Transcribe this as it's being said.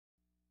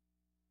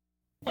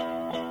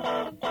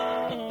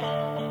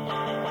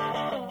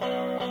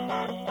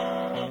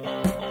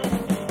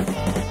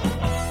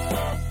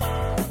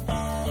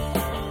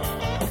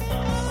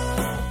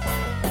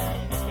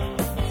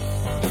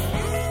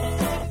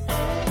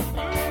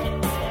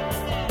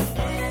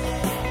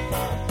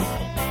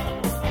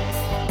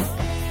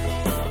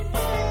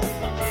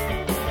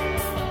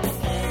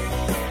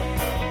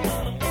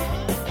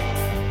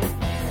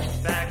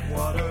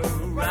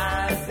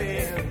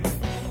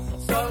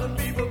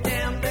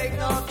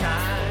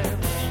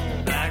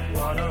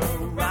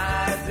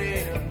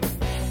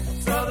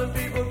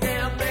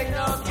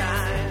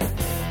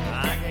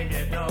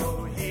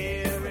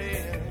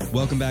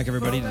Welcome back,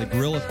 everybody, to the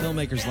Guerrilla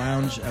Filmmakers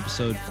Lounge,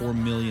 episode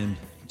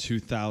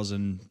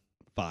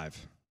 4,002,005.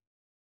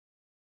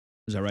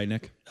 Is that right,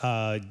 Nick?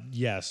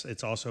 Yes,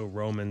 it's also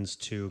Romans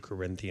 2,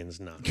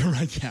 Corinthians 9.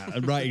 Right, yeah,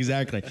 right,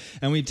 exactly.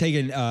 And we've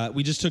taken,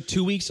 we just took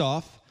 2 weeks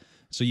off,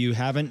 so you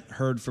haven't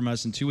heard from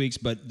us in 2 weeks,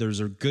 but there's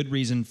a good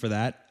reason for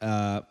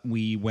that.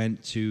 We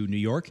went to New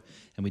York,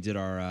 and we did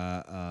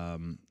our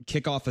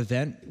kickoff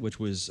event, which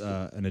was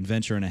an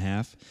adventure and a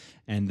half.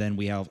 And then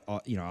we have,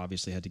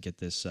 obviously had to get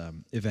this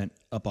event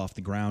up off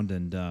the ground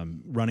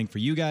and running for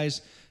you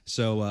guys.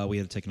 So we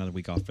had to take another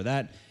week off for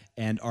that.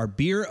 And our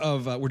beer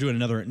of, we're doing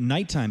another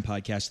nighttime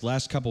podcast. The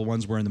last couple of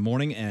ones were in the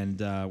morning, and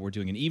we're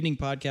doing an evening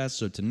podcast.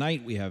 So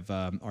tonight we have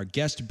our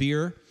guest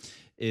beer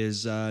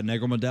is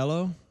Negro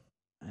Modelo.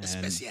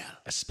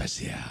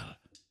 Especial.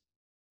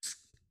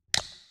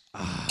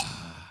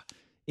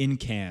 In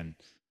can.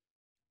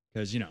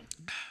 Because,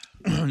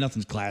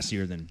 nothing's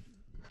classier than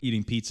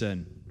eating pizza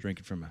and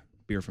drinking from a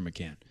beer from a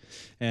can.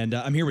 And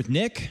I'm here with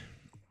Nick.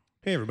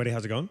 Hey, everybody.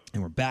 How's it going?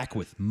 And we're back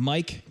with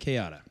Mike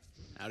Kayada.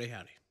 Howdy,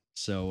 howdy.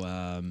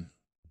 So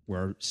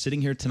we're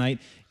sitting here tonight.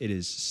 It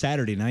is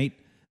Saturday night,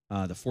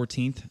 the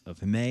 14th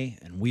of May,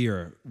 and we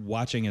are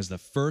watching as the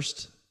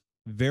first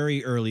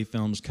very early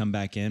films come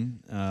back in.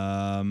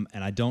 And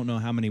I don't know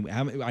how many.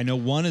 I know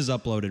one is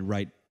uploaded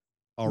right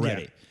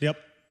already. Yeah.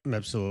 Yep,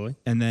 absolutely.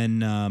 And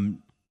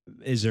then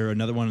is there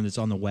another one that's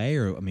on the way?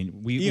 Or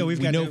we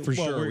know for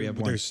sure we have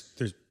one.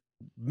 There's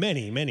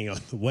many on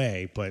the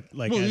way, but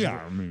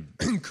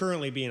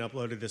currently being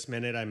uploaded this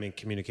minute. I'm in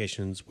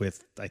communications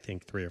with I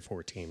think 3 or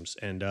 4 teams,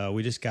 and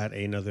we just got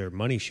another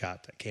money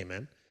shot that came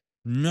in.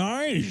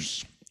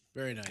 Nice,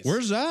 very nice.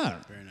 Where's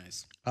that? Very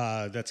nice.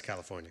 That's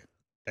California.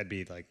 That'd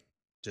be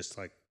just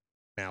like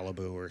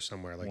Malibu or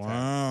somewhere like that.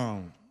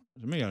 Wow,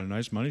 somebody got a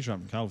nice money shot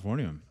from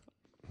California.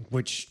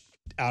 Which,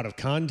 out of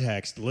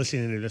context,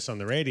 listening to this on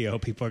the radio,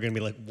 people are going to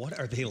be like, what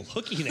are they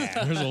looking at?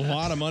 There's a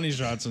lot of money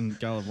shots in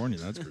California,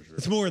 that's for sure.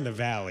 It's more in the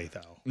valley,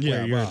 though. Yeah,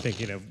 where you're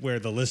thinking of, where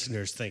the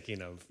listener's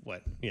thinking of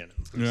what, I'm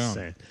just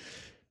saying.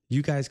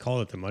 You guys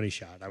call it the money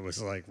shot. I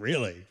was like,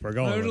 really? We're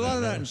going There's with a lot it,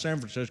 of that huh? in San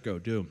Francisco,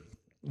 too.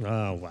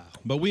 Oh, wow.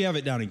 But we have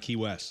it down in Key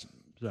West.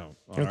 So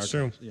That's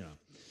true.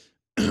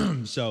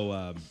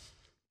 So,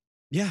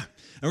 yeah.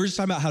 And we're just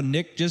talking about how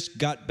Nick just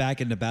got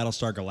back into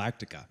Battlestar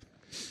Galactica.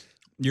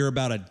 You're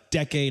about a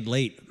decade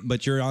late,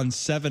 but you're on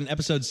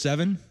episode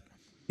 7?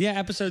 Yeah,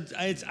 episodes,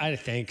 I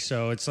think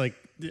so. It's like,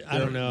 I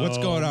don't know. What's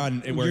going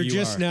on where You're you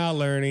just are? now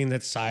learning that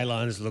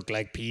Cylons look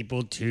like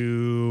people,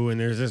 too. And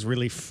there's this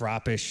really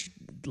frappish,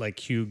 like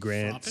Hugh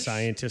Grant Frappish?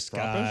 scientist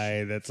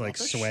guy that's like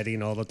Frappish?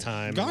 sweating all the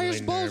time. Gaius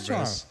and really nervous.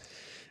 Baltar.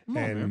 Come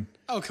on, man.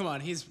 Oh, come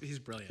on. He's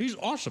brilliant. He's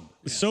awesome.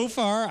 So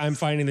far, I'm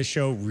finding the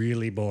show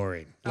really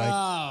boring.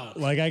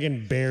 Like I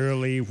can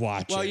barely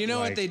watch it. Well, you know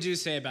like, what they do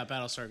say about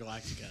Battlestar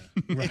Galactica?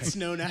 It's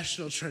no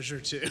National Treasure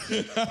 2.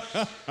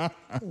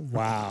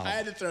 Wow. I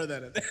had to throw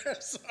that in there.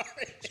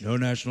 Sorry. No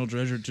National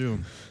Treasure, too.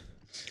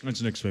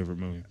 That's Nick's favorite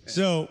movie.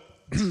 So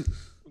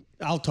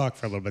I'll talk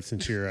for a little bit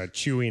since you're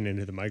chewing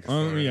into the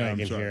microphone. yeah, I I'm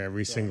can sorry. hear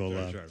every single.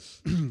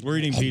 We're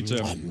eating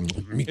pizza.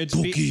 It's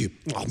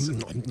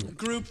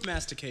Group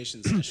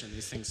mastication session.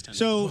 These things tend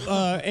So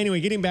anyway,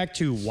 getting back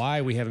to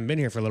why we haven't been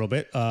here for a little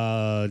bit.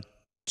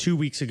 2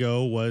 weeks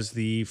ago was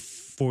the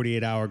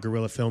 48-hour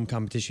Guerrilla Film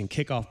Competition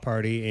kickoff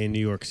party in New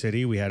York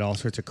City. We had all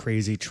sorts of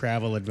crazy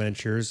travel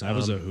adventures. That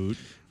was a hoot.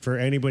 For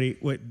anybody,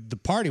 the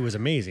party was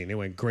amazing. It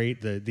went great.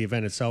 The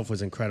event itself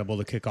was incredible.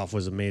 The kickoff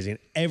was amazing.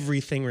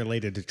 Everything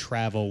related to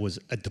travel was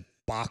a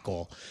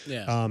debacle.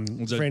 Yeah. It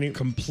was a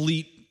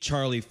complete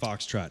Charlie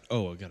Foxtrot.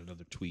 Oh, I got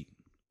another tweet.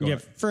 Go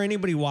ahead. For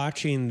anybody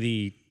watching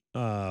the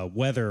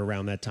weather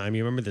around that time,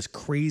 you remember this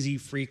crazy,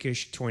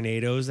 freakish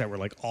tornadoes that were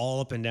like all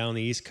up and down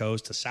the East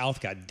Coast. The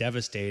South got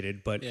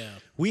devastated, but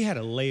we had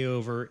a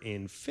layover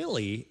in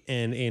Philly,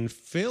 and in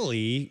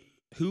Philly.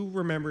 Who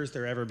remembers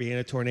there ever being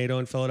a tornado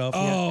in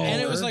Philadelphia? Oh,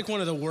 and it was like one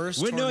of the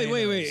worst. Wait, no,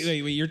 tornadoes.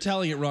 wait. You're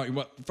telling it wrong.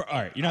 All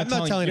right, you're not I'm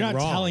not telling it you're not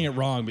wrong. telling it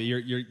wrong, but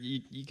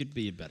you could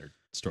be a better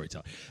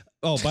storyteller.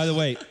 Oh, by the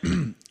way,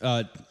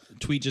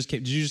 tweet just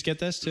came. Did you just get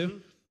this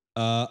too?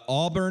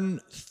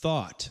 Auburn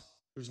Thought.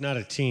 There's not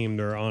a team.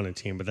 They're on a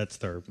team, but that's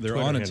their They're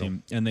Twitter on a handle.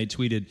 team, and they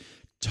tweeted,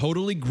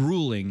 "Totally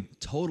grueling,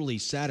 totally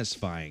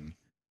satisfying.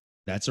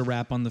 That's a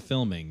wrap on the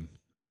filming.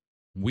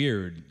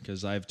 Weird,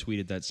 because I've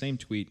tweeted that same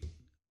tweet,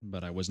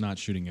 but I was not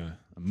shooting a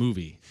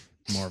movie,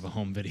 more of a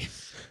home video."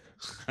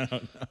 I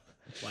don't know.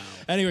 Wow.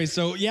 Anyway,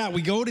 so yeah,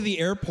 we go to the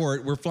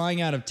airport. We're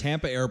flying out of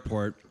Tampa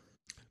Airport.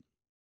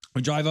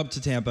 We drive up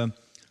to Tampa,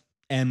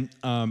 and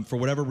for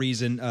whatever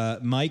reason,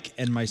 Mike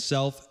and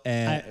myself,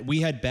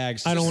 we had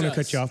bags. I don't want to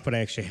Discuss. cut you off, but I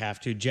actually have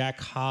to. Jack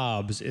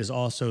Hobbs is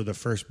also the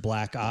first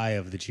black eye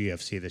of the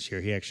GFC this year.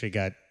 He actually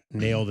got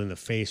nailed in the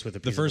face with a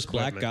piece The first of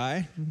black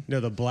equipment. guy? No,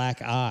 the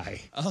black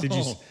eye. Did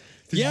you?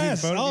 Did Yes. you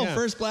see the photo? Oh, Yeah.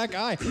 first black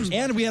eye.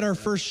 And we had our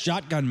first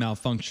shotgun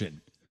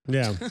malfunction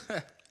Yeah.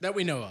 That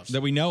we know of.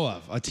 that we know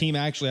of. A team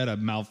actually had a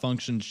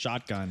malfunctioned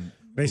shotgun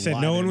They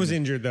said no one was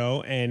injured,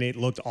 though, and it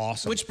looked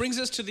awesome. Which brings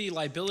us to the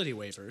liability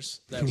waivers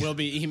that we'll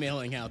be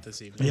emailing out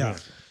this evening.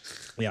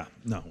 Yeah.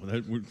 No,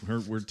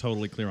 we're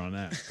totally clear on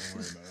that.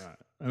 Don't worry about that.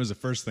 That was the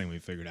first thing we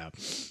figured out.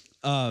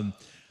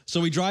 So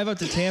we drive up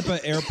to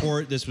Tampa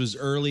Airport. This was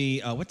early.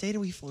 What day did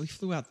we flew? We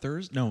flew out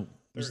Thursday? No.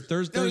 It was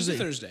Thursday. No, it was a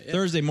Thursday. Yeah.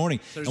 Thursday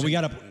morning. And we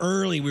got up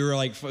early. We were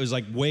like, it was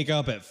like wake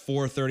up at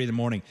 4:30 in the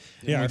morning.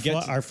 Yeah,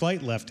 our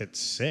flight left at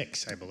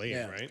 6, I believe,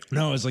 right?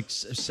 No, it was like,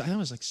 I think it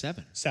was like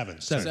 7.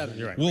 7.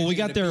 You're right. Well, we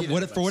got there,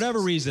 for whatever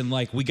reason,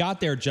 like we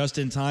got there just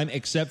in time,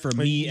 except for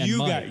me and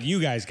Mike.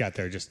 You guys got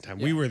there just in time.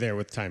 Yeah. We were there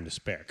with time to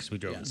spare because we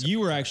drove. Yeah. You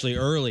were actually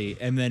early,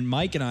 and then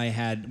Mike and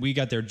I we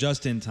got there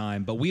just in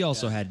time, but we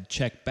also had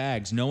checked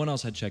bags. No one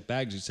else had checked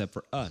bags except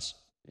for us.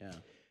 Yeah.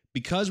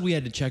 Because we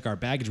had to check our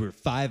baggage, we were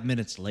 5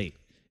 minutes late.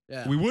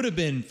 Yeah. We would have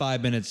been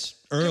 5 minutes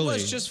early.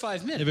 It was just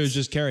 5 minutes. If it was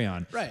just carry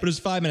on. Right. But it was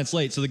 5 minutes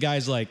late, so the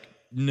guy's like,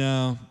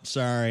 no,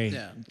 sorry.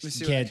 Yeah.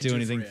 Can't do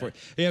anything for you.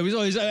 Yeah, he was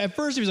always, at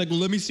first he was like, well,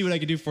 let me see what I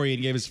can do for you,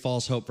 and gave us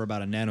false hope for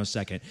about a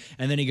nanosecond.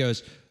 And then he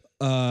goes,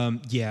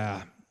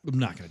 yeah, I'm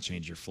not going to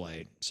change your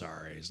flight.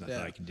 Sorry, there's nothing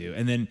I can do.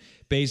 And then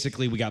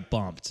basically we got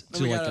bumped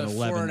to like an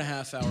 11.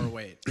 4.5 hour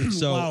wait.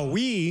 So while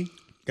we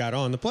got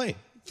on the plane.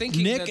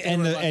 Thinking Nick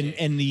and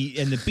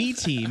the B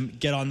team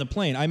get on the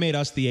plane. I made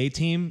us the A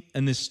team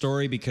in this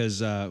story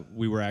because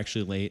we were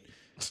actually late,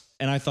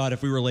 and I thought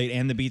if we were late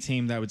and the B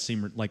team, that would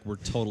seem like we're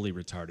totally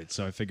retarded.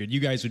 So I figured you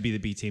guys would be the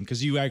B team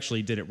because you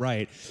actually did it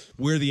right.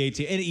 We're the A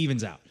team, and it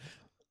evens out.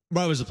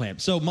 What was the plan?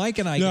 So Mike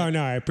and I...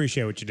 No, I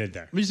appreciate what you did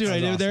there. You see what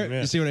I did there?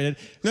 Yeah. You see what I did?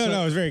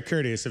 No, it was very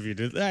courteous of you.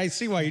 I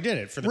see why you did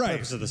it, for the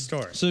purpose of the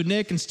story. So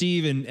Nick and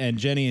Steve and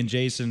Jenny and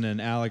Jason and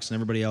Alex and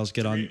everybody else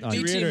get on...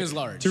 B team is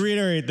large. To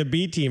reiterate, the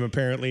B team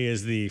apparently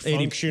is the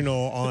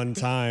functional,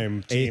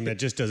 on-time team that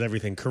just does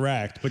everything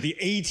correct. But the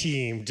A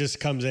team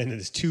just comes in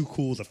and is too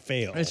cool to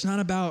fail. It's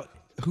not about...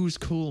 who's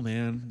cool,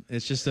 man.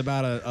 It's just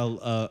about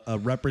a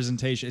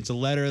representation. It's a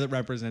letter that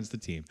represents the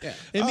team. Yeah.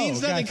 It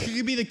means that it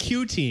could be the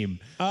Q team.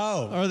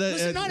 Or the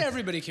Listen, not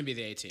everybody can be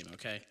the A team,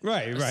 okay?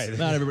 Right.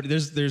 Not everybody.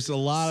 There's a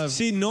lot of...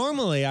 See,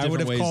 normally I would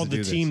have called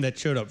the team this. that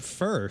showed up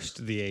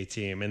first the A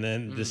team, and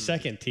then the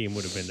second team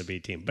would have been the B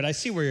team. But I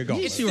see where you're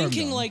going. It's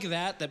thinking like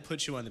that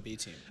puts you on the B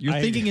team. You're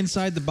thinking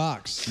inside the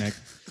box, Nick.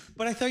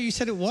 But I thought you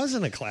said it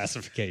wasn't a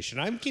classification.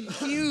 I'm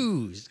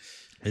confused.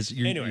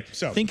 Anyway,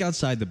 so think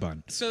outside the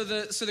bun. So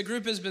the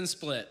group has been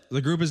split.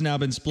 The group has now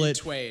been split.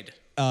 Twade.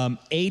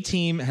 A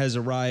team has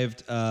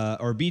arrived,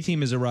 or B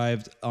team has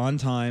arrived on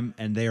time,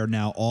 and they are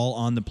now all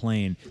on the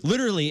plane.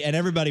 Literally, and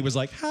everybody was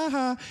like, ha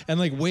ha, and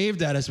like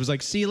waved at us, was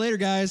like, see you later,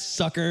 guys,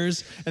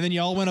 suckers. And then you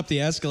all went up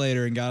the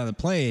escalator and got on the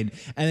plane.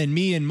 And then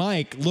me and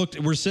Mike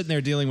we're sitting there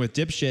dealing with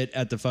dipshit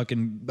at the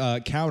fucking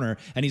counter,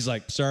 and he's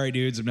like, sorry,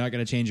 dudes, I'm not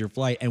going to change your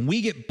flight. And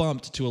we get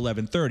bumped to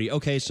 11:30.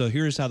 Okay, so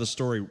here's how the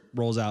story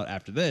rolls out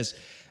after this.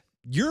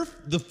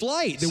 The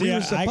flight that we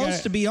were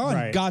supposed to be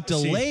on got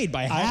delayed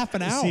by half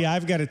an hour. See,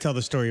 I've got to tell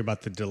the story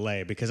about the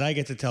delay because I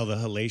get to tell the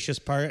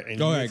hellacious part and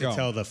you get to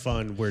tell the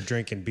fun we're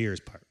drinking beers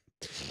part.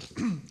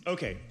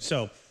 Okay,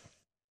 so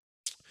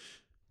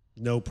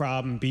no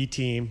problem. B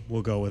team,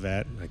 we'll go with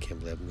that. I can't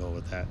believe I'm going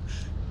with that.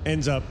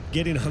 Ends up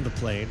getting on the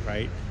plane,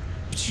 right?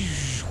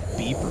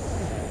 Beeper.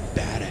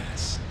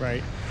 Badass.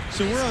 Right.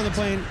 So we're on the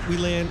plane. We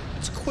land.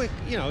 It's quick.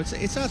 You know,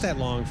 it's not that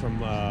long from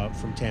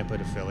Tampa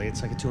to Philly.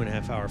 It's like a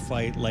 2.5 hour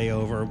flight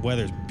layover.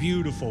 Weather's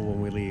beautiful when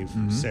we leave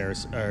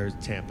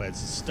Tampa. It's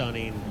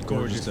stunning,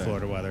 gorgeous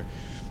Florida weather.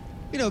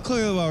 You know,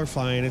 clearly while we're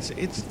flying,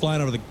 it's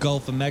flying over the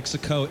Gulf of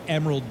Mexico,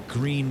 emerald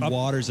green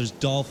waters. There's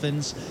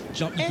dolphins.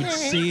 You can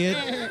see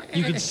it.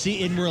 You can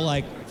see it, and we're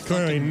like,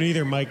 clearly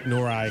neither Mike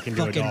nor I can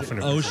do a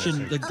dolphin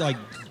ocean like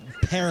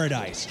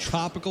paradise,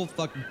 tropical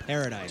fucking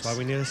paradise. That's why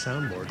we need a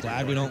soundboard.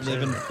 Glad we don't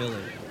live in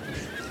Philly.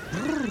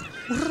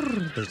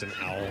 There's an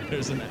owl.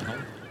 There's an owl.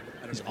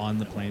 He's on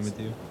the plane with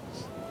you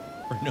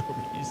for no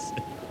reason.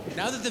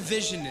 Now that the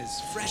vision is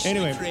freshly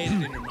created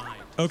in your mind.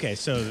 Okay,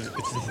 so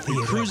it's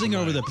the cruising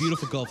over the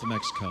beautiful Gulf of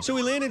Mexico. So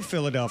we landed in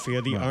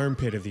Philadelphia, the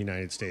armpit of the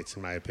United States,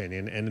 in my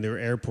opinion, and their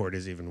airport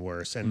is even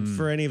worse. And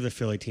for any of the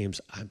Philly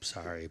teams, I'm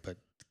sorry, but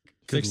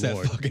fix that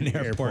fucking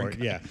airport.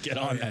 Yeah, get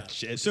on that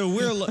shit. So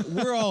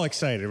we're all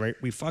excited, right?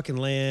 We fucking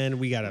land.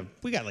 We got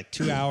like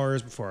 2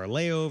 hours before our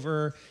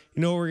layover.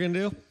 You know what we're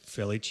gonna do?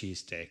 Philly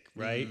cheesesteak,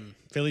 right?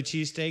 Philly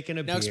cheesesteak and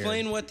a beer. Now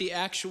explain what the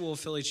actual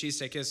Philly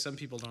cheesesteak is. Some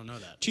people don't know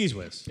that. Cheese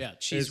whiz. Yeah,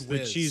 cheese whiz.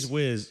 The cheese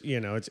whiz.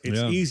 You know, it's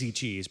easy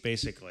cheese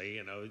basically.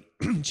 You know,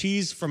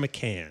 cheese from a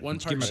can. One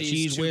part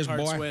cheese, two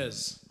parts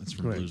whiz. That's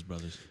from Blues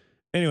Brothers.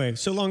 Anyway,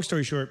 so long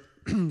story short,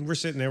 we're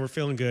sitting there, we're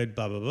feeling good,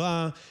 blah blah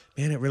blah.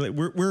 Man, it really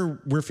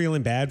we're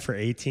feeling bad for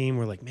A team.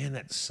 We're like, man,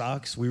 that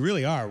sucks. We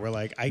really are. We're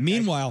like,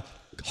 meanwhile,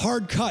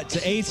 hard cut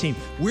to A team.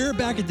 We're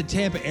back at the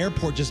Tampa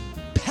airport, just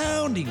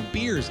pounding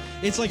beers.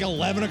 It's like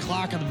 11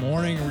 o'clock in the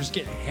morning, and we're just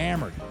getting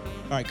hammered.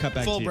 All right, cut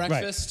back to you.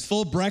 Breakfast. Right.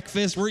 Full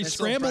breakfast. We're eating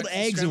scrambled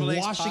eggs and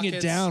washing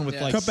it down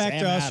with like cut back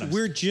Sam to us. Adams.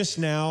 We're just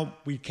now,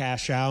 we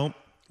cash out.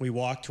 We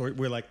walk toward.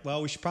 We're like,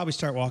 well, we should probably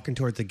start walking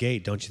towards the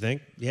gate, don't you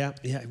think? Yeah,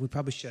 we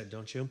probably should,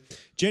 don't you?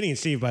 Jenny and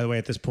Steve, by the way,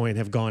 at this point,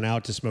 have gone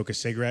out to smoke a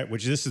cigarette.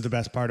 Which this is the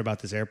best part about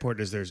this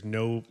airport is there's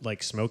no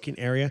like smoking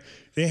area.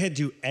 They had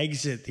to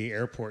exit the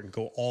airport and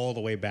go all the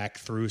way back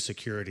through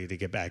security to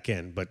get back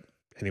in. But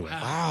anyway,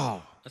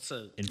 Wow. That's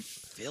a In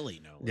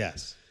Philly, no.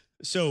 yes.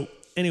 So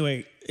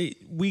anyway,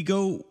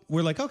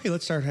 we're like, okay,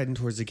 let's start heading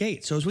towards the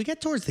gate. So as we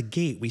get towards the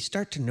gate, we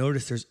start to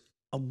notice there's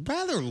a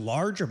rather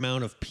large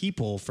amount of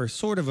people for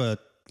sort of a,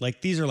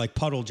 like these are like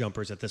puddle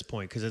jumpers at this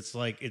point. Cause it's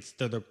like,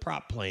 they're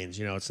prop planes,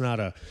 you know, it's not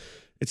a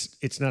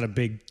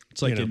big,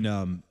 It's like you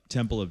know, in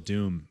Temple of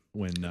Doom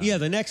when yeah,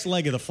 the next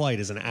leg of the flight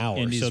is an hour.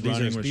 Indy's So these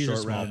running are, with these are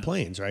short small round.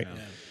 planes, right?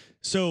 Yeah.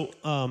 So,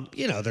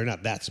 you know, they're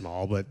not that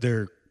small, but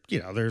they're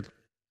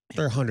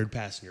 100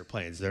 passenger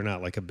planes. They're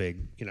not like a big,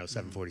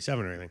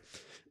 747 or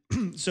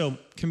anything. So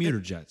commuter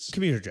jets.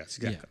 commuter jets,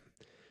 exactly.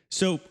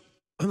 So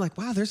I'm like,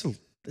 wow, this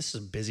is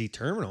a busy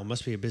terminal. It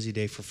must be a busy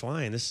day for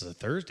flying. This is a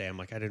Thursday. I'm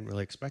like, I didn't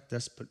really expect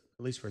this, but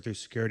at least we're through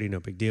security, no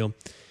big deal.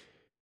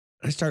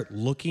 I start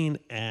looking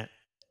at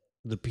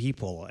the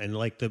people, and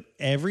like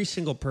every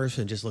single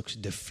person just looks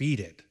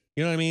defeated.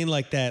 You know what I mean?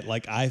 Like that,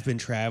 like I've been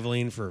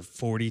traveling for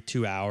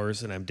 42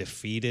 hours and I'm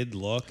defeated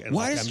look. And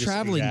Why like, does I'm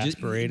traveling just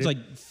exasperated.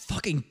 like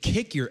fucking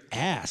kick your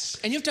ass?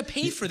 and you have to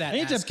pay for that. And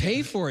you have ass to pay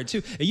kicking. for it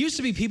too. It used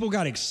to be people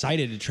got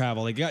excited to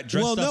travel. They got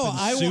dressed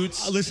up in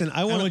suits.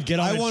 I want would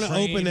get on a to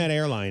train. open that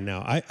airline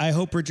now. I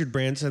hope Richard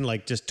Branson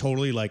like just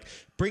totally like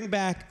bring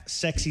back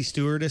sexy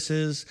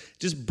stewardesses,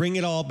 just bring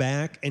it all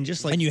back, and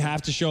just like And you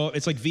have to show up.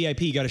 It's like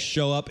VIP. You got to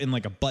show up in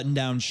like a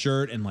button-down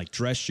shirt and like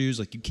dress shoes.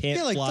 Like you can't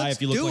yeah, like, fly let's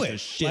if you look do like it. a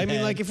shit. I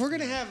mean, like if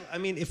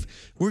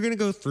we're gonna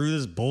go through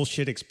this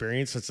bullshit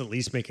experience, let's at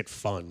least make it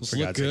fun. let's for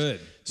look God's sakes. good.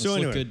 So Let's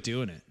anyway, look good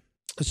doing it.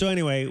 So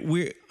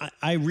anyway,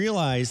 I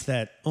realized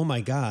that, oh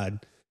my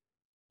God,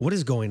 what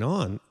is going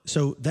on?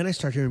 So then I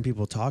start hearing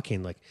people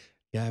talking like,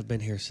 yeah, I've been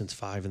here since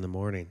 5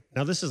 a.m.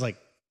 Now this is like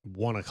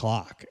 1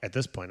 o'clock at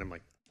this point. I'm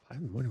like, 5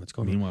 a.m, what's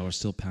going on? Meanwhile, we're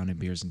still pounding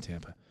beers in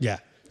Tampa. Yeah.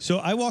 So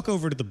I walk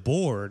over to the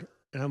board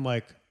and I'm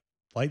like,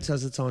 flight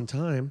says it's on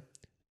time.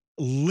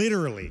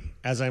 Literally,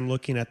 as I'm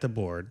looking at the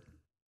board,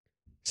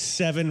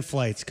 7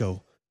 flights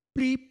go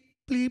bleep,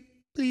 bleep,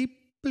 bleep,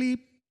 bleep,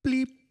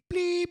 bleep,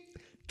 bleep.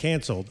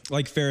 Canceled.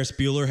 Like Ferris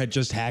Bueller had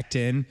just hacked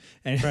in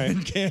and,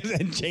 Right.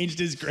 and changed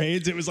his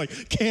grades. It was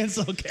like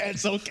cancel,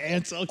 cancel,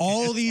 cancel.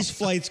 All these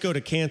flights go to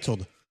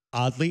canceled.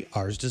 Oddly,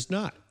 ours does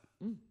not.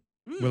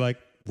 We're like,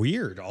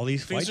 weird. All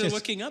these Things flights are just-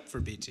 looking up for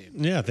B team.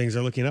 Yeah, things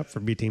are looking up for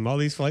B team. All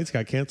these flights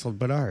got canceled,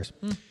 but ours.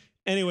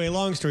 Anyway,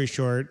 long story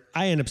short,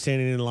 I end up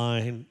standing in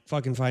line,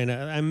 fucking find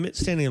out. I'm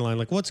standing in line,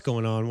 like, what's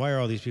going on? Why are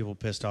all these people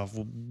pissed off?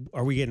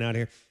 Are we getting out of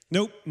here?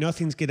 Nope,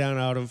 nothing's getting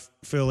out of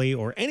Philly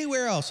or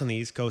anywhere else on the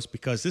East Coast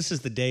because this is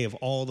the day of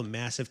all the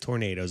massive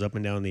tornadoes up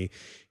and down the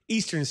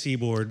eastern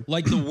seaboard.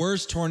 Like the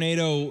worst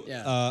tornado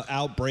Yeah.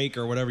 outbreak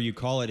or whatever you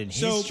call it in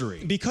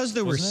history. Because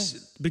there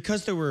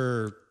Wasn't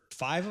were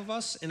 5 of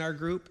us in our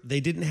group, they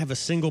didn't have a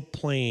single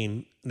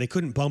plane. They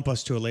couldn't bump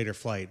us to a later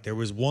flight. There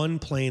was one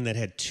plane that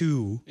had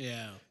 2.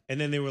 Yeah. And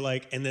then they were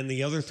like, and then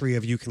the other 3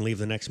 of you can leave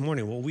the next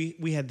morning. Well,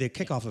 we had the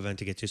kickoff event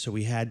to get to, so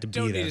we had to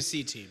Don't be there. need a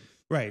C team.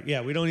 Right.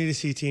 Yeah. We don't need a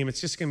C team. It's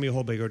just going to be a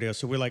whole big ordeal.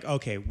 So we're like,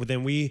 okay, well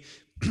then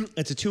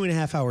it's a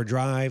 2.5 hour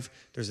drive.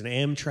 There's an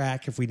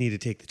Amtrak if we need to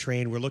take the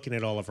train. We're looking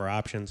at all of our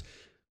options.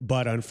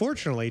 But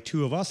unfortunately,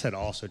 2 of us had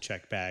also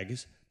checked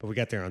bags, but we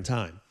got there on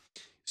time.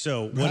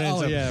 So what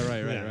ends up?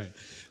 right.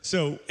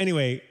 So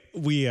anyway,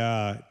 we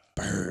You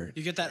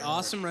get that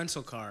awesome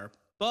rental car,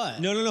 but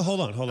No. Hold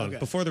on. Okay.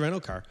 Before the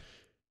rental car,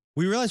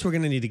 we realized we're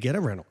going to need to get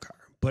a rental car.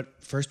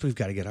 But first, we've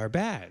got to get our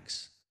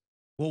bags.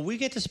 Well, we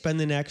get to spend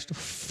the next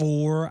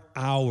 4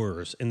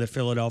 hours in the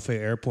Philadelphia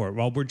airport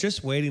while we're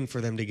just waiting for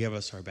them to give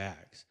us our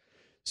bags.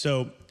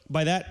 So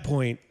by that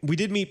point, we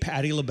did meet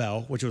Patti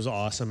LaBelle, which was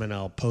awesome, and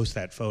I'll post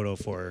that photo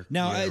for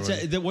Now, you,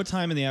 everyone. what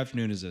time in the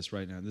afternoon is this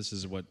right now? This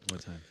is what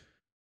time?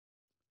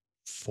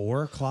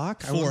 4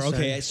 o'clock. 4.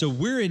 Okay, so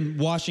we're in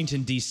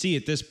Washington D.C.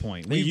 at this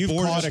point. Well, you've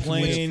boarded caught a a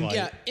quick plane. flight.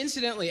 yeah,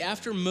 incidentally,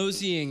 after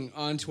moseying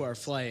onto our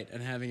flight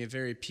and having a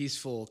very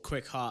peaceful,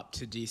 quick hop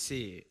to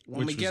DC, when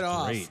Which we get was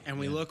off great, and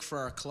we look for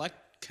our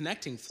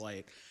connecting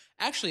flight,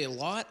 actually, a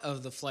lot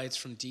of the flights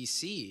from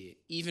DC,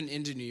 even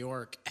into New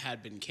York,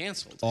 had been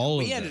canceled. All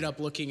of we ended them. up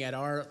looking at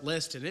our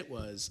list, and it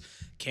was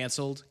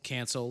canceled,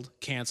 canceled,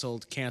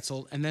 canceled,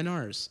 canceled, and then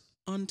ours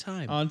on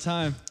time. On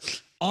time.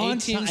 On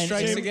A-team time.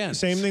 strikes And- again.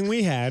 Same thing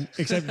we had,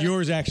 except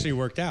yours actually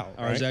worked out.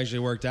 Ours right? actually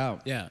worked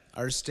out. Yeah,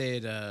 ours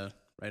stayed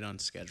right on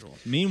schedule.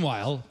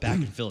 Meanwhile, back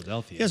in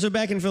Philadelphia. Yeah, so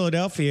back in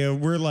Philadelphia,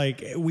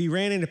 we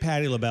ran into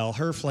Patti LaBelle.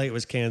 Her flight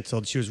was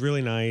canceled. She was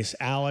really nice.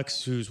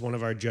 Alex, who's one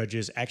of our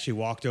judges, actually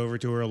walked over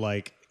to her,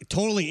 like,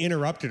 totally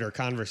interrupted her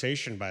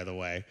conversation, by the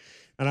way.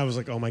 And I was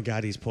like, oh my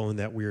God, he's pulling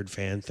that weird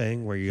fan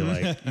thing where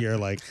you're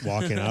like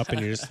walking up and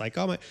you're just like,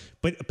 oh my.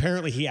 But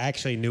apparently he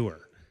actually knew her.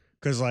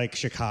 Because like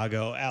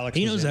Chicago, Alex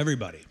He was knows in-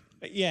 everybody.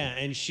 Yeah,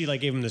 and she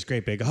like gave him this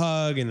great big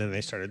hug, and then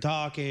they started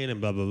talking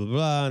and blah blah blah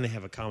blah, and they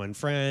have a common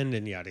friend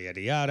and yada yada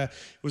yada.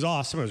 It was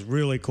awesome. It was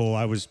really cool.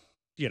 I was,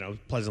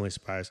 pleasantly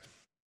surprised.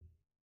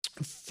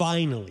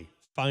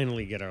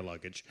 Finally get our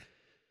luggage.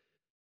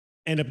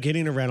 End up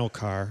getting a rental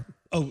car.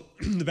 Oh,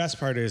 the best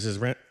part is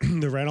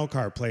the rental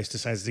car place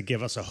decides to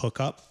give us a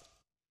hookup,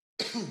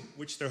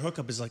 which their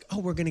hookup is like, oh,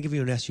 we're going to give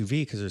you an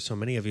SUV because there's so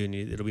many of you and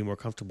it'll be more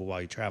comfortable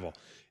while you travel.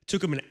 It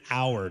took them an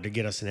hour to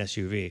get us an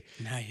SUV.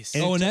 Nice.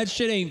 And that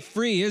shit ain't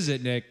free, is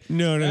it, Nick?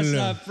 No. That's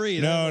not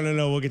free. No.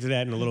 We'll get to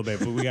that in a little bit,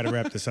 but we got to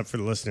wrap this up for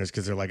the listeners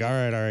because they're like, all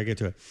right, get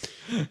to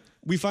it.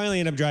 We finally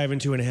end up driving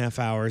 2.5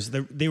 hours.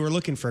 They were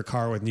looking for a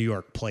car with New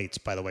York plates,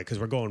 by the way, because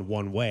we're going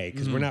one way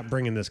because we're not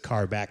bringing this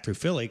car back through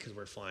Philly because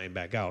we're flying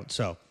back out.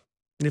 So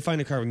they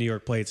find a car with New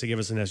York plates. They give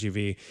us an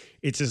SUV.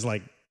 It's just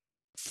like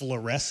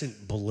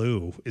fluorescent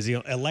blue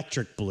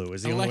electric blue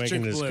is the only way I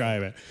can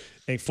describe it.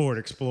 A Ford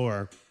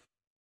Explorer.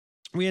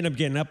 We end up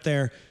getting up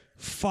there,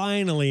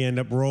 finally end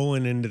up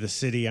rolling into the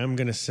city. I'm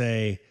going to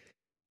say,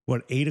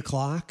 8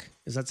 o'clock?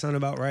 Does that sound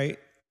about right?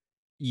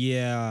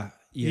 Yeah.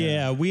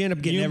 We end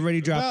up getting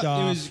everybody dropped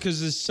off. It was because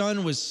the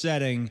sun was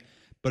setting,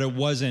 but it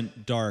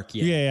wasn't dark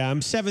yet. Yeah, I'm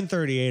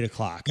 7:30, 8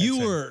 o'clock.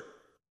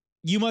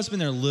 You must have been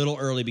there a little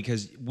early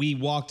because we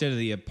walked into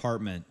the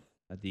apartment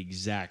at the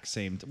exact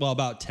same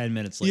about 10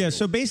 minutes later. Yeah,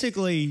 so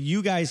basically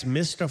you guys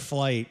missed a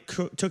flight,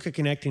 took a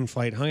connecting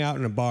flight, hung out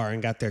in a bar,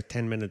 and got there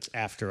 10 minutes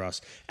after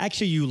us.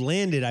 Actually, you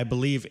landed, I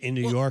believe, in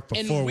New York before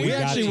we got to New York.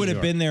 We actually would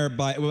have been there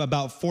by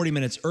about 40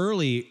 minutes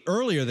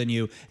earlier than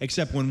you,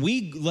 except when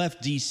we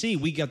left D.C.,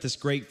 we got this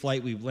great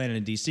flight. We landed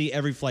in D.C.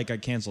 Every flight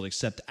got canceled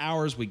except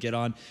ours. We get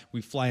on,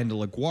 we fly into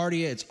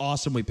LaGuardia. It's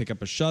awesome. We pick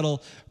up a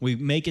shuttle. We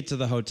make it to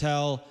the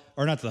hotel,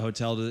 or not to the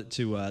hotel,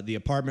 to the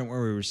apartment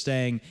where we were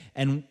staying.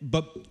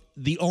 But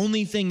the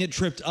only thing that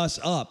tripped us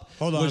up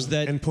was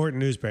that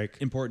important news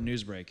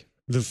break.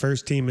 The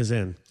first team is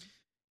in.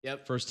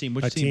 Yep. First team.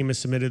 Which team? team has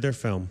submitted their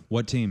film.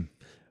 What team?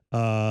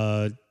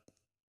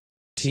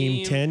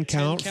 Team 10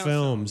 Count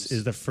Films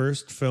is the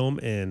first film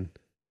in,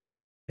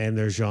 and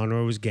their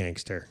genre was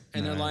gangster.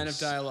 And their line of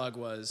dialogue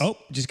was, "Oh,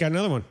 just got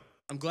another one.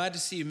 I'm glad to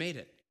see you made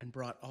it and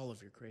brought all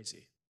of your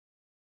crazy."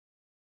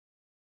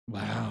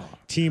 Wow.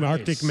 Team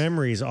Arctic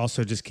Memories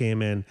also just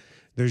came in.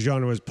 Their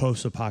genre was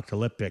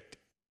post-apocalyptic.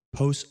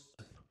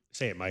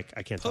 Say it, Mike.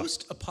 I can't talk.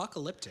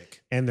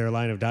 Post-apocalyptic. And their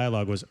line of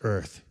dialogue was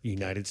Earth,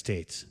 United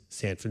States,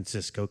 San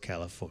Francisco,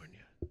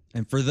 California.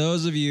 And for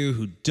those of you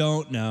who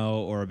don't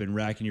know or have been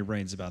racking your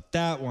brains about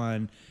that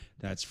one,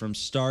 that's from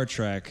Star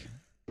Trek,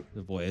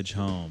 The Voyage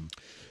Home.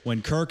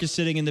 When Kirk is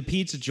sitting in the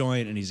pizza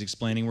joint and he's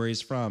explaining where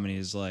he's from, and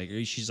she's like,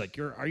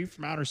 are you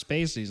from outer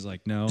space? And he's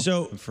like, no,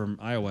 I'm from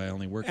Iowa. I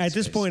only work in At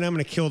this space. point, I'm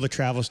going to kill the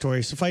travel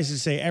story. Suffice it to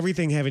say,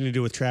 everything having to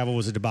do with travel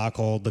was a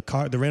debacle. The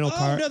rental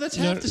car. No, that's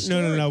half the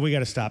story. No, we got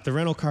to stop. The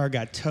rental car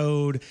got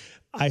towed.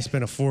 I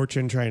spent a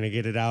fortune trying to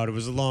get it out. It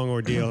was a long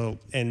ordeal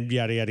and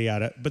yada, yada,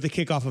 yada. But the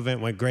kickoff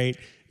event went great.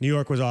 New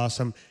York was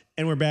awesome.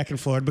 And we're back in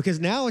Florida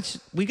because now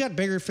we got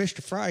bigger fish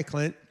to fry,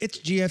 Clint. It's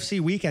GFC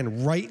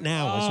weekend right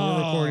now as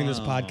we're recording this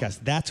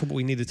podcast. That's what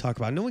we need to talk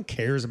about. No one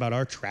cares about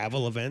our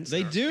travel events.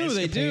 They do.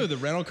 The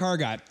rental car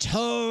got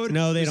towed.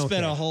 No, they don't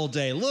spent care. a whole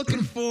day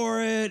looking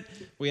for it.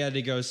 We had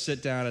to go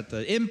sit down at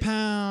the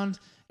impound.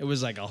 It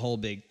was like a whole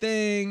big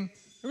thing.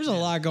 There was a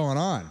lot going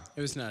on.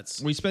 It was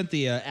nuts. We spent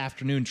the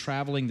afternoon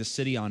traveling the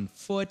city on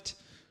foot.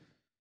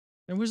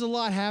 There was a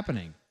lot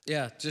happening.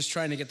 Yeah, just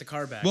trying to get the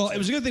car back. Well, it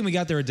was a good thing we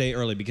got there a day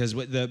early because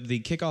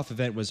the kickoff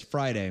event was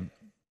Friday.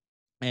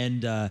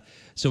 And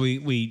so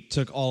we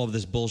took all of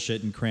this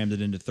bullshit and crammed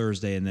it into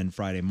Thursday and then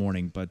Friday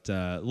morning. But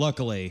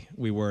luckily,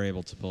 we were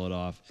able to pull it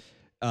off.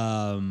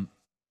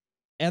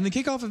 And the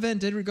kickoff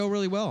event did go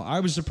really well. I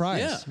was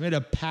surprised. Yeah. We had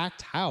a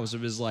packed house.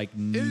 It was like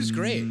it was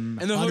great. And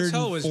the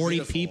hotel was 40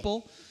 beautiful.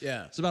 people.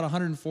 Yeah. It's about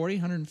 140,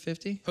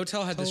 150.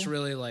 Hotel had this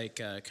really like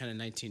kind of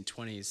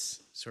 1920s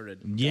sort of.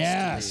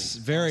 Yes,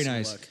 very awesome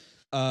nice. Look.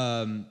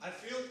 I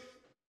feel...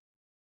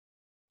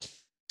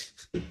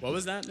 What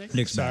was that, Nick?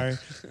 Nick's Sorry.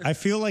 I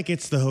feel like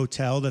it's the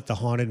hotel that the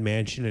Haunted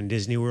Mansion in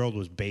Disney World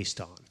was based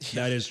on.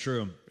 That is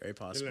true. Very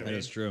possible. That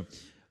is true.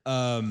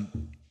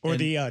 Or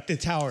the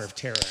Tower of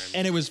Terror.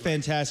 And it was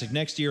fantastic.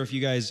 Next year, if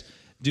you guys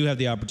do have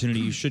the opportunity,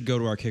 you should go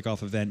to our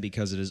kickoff event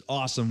because it is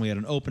awesome. We had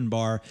an open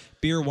bar,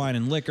 beer, wine,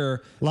 and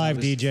liquor. Live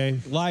DJ,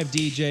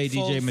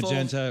 DJ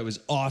Magenta. It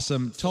was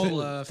awesome.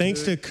 Total.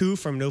 Thanks to Koo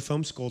from No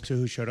Film School, too,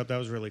 who showed up. That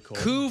was really cool.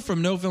 Koo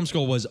from No Film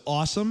School was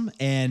awesome,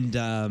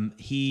 and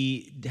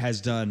he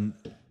has done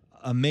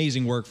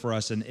amazing work for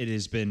us, and it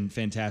has been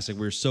fantastic.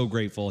 We're so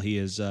grateful. He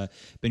has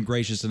been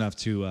gracious enough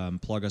to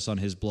plug us on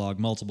his blog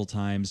multiple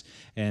times,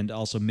 and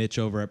also Mitch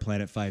over at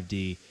Planet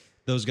 5D.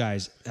 Those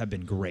guys have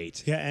been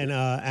great. Yeah, and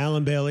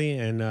Alan Bailey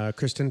and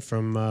Kristen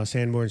from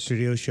Sanborn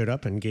Studios showed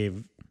up and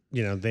gave,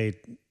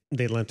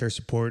 they lent their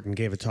support and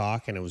gave a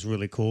talk, and it was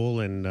really cool.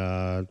 And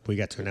we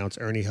got to announce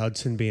Ernie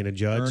Hudson being a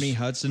judge. We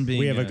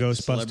have a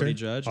Ghostbuster celebrity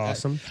judge.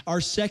 Awesome.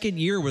 Our second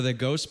year with a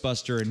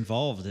Ghostbuster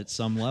involved at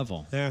some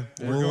level. Yeah,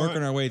 we're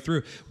working our way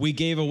through. We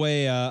gave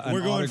away an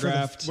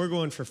autographed. We're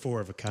going for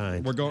four of a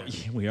kind.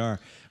 We are.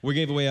 We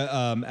gave away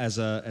as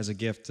a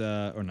gift,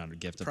 or not a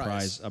gift,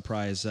 a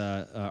prize.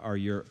 Our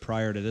year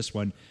prior to this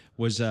one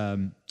was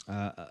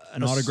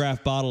an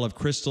autographed bottle of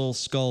Crystal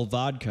Skull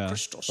vodka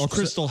or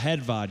Crystal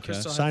Head vodka.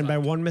 Signed by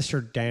one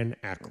Mr. Dan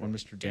Aykroyd. One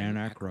Mr. Dan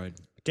Aykroyd.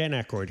 Dan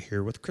Aykroyd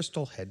here with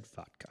Crystal Head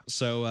vodka.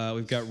 So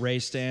we've got Ray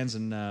Stans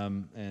and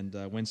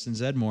Winston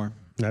Zedmore.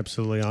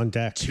 Absolutely on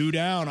deck. 2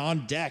 down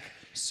on deck.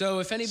 So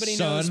if anybody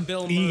Son, knows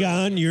Bill Murray,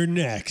 Egon, you're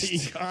next.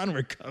 Egon,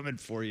 we're coming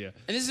for you.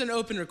 and this is an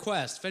open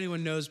request, if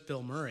anyone knows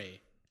Bill Murray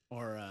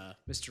or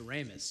Mr.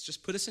 Ramis,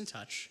 just put us in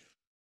touch.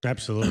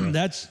 Absolutely.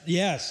 That's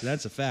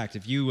a fact.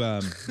 If you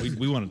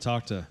we want to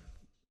talk to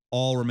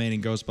all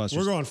remaining Ghostbusters.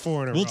 We're going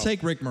 4 in a row. We'll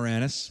take Rick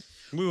Moranis.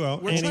 We will.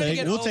 We're trying to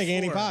get We'll all take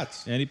Annie 4.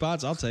 Potts. Andy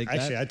Potts, I'll take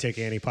Actually, that. I'd take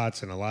Annie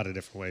Potts in a lot of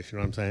different ways. You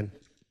know what I'm saying?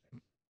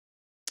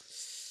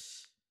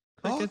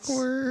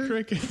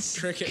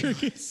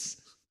 Crickets.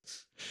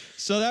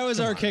 So that was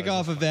our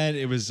kickoff event.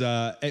 It was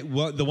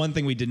the one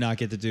thing we did not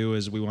get to do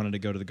is we wanted to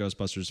go to the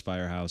Ghostbusters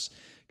Firehouse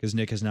because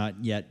Nick has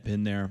not yet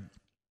been there.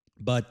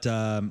 But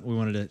we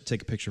wanted to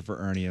take a picture for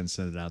Ernie and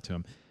send it out to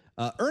him.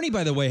 Ernie,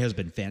 by the way, has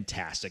been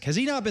fantastic. Has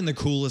he not been the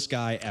coolest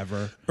guy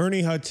ever?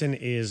 Ernie Hudson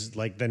is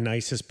like the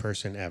nicest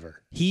person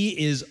ever.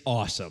 He is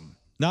awesome.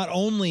 Not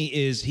only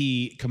is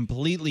he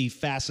completely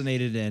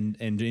fascinated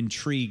and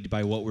intrigued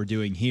by what we're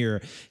doing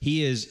here,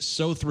 he is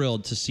so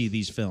thrilled to see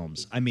these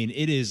films. I mean,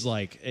 it is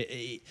like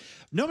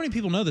not many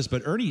people know this,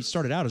 but Ernie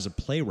started out as a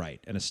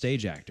playwright and a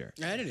stage actor.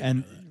 I didn't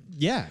and know that.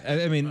 yeah,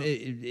 I mean,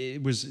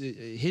 it was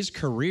his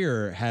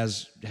career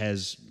has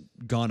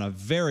gone a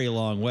very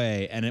long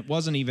way, and it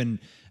wasn't even.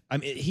 I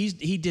mean,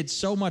 he did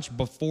so much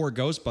before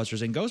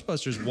Ghostbusters, and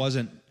Ghostbusters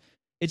wasn't.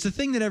 It's the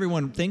thing that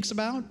everyone thinks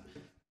about.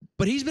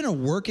 But he's been a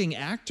working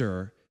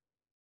actor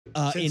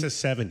Since the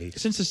 70s.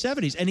 Since the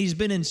 70s, and he's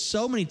been in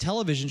so many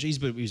television shows.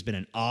 He's been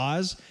in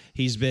Oz.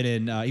 He's been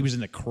in. He was in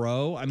The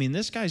Crow. I mean,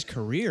 this guy's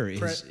career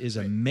is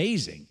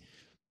amazing.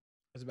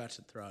 I was about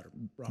to throw out a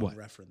wrong What?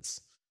 reference.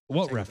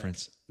 What Take it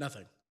reference? back.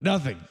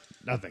 Nothing.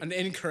 Nothing. An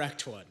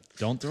incorrect one.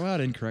 Don't throw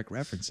out incorrect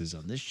references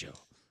on this show.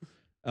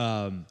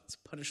 It's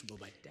punishable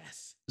by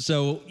death.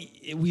 So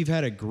we've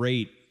had a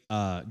great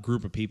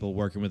group of people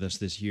working with us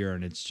this year,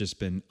 and it's just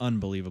been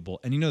unbelievable.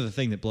 And you know, the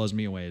thing that blows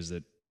me away is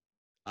that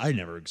I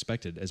never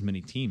expected as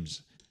many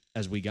teams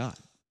as we got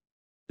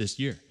this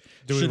year.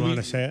 Do we want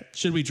to say it?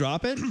 Should we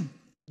drop it?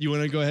 You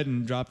want to go ahead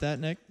and drop that,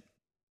 Nick?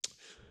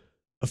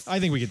 I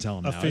think we can tell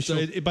them now.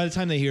 By the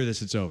time they hear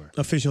this, it's over.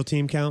 Official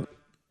team count,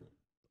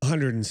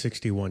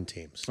 161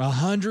 teams.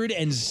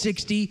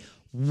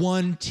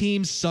 161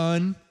 teams,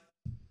 son.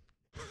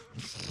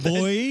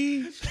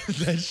 Boy,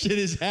 that shit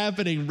is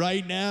happening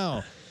right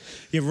now.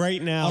 Yeah,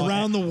 right now.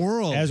 Around the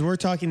world. As we're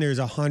talking, there's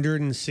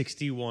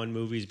 161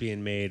 movies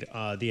being made.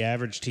 The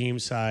average team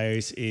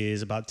size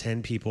is about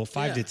 10 people,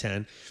 5 to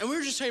 10. And we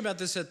were just talking about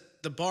this at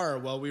the bar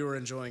while we were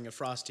enjoying a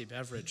frosty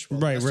beverage.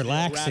 Right,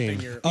 relaxing.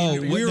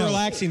 We were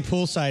relaxing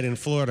poolside in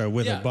Florida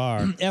with a bar.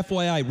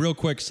 FYI, real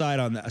quick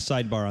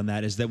sidebar on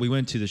that is that we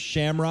went to the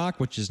Shamrock,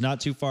 which is not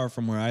too far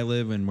from where I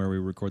live and where we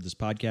record this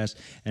podcast,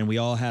 and we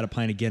all had a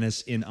pint of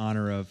Guinness in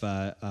honor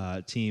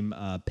of team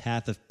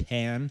Path of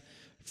Pan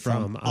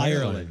from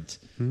Ireland,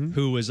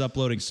 who was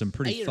uploading some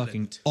pretty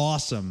fucking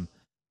awesome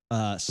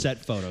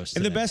set photos.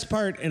 And the best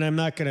part, and I'm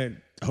not going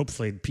to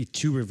hopefully be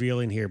too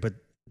revealing here, but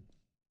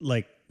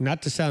like,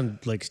 not to sound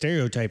like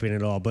stereotyping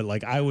at all, but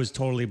like I was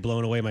totally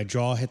blown away. My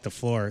jaw hit the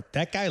floor.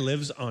 That guy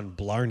lives on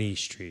Blarney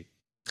Street.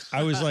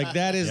 I was like,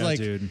 that is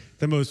dude.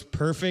 The most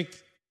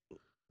perfect,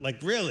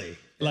 like really,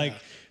 like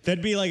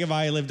that'd be like if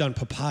I lived on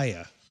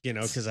Papaya, you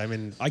know, because I'm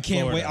in. I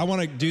can't Florida. wait. I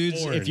want to,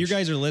 dudes. Orange. If you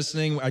guys are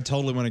listening, I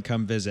totally want to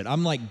come visit.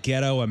 I'm like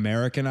ghetto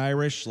American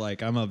Irish.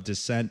 Like I'm of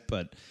descent,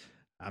 but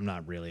I'm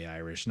not really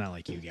Irish. Not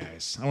like you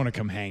guys. I want to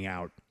come hang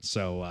out.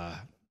 So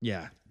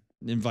yeah,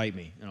 invite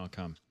me and I'll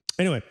come.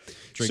 Anyway,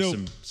 Drink so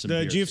some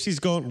the beers.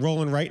 GFC's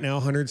rolling right now,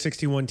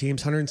 161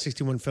 teams,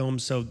 161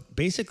 films. So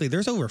basically,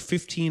 there's over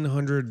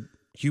 1,500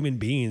 human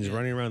beings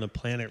running around the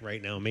planet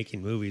right now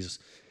making movies.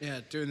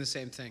 Yeah, doing the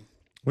same thing.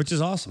 Which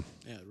is awesome.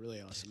 Yeah,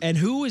 really awesome. And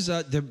who is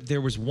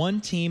there was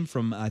one team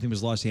from I think it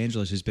was Los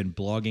Angeles who's been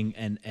blogging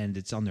and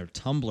it's on their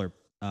Tumblr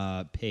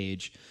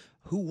page.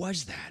 Who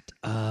was that?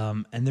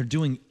 And they're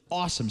doing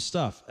awesome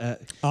stuff.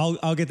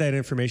 I'll get that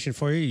information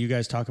for you. You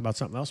guys talk about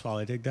something else while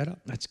I dig that up.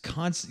 That's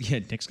constant. Yeah,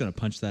 Nick's gonna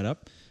punch that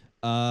up.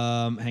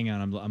 Hang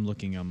on, I'm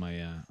looking on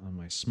my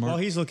smart. While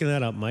he's looking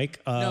that up,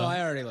 Mike. no,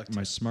 I already looked.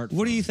 My smartphone.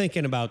 What are you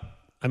thinking about?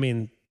 I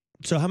mean,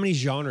 so how many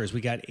genres?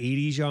 We got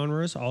 80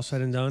 genres, all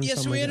said and done. Yeah, so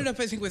something we like ended that?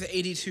 up, I think, with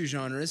 82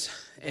 genres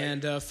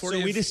and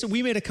 40. So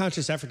we made a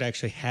conscious effort to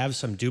actually have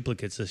some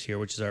duplicates this year,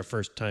 which is our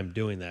first time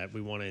doing that.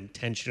 We want to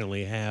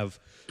intentionally have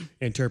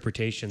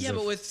interpretations. Yeah,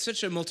 but with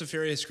such a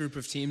multifarious group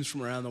of teams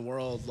from around the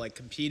world, like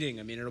competing,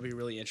 I mean, it'll be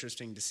really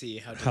interesting to see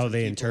how they different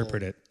people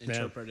interpret it.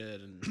 Interpret it,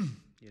 and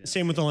you know.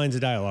 Same with the lines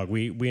of dialogue.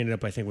 We ended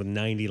up, I think, with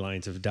 90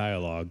 lines of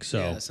dialogue. So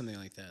Yeah, something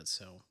like that.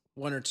 So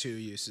one or two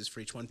uses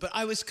for each one. But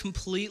I was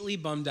completely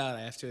bummed out,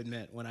 I have to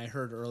admit, when I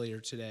heard earlier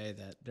today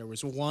that there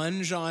was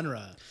one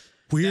genre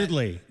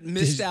weirdly that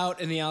missed out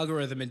in the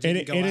algorithm and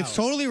didn't go and out. it's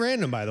totally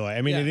random, by the way.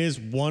 I mean, Yeah. it is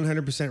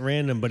 100%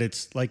 random, but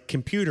it's like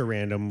computer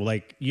random.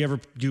 Like, you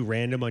ever do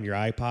random on your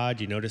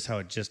iPod? You notice how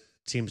it just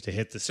seems to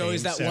hit the same. So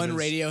is that one sevens.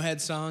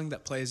 Radiohead song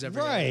that plays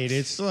every Right.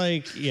 It's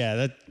like, yeah,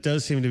 that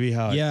does seem to be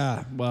how.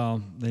 Yeah,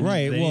 well, they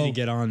Right, need well- to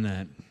get on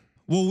that.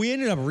 Well, we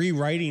ended up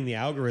rewriting the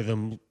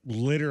algorithm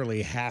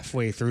literally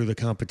halfway through the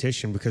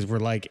competition because we're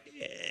like,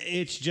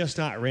 it's just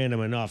not random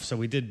enough. So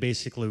we did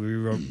basically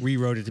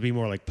rewrote it to be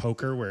more like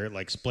poker, where it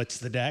like splits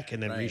the deck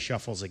and then Right.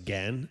 reshuffles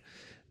again.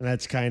 And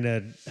that's kind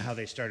of how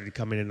they started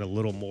coming in a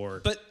little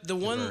more. But the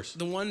diverse.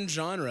 one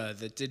genre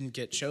that didn't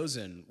get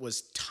chosen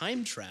was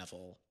time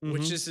travel, Mm-hmm.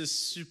 which is a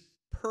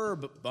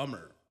superb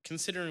bummer,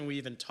 considering we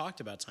even talked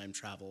about time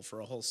travel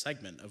for a whole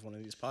segment of one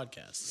of these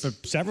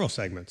podcasts. Several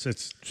segments.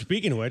 It's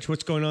speaking of which,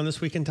 what's going on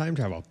this week in time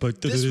travel? But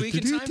This week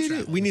in time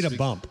travel. we need a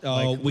bump.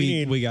 Oh,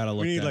 we gotta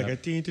look We need that like up.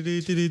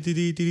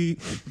 a.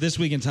 This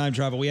week in time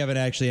travel, we haven't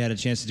actually had a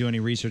chance to do any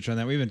research on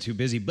that. We've been too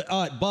busy. But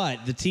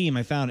the team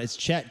I found, it's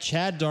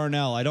Chad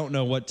Darnell. I don't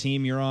know what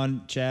team you're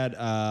on, Chad.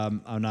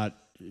 I'm not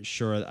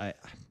sure. I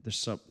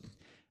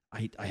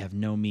have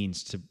no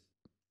means to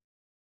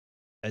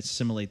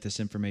assimilate this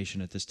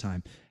information at this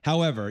time.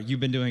 However, you've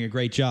been doing a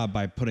great job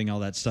by putting all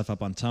that stuff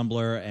up on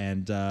Tumblr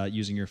and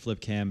using your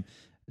flip cam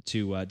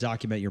to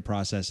document your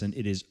process, and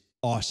it is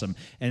awesome.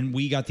 And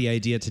we got the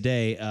idea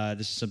today.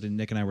 This is something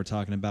Nick and I were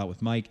talking about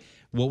with Mike.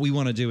 What we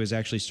want to do is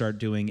actually start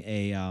doing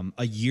a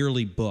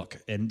yearly book,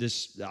 and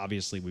this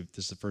obviously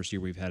this is the first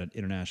year we've had an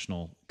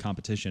international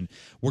competition.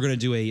 We're going to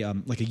do a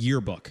like a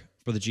yearbook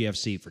for the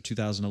GFC for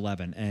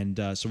 2011,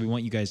 and so we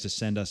want you guys to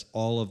send us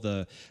all of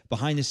the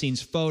behind the scenes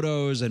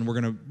photos, and we're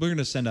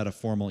gonna send out a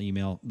formal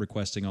email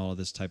requesting all of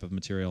this type of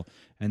material.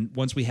 And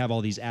once we have all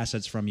these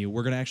assets from you,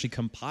 we're gonna actually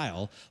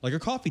compile like a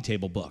coffee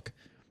table book.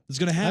 It's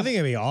gonna have. I think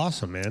it'd be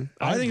awesome, man.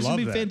 I think it's love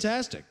gonna be that.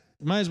 fantastic.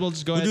 Might as well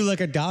just go We'll ahead. do like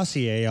a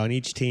dossier on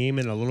each team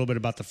and a little bit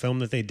about the film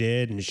that they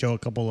did and show a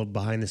couple of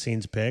behind the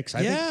scenes pics.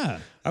 Yeah.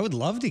 I would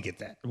love to get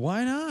that.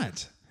 Why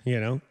not? You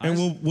know,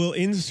 and we'll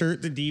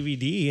insert the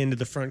DVD into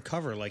the front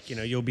cover. Like, you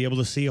know, you'll be able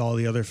to see all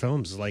the other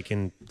films like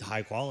in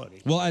high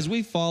quality. Well, as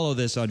we follow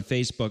this on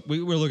Facebook,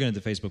 we're looking at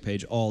the Facebook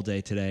page all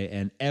day today,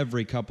 and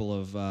every couple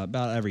of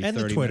about every And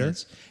the 30 Twitter.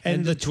 minutes,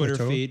 And the the Twitter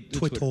Twitter. feed, the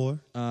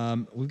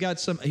Twitter. We've got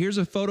some. Here's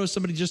a photo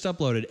somebody just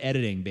uploaded.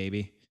 Editing,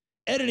 baby,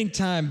 editing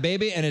time,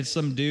 baby, and it's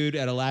some dude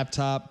at a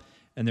laptop,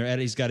 and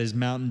he's got his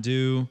Mountain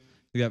Dew.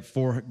 We got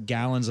 4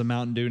 gallons of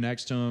Mountain Dew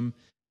next to him.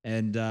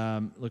 And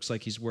looks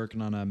like he's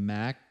working on a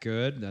Mac.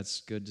 Good.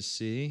 That's good to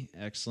see.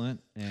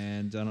 Excellent.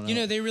 And I don't know. You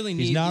know, they really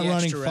need He's not the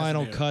running extra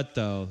Final revenue. Cut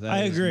though. That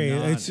I is agree.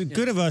 not- It's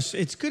good of us.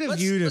 It's good of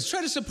you to. Let's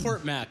try to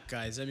support Mac,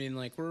 guys. I mean,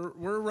 like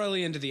we're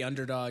really into the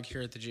underdog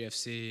here at the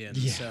GFC, and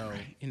so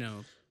you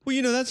know. Well,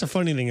 you know, that's a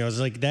funny thing. I was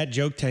like that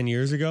joke 10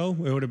 years ago.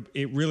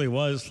 It really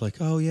was like,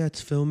 oh yeah,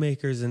 it's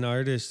filmmakers and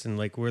artists, and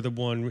like we're the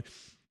one,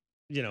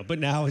 you know. But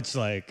now it's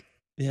like,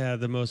 yeah,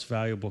 the most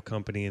valuable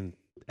company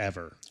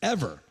ever.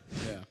 ever.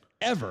 Yeah.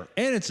 Ever.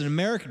 And it's an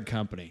American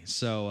company.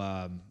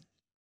 So,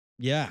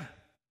 yeah,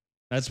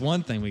 that's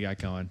one thing we got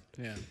going.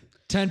 Yeah.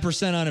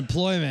 10%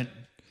 unemployment.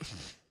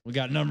 We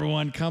got number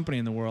one company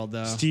in the world,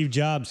 though. Steve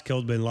Jobs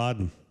killed Bin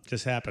Laden.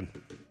 Just happened.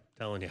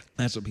 Telling you.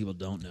 That's what people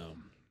don't know.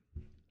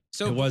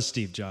 So It was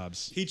Steve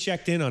Jobs. He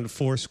checked in on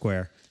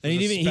Foursquare. And he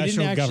It was a didn't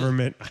special actually-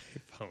 government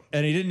iPhone.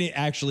 And he didn't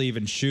actually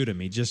even shoot him.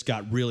 He just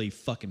got really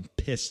fucking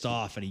pissed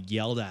off and he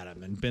yelled at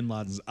him, and Bin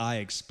Laden's eye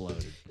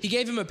exploded. he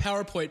gave him a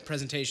PowerPoint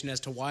presentation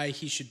as to why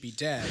he should be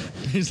dead.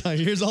 He's like,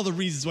 here's all the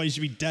reasons why you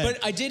should be dead.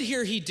 But I did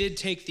hear he did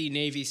take the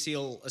Navy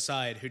SEAL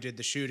aside who did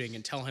the shooting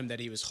and tell him that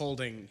he was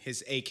holding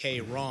his AK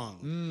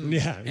wrong.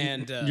 Yeah.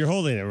 And, you're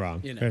holding it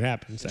wrong. You know, It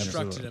happens.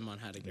 Instructed Absolutely. him on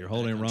how to get You're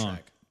holding back it on wrong.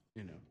 track,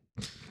 you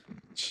know.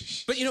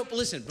 But you know,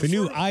 listen. The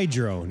new before-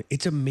 iDrone.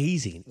 It's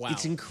amazing. Wow.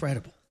 It's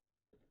incredible.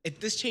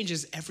 this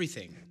changes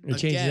everything. It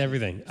changes again,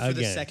 everything. for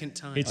the Again. second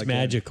time. It's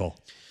magical.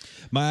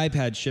 My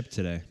iPad shipped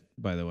today,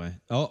 by the way.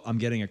 Oh, I'm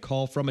getting a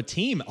call from a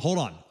team. Hold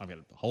on,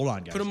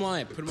 guys. Put him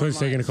live. Put him Chris on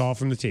taking a live. call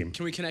from the team.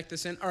 Can we connect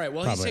this in? All right.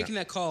 While Probably he's taking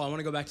not. that call, I want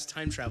to go back to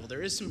time travel.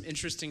 There is some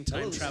interesting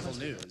time travel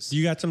news.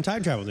 You got some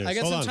time travel news. I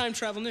got Hold some on. time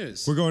travel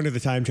news. We're going to the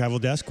time travel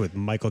desk with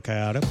Michael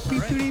Kayada.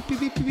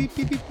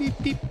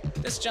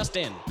 This just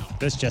in.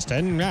 This just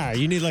in.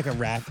 You need like a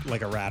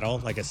rattle,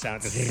 like a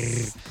sound.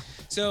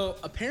 So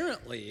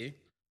apparently,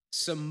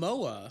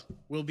 Samoa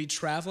will be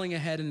traveling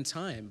ahead in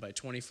time by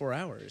 24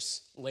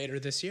 hours later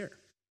this year.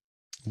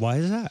 Why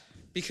is that?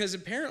 Because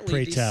apparently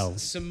Pray the tell.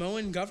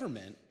 Samoan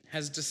government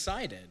has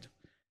decided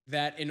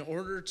that in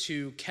order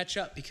to catch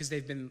up, because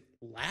they've been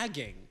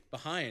lagging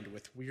behind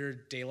with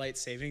weird daylight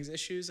savings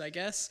issues, I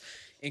guess,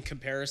 in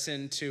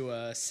comparison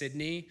to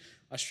Sydney,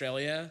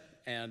 Australia,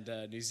 and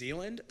New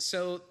Zealand.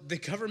 So the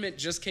government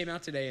just came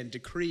out today and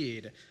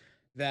decreed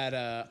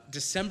that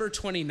December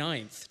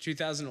 29th,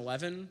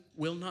 2011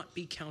 will not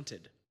be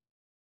counted.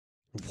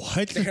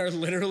 What? They are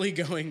literally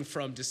going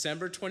from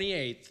December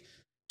 28th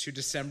to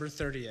December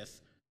 30th,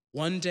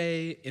 one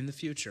day in the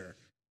future,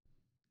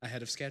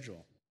 ahead of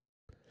schedule.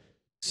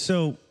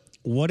 So,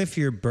 what if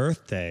your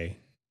birthday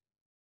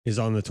is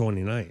on the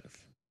 29th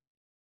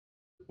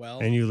Well,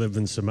 and you live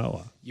in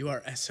Samoa? you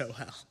are SOL.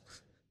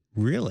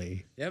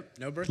 Really? Yep,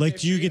 no birthday. Like,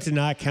 do you for get to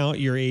not count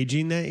your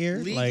aging that year?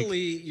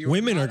 Legally, like, you're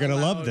women not are gonna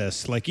love allowed-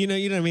 this. Like, you know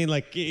what I mean?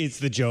 Like, it's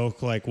the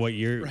joke. Like, what's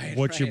your Right.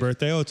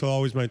 birthday? Oh, it's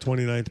always my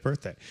 29th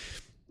birthday.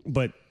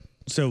 But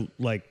so,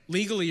 like,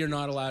 Legally, you're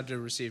not allowed to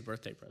receive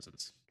birthday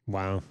presents.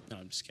 wow, No,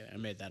 I'm just kidding. I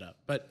made that up,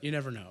 but you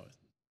never know.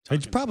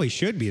 it probably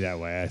should be that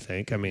way. I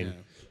think. I mean,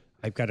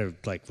 I've got to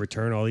like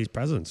return all these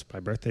presents.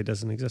 My birthday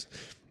doesn't exist.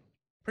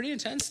 Pretty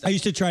intense. I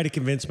used to try to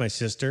convince my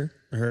sister.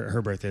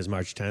 Her birthday is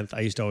March 10th.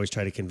 I used to always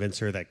try to convince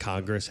her that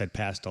Congress had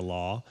passed a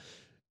law,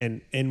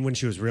 and when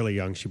she was really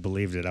young, she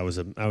believed it. I was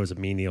a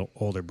mean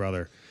older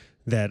brother.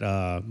 That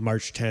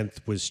March 10th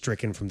was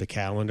stricken from the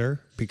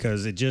calendar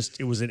because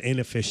it was an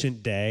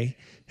inefficient day,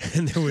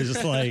 and there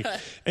was like,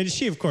 and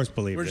she of course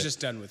believed We're it. just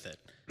done with it.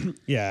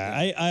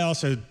 Yeah, I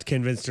also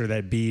convinced her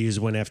that bees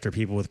went after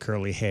people with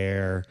curly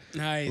hair.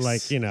 Nice.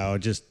 Like, you know,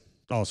 just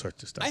all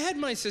sorts of stuff. I had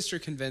my sister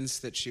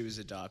convinced that she was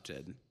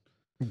adopted.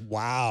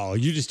 Wow,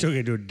 you just took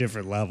it to a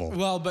different level.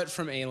 Well, but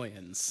from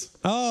aliens.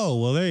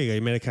 Oh, well, there you go.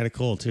 You made it kind of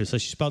cool too. So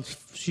she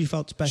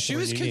felt special. She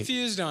was and unique.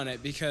 confused on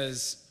it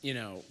because, you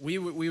know, we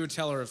would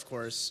tell her, of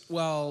course,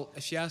 well,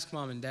 if you ask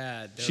mom and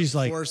dad, they're She's of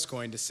like- course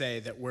going to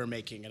say that we're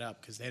making it up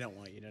because they don't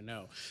want you to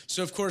know.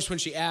 So, of course, when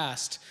she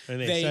asked,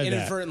 And they they said that.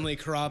 inadvertently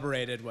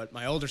corroborated what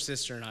my older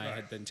sister and I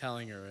had been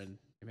telling her, and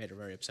it made her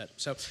very upset.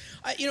 So,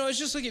 I was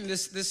just looking at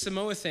this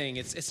Samoa thing.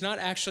 It's not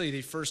actually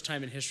the first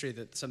time in history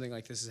that something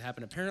like this has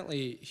happened.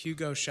 Apparently,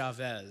 Hugo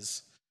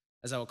Chavez,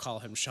 as I will call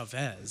him,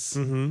 Chavez,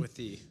 with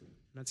the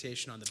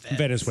pronunciation on the Vez.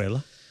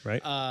 Venezuela,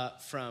 right?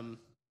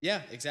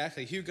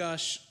 Exactly.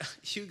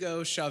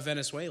 Hugo Chavez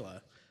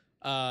Venezuela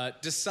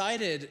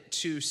decided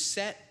to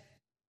set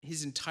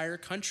his entire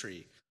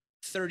country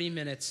 30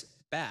 minutes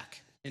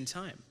back in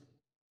time,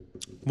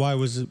 Why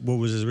was it? What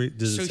was his?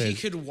 Does so it say? he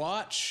could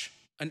watch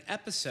an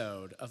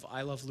episode of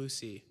I Love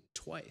Lucy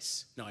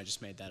twice. No, I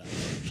just made that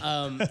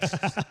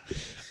up.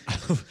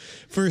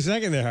 For a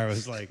second there, I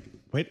was like,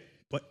 wait,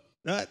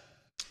 what?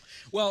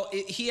 Well,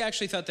 he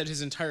actually thought that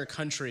his entire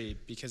country,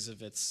 because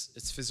of its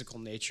physical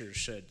nature,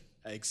 should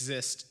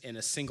exist in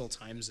a single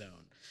time zone.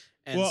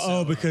 And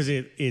Well, because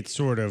it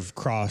sort of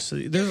crossed.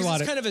 There's a lot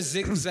it's of kind of a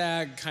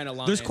zigzag kind of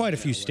line. There's quite a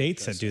few where it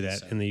states that goes do through, that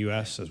so. in the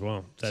U.S. as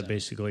well. That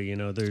basically, you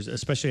know, there's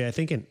especially I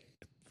think in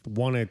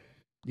one of,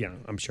 you know,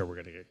 I'm sure we're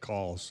going to get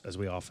calls as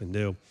we often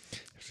do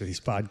after these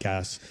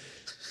podcasts.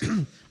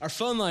 Our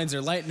phone lines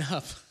are lighting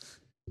up.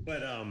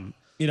 But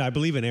you know, I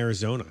believe in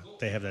Arizona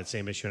they have that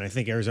same issue, and I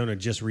think Arizona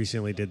just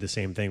recently did the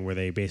same thing where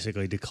they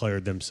basically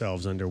declared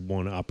themselves under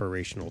one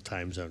operational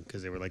time zone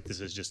because they were like,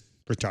 "This is just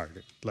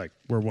retarded. Like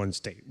we're one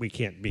state. We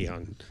can't be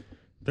on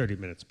 30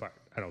 minutes apart.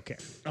 I don't care."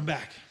 I'm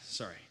back.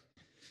 Sorry.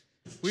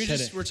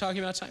 We're talking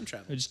about time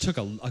travel. I just took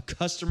a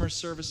customer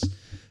service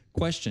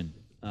question.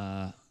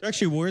 There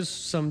actually was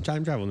some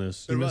time travel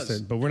news. You missed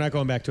was. it, but we're not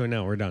going back to it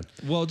now. We're done.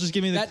 Well, just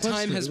give me the That time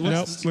question. has No,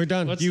 passed. we're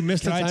done. You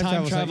missed the can I time,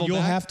 travel. travel You'll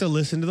back? have to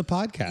listen to the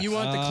podcast. You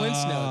want the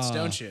Clint's notes,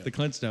 don't you? The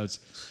Clint's notes.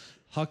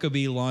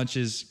 Huckabee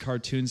launches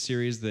cartoon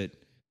series that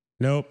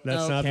Nope,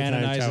 that's No. not the time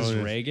travel. canonizes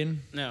news.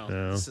 Reagan.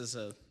 No, this is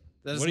that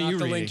is What are not you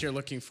the reading? link you're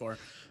looking for.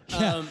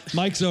 Yeah,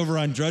 Mike's over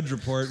on Drudge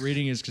Report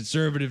reading his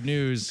conservative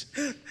news.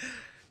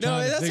 No,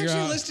 Trying to that's figure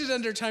actually out- listed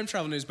under time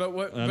travel news. But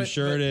what? I'm but-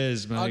 sure but it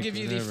is, I'll Mike, give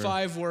you whatever. the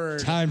 5-word.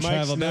 Time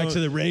travel back known- to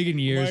the Reagan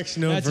years. Mike's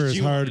known That's for what his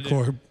you wanted to do.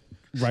 hardcore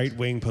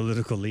right-wing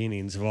political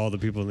leanings of all the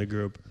people in the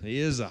group. He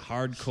is a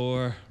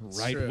hardcore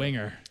right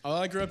winger. Oh,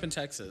 I grew up in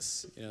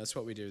Texas. You know, that's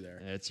what we do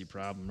there. That's your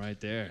problem right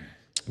there.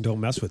 Don't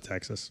mess with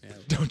Texas.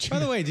 Don't you? By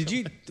the way,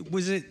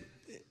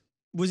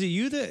 was it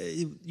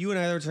you and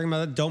I were talking about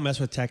that? Don't mess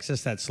with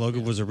Texas. That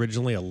slogan was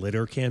originally a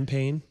litter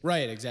campaign,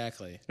 Right,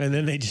 exactly. and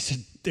then they were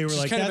Just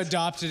like, kind of that's,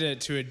 adopted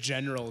it to a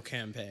general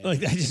campaign. like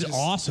that's just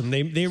awesome.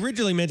 They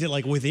originally meant it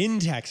like within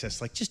Texas,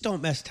 like just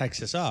don't mess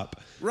Texas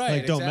up. Right,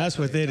 Like don't mess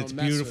exactly. with it. Don't It's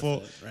mess with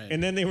beautiful. it, right.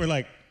 And then they were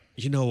like,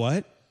 you know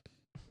what?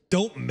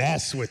 Don't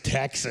mess with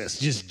Texas.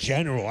 Just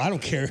general. I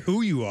don't care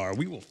who you are.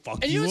 We will fuck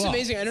And you you know what's up.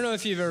 amazing? I don't know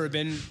if you've ever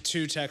been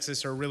to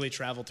Texas or really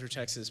traveled through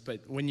Texas, but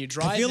when you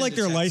drive, I feel like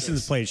into their Texas-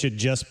 license plate should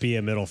just be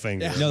a middle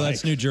finger. Yeah. No, Like,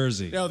 that's New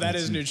Jersey. No, that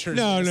is New Jersey.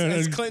 No, As- no, no.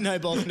 as Clint and I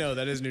both know,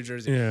 that is New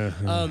Jersey.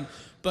 Yeah.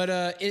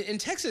 But in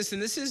Texas,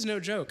 and this is no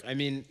joke. I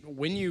mean,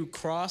 when you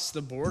cross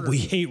the border, We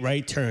hate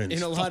right turns. In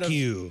a Fuck lot of-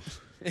 you.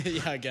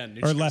 yeah, again, New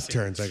Or Jersey. left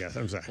turns, I guess.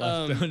 I'm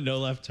sorry. No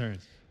left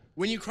turns.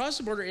 When you cross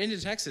the border into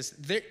Texas,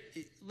 there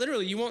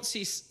literally you won't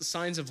see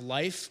signs of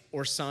life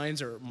or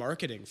signs or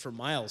marketing for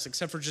miles,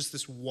 except for just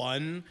this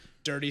one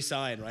dirty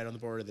sign right on the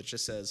border that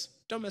just says,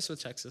 "Don't mess with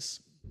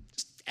Texas."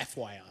 Just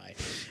FYI.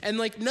 And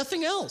like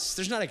nothing else.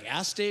 There's not a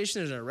gas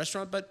station, there's not a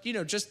restaurant, but you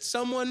know, just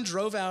someone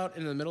drove out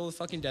in the middle of the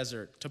fucking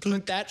desert to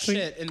put that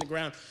shit in the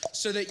ground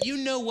so that you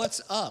know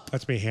what's up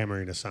That's me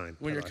hammering a sign.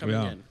 when you're by the way.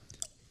 coming Yeah. in.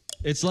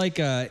 It's like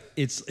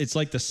it's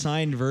like the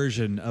signed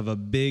version of a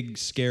big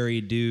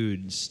scary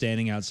dude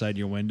standing outside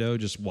your window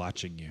just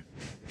watching you.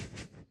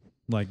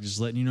 Like, just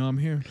letting you know I'm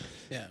here.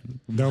 Yeah.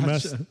 Don't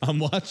mess. I'm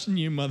watching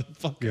you,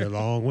 motherfucker. You're a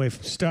long way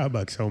from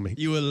Starbucks, homie.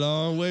 You a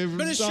long way from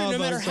But it's true, no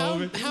matter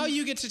Starbucks, homie. how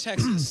you get to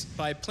Texas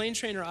by plane,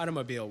 train, or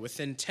automobile,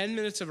 within 10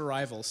 minutes of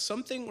arrival,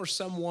 something or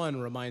someone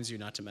reminds you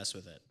not to mess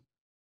with it.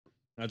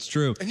 That's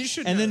true. And you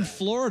should And know then that.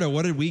 Florida,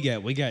 what did we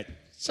get? We got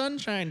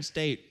Sunshine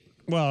State.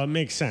 Well, it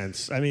makes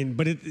sense. I mean,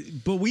 but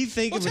we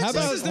think Well, of it.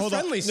 Texas is the hold on.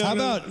 friendly No, state. How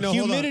no, about no, hold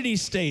on. humidity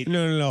state?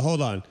 No,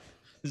 hold on.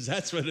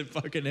 That's what it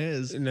fucking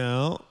is.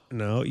 No,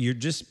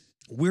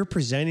 we're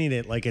presenting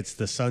it like it's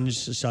the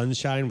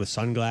sunshine with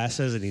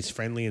sunglasses and he's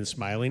friendly and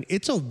smiling.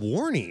 It's a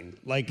warning.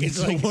 Like it's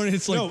a like warning.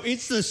 It's like- no,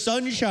 it's the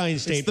sunshine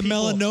state. It's the People-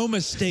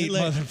 melanoma state,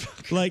 like,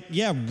 motherfucker. like,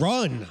 yeah,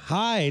 run,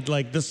 hide,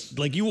 like this,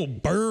 like you will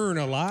burn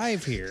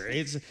alive here.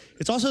 It's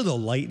also the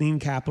lightning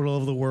capital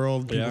of the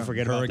world. People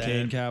forget hurricane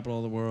about that. capital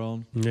of the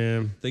world.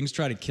 Yeah. Things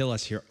try to kill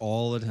us here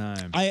all the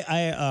time.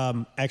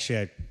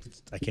 Actually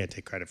I can't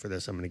take credit for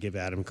this. I'm going to give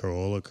Adam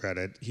Carolla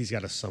credit. He's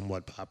got a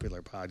somewhat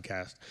popular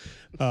podcast.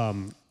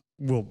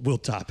 We'll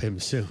top him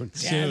soon.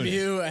 Damn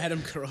you, Adam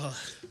Carolla.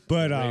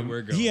 But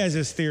we're going. he has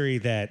this theory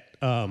that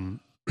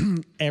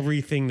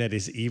everything that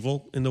is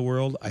evil in the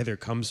world either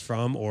comes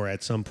from or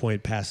at some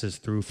point passes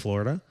through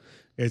Florida.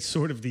 It's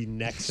sort of the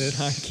nexus.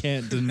 I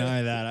can't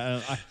deny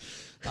that.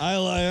 I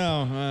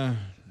know.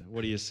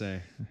 What do you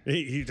say?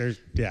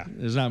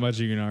 There's not much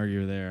you can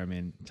argue there. I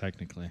mean,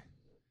 technically.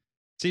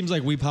 Seems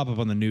like we pop up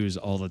on the news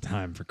all the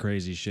time for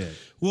crazy shit.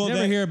 Well, you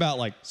never that- hear about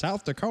like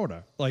South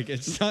Dakota. Like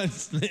it's not.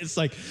 It's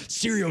like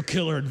serial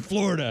killer in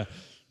Florida,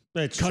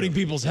 That's cutting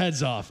true. people's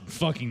heads off and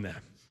fucking them.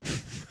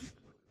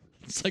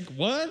 It's like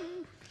what?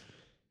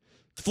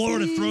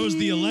 Florida throws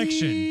the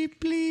election,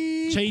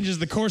 changes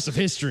the course of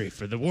history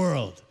for the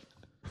world.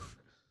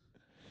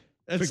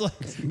 It's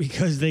like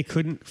Because they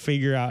couldn't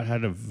figure out how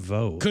to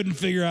vote. couldn't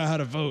figure out how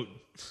to vote.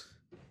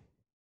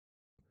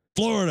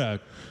 Florida,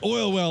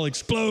 oil well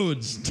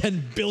explodes,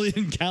 10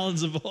 billion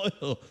gallons of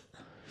oil.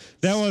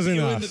 That wasn't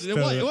us. It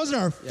wasn't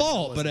our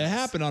fault, but it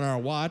happened on our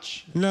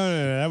watch.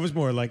 No. That was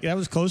more like that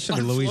was closer to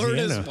On Louisiana.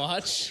 Florida's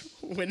watch?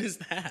 When is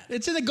that?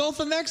 It's in the Gulf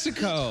of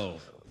Mexico.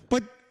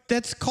 But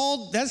that's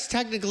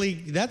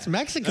Mexico's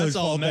That's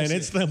all fault, man. Mexico.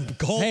 It's the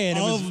Gulf Hey, and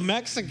it was of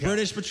Mexico.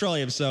 British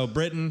Petroleum. So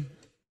Britain,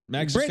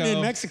 Mexico. Britain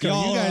and Mexico.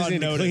 Y'all You are guys on need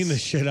to notice. clean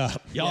this shit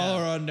up. Y'all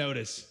Yeah. are on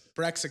notice.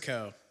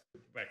 Brexico.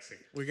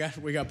 We got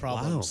Wow.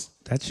 problems.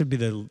 That should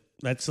be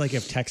that's like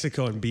if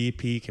Texaco and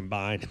BP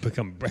combine and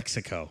become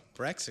Brexico.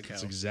 Brexico.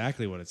 That's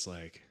exactly what it's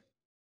like.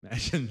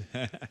 Imagine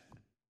that.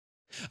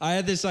 I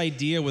had this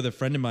idea with a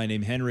friend of mine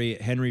named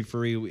Henry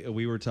Furry.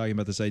 We were talking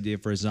about this idea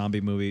for a zombie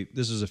movie.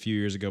 This was a few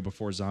years ago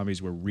before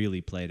zombies were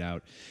really played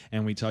out.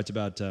 And we talked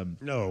about...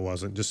 No, it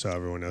wasn't. Just so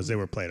everyone knows, they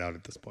were played out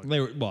at this point.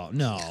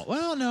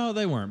 no,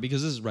 they weren't,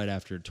 because this is right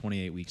after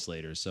 28 weeks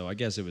later. So I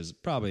guess it was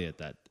probably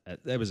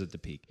that was at the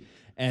peak.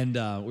 And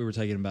we were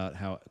talking about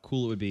how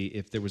cool it would be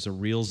if there was a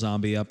real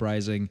zombie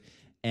uprising.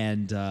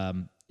 And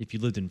if you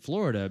lived in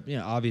Florida,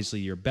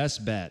 obviously your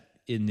best bet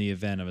in the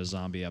event of a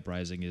zombie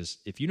uprising is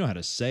if you know how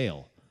to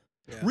sail.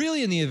 Yeah.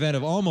 Really, in the event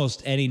of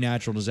almost any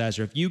natural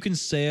disaster, if you can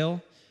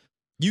sail,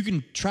 you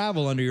can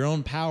travel under your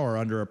own power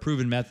under a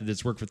proven method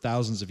that's worked for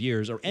thousands of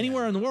years or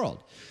anywhere in the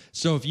world.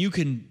 So if you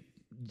can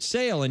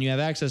sail and you have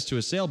access to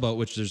a sailboat,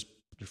 which there's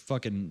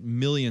fucking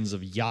millions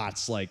of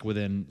yachts like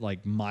within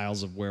like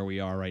miles of where we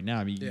are right now.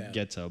 I mean, you can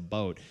get to a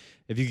boat.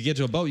 If you could get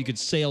to a boat, you could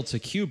sail to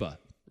Cuba.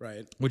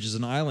 Right. Which is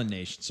an island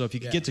nation. So if you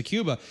could get to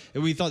Cuba,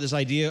 and we thought this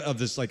idea of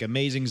this like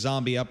amazing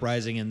zombie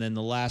uprising and then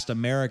the last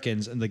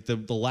Americans and like the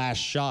last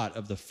shot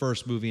of the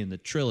first movie in the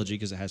trilogy,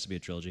 because it has to be a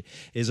trilogy,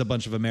 is a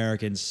bunch of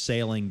Americans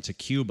sailing to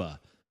Cuba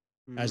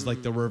as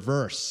like the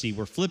reverse. See,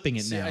 we're flipping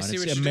it now. I And see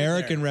it's what you did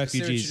American there. I see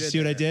what you refugees. did See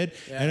what I there. did?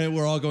 Yeah. And then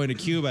we're all going to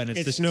Cuba and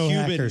it's no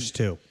Cuban. hackers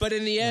too. But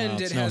in the end,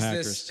 it's it no has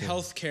hackers, this too.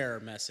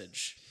 healthcare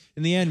message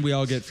In the end, we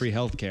all get free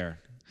health care.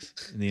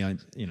 In the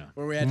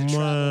where we had to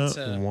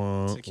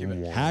travel to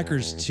Cuba.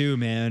 Hackers too,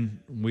 man.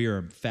 We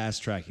are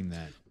fast tracking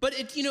that. But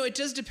it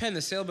does depend.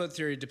 The sailboat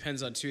theory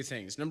depends on two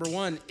things. Number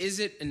one, is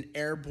it an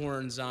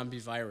airborne zombie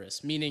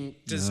virus? Meaning,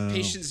 does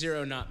patient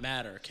zero not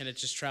matter? Can it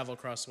just travel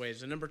across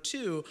waves? And number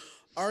two,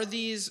 are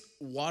these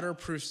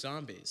waterproof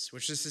zombies?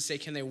 Which is to say,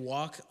 can they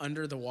walk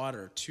under the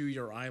water to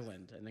your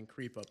island and then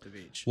creep up the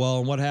beach? Well,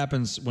 and what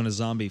happens when a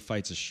zombie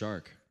fights a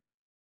shark?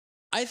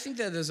 I think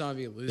that the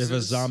zombie loses. If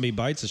a zombie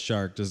bites a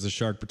shark, does the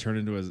shark turn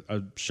into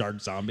a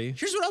shark zombie?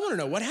 Here's what I want to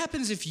know. What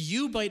happens if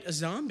you bite a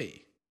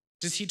zombie?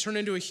 Does he turn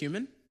into a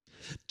human?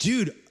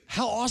 Dude,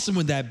 how awesome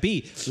would that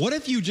be? What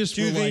if you just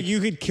Do you were think like, you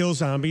could kill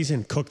zombies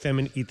and cook them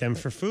and eat them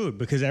for food?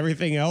 Because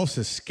everything else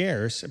is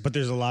scarce, but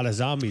there's a lot of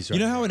zombies right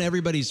you know how now. in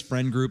everybody's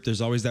friend group,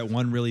 there's always that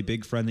one really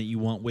big friend that you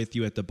want with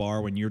you at the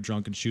bar when you're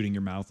drunk and shooting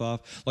your mouth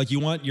off? Like you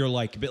want your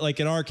like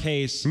in our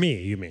case,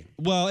 Me, you mean?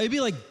 well, it'd be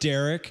like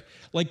Derek.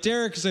 Like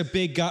Derek is a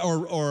big guy,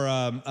 or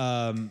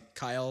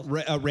Kyle?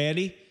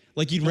 Randy.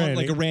 Like you'd want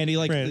like a Randy,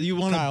 like Randy. you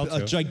want Kyle, a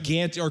too.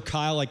 gigantic, or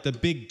Kyle, like the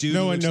big dude. No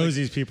who one looks knows like,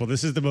 these people.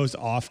 This is the most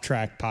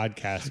off-track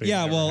podcast. we've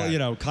Yeah, ever well, had. you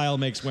know, Kyle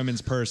makes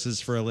women's purses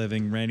for a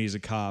living. Randy's a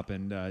cop,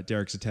 and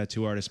Derek's a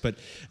tattoo artist. But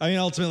I mean,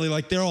 ultimately,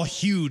 like they're all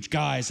huge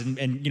guys, and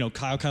you know,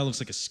 Kyle kind of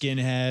looks like a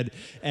skinhead,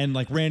 and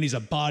like Randy's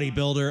a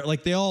bodybuilder.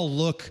 Like they all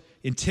look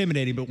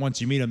intimidating, but once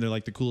you meet them, they're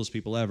like the coolest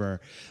people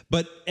ever.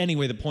 But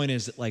anyway, the point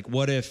is, like,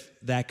 what if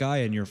that guy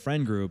in your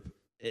friend group?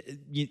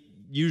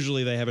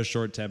 Usually, they have a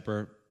short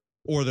temper,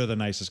 or they're the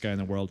nicest guy in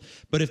the world.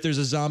 But if there's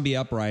a zombie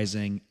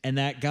uprising and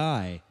that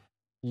guy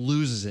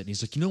loses it, and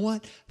he's like, you know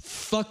what?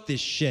 Fuck this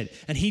shit.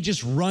 And he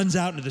just runs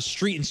out into the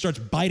street and starts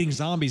biting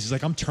zombies. He's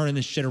like, I'm turning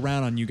this shit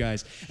around on you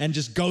guys. And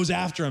just goes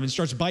after him and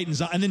starts biting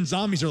and then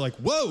zombies are like,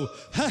 whoa,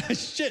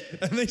 shit.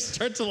 And they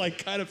start to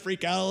like kind of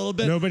freak out a little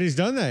bit. Nobody's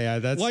done that yet.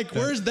 That's Like,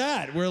 where's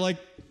that? We're like,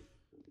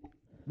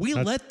 we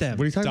let them.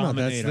 What are you talking about?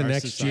 dominate That's the our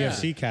next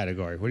society. GFC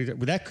category. What are you,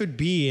 that could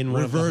be in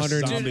one of the Reverse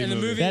 100. zombie Dude, and the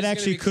movie. movie That is gonna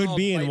actually be could called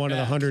be in Bite one of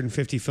the Back.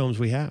 150 films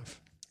we have.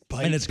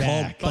 And it's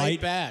called Bite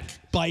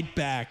Back. Bite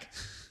Back.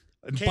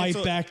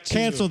 Bite Back 2.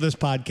 Cancel this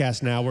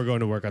podcast now. We're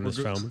going to work on this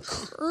film.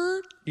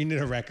 You need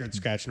a record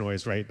scratch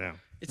noise right now.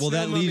 It's Well,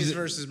 well, that Mummies leaves it-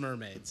 versus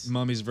Mermaids.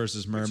 Mummies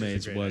versus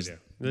Mermaids Great was idea.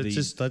 the, Let's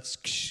was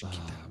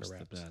the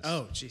the best.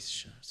 Oh, jeez.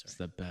 Sorry. It's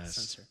the best.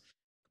 Censor.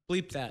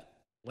 Bleep that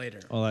later.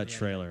 Oh, that Yeah.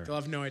 trailer. They'll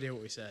have no idea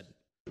what we said.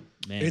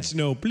 Man. It's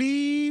no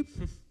bleep.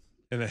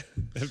 And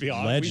that'd be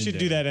awesome. We should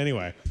do Legendary. that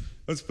anyway.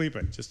 Let's bleep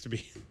it just to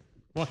be.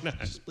 Why not?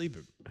 bleep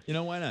it. You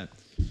know, why not?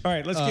 All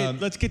right,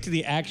 let's get to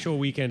the actual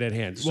weekend at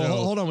hand. So, Well,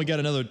 hold on. We got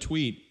another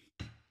tweet.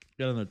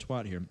 Got another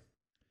twat here.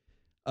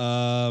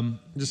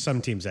 just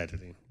some teams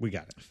editing. We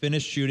got it.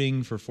 Finished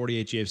shooting for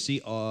 48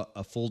 GFC,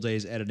 a full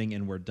day's editing,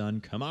 and we're done.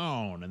 Come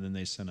on. And then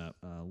they sent a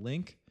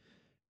link,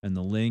 and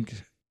the link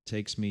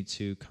takes me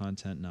to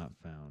content not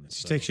found.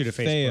 Just takes you to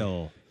Facebook.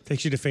 Fail.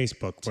 Takes you to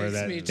Facebook where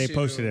Takes me they to-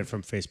 posted it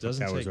from Facebook.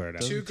 Doesn't That was take- where it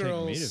doesn't- Two take me to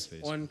girls,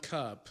 Facebook. one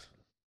cup.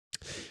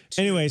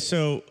 Anyway,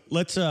 so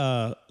let's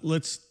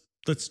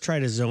try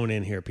to zone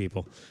in here,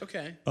 people.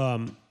 Okay.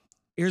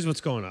 Here's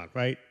what's going on,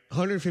 right?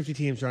 150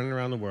 teams running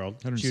around the world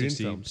shooting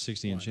 160, films.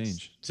 60 and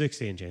change.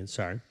 60 and change,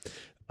 sorry.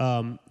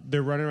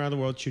 They're running around the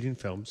world shooting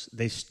films.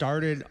 They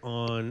started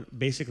on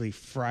basically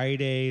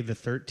Friday the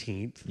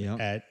 13th Yeah.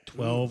 at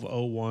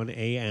 12:01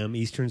 a.m.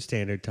 Eastern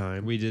Standard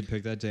Time. We did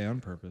pick that day on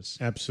purpose.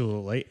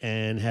 Absolutely.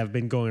 And have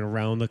been going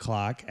around the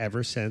clock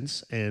ever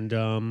since.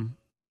 And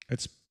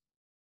it's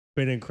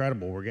been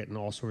incredible. We're getting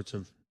all sorts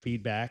of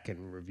feedback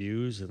and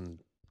reviews and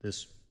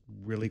this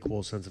really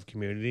cool sense of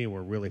community. And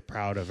we're really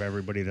proud of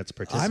everybody that's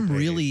participating. I'm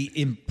really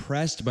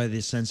impressed by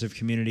this sense of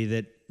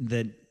community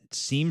that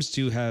seems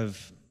to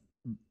have,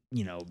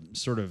 you know,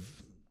 sort of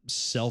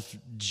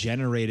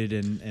self-generated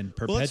and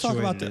perpetuated. Well, let's talk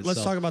about that. Let's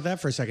itself. talk about that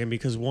for a second,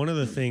 because one of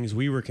the things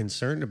we were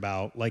concerned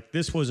about, like,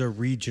 this was a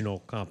regional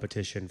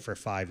competition for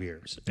 5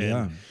 years.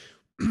 And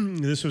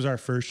this was our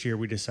first year.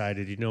 We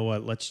decided, you know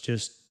what, let's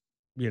just,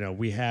 you know,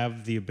 we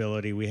have the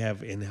ability, we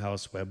have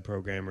in-house web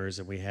programmers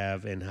and we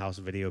have in-house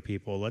video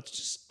people. Let's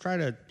just try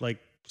to like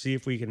see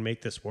if we can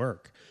make this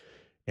work.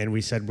 And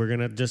we said, we're going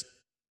to just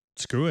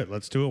screw it.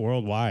 Let's do it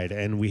worldwide.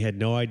 And we had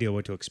no idea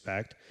what to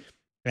expect.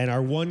 And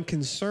our one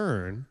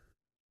concern,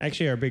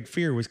 actually our big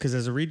fear, was because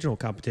as a regional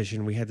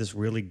competition, we had this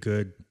really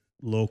good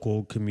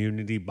local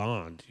community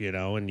bond, you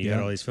know, and you had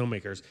all these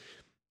filmmakers.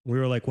 We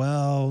were like,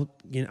 well,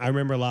 you know, I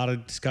remember a lot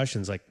of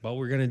discussions like, well,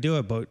 we're going to do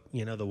it, but,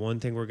 you know, the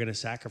one thing we're going to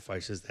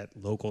sacrifice is that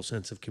local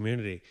sense of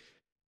community.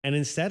 And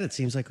instead, it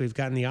seems like we've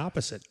gotten the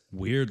opposite.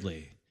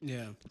 Weirdly.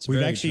 Yeah. It's We've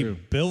very actually true.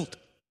 built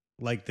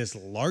like this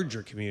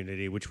larger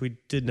community, which we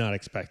did not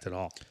expect at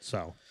all.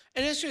 So,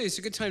 And actually, it's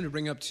a good time to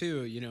bring up,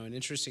 too, you know, an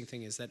interesting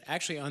thing is that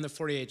actually on the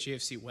 48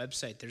 GFC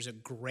website, there's a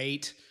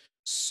great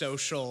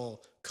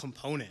social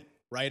component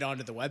right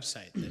onto the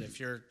website that if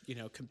you're, you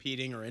know,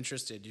 competing or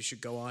interested, you should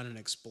go on and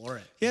explore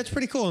it. yeah, it's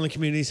pretty cool in the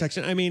community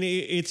section. I mean,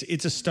 it's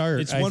a start.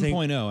 It's I think.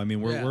 1.0. I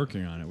mean, we're Yeah.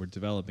 working on it. We're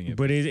developing it.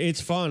 But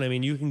it's fun. I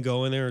mean, you can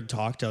go in there and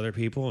talk to other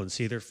people and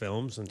see their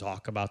films and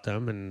talk about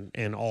them,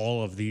 and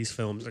all of these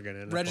films are going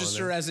to end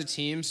Register up on there. as a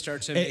team,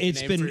 start to make a It's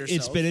name been for yourself.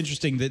 it's been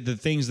interesting that the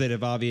things that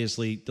have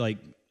obviously like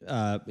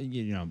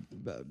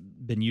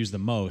been used the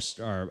most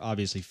are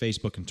obviously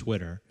Facebook and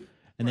Twitter,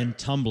 and then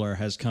Tumblr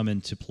has come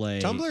into play.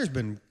 Tumblr's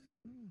been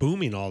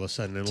booming all of a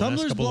sudden in the last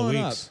Tumblr's couple of blowing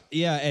up. weeks.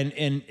 Yeah,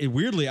 and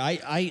weirdly,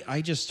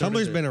 I just started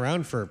Tumblr's to- been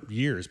around for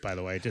years, by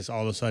the way, just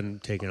all of a sudden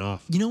taking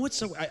off. You know what?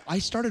 So I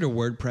started a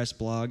WordPress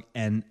blog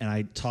and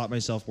I taught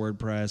myself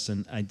WordPress,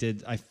 and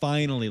I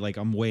finally, like,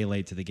 I'm way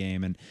late to the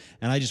game, and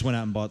I just went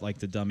out and bought like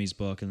the Dummies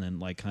book and then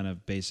like kind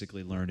of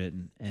basically learned it,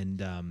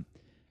 and I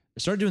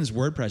started doing this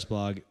WordPress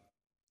blog.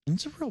 And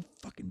it's a real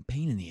fucking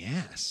pain in the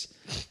ass.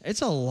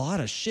 It's a lot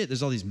of shit.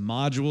 There's all these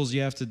modules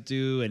you have to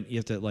do, and you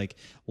have to like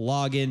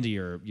log into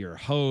your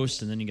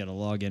host, and then you got to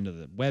log into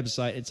the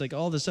website. It's like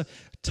all this stuff.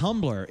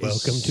 Tumblr is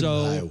Welcome to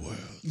so my world.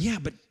 Yeah,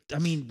 but I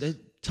mean, the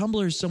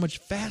Tumblr is so much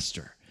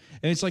faster,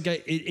 and it's like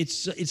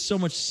it's so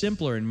much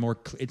simpler and more.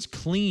 It's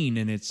clean,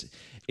 and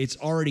it's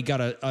already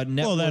got a networking.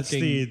 Well,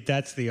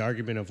 that's the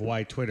argument of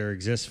why Twitter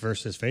exists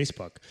versus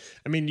Facebook.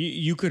 I mean,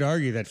 you could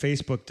argue that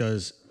Facebook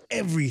does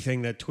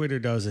everything that Twitter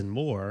does and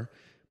more,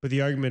 but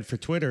the argument for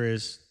Twitter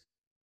is,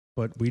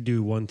 but we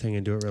do one thing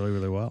and do it really,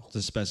 really well. The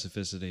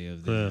specificity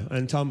of the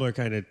And Tumblr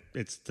kind of,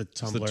 it's the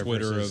Tumblr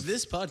Twitter versus, of-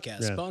 This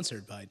podcast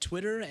sponsored by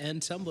Twitter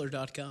and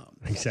Tumblr.com.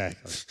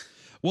 exactly.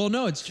 Well,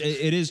 no, it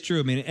is true.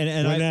 I mean,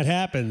 and When I that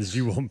happens,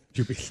 you'll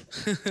be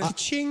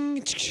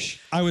ching.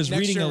 I was Next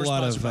reading year a we're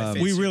lot sponsored of. by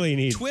Facebook. We really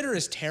need. Twitter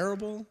is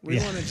terrible. We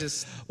want to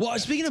just. Well,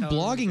 speaking of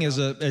blogging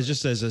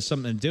as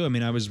something to do, I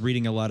mean, I was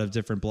reading a lot of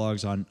different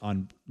blogs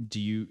on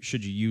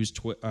should you use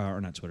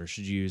or not Twitter?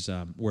 Should you use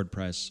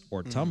WordPress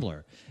or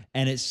Tumblr?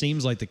 And it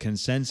seems like the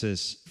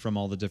consensus from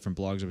all the different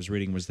blogs I was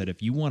reading was that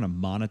if you want to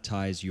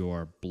monetize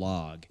your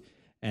blog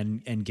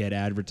and get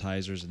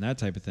advertisers and that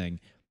type of thing,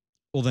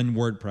 well, then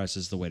WordPress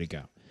is the way to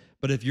go.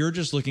 But if you're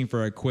just looking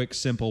for a quick,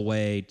 simple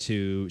way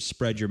to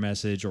spread your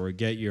message or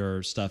get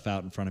your stuff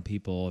out in front of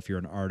people, if you're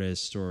an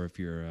artist or if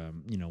you're,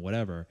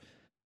 whatever,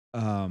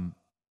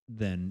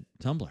 then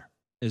Tumblr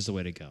is the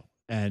way to go.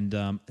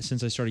 And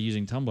since I started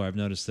using Tumblr, I've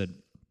noticed that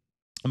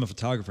I'm a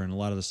photographer, and a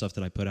lot of the stuff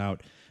that I put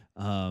out,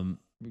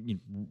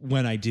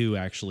 when I do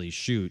actually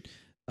shoot,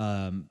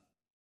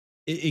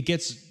 it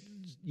gets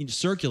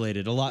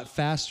circulated a lot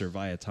faster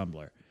via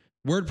Tumblr.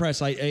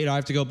 WordPress, I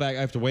have to go back.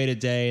 I have to wait a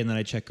day, and then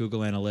I check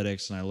Google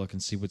Analytics and I look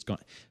and see what's going.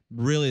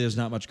 Really, there's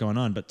not much going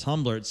on. But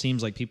Tumblr, it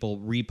seems like people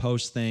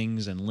repost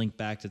things and link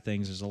back to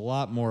things. There's a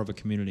lot more of a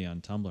community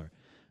on Tumblr.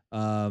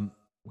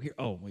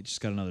 We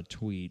just got another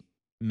tweet.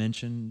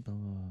 Mentioned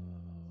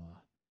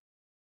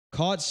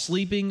caught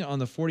sleeping on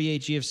the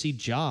 48 GFC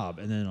job,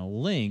 and then a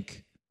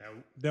link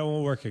That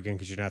won't work again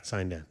because you're not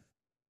signed in.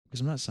 because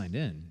I'm not signed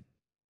in.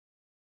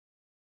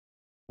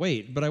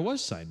 Wait, but I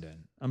was signed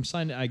in. I'm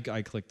signed in.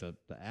 I click the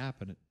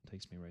app and it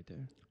takes me right there.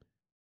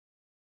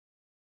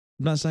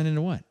 I'm not signed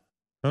into what?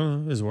 I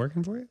don't know. Is it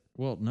working for you?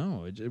 Well,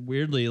 no. It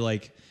weirdly,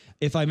 like,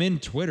 if I'm in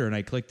Twitter and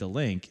I click the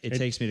link, it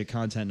takes me to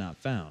content not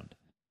found.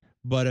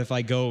 But if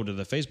I go to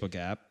the Facebook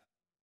app,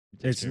 it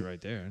takes me right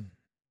there.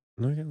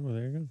 Okay, well,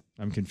 there you go.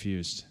 I'm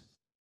confused.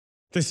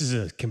 This is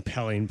a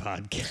compelling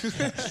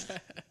podcast.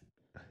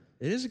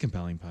 It is a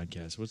compelling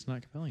podcast. What's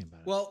not compelling about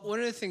it? Well, one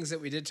of the things that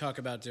we did talk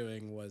about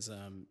doing was,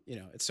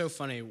 it's so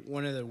funny.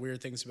 One of the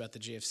weird things about the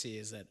GFC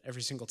is that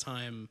every single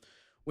time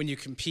when you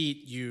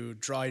compete, you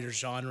draw your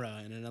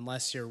genre, and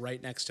unless you're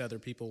right next to other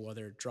people while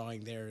they're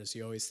drawing theirs,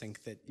 you always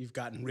think that you've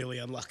gotten really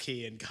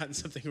unlucky and gotten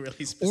something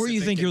really specific. Or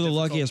you think you're the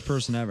difficult. luckiest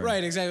person ever.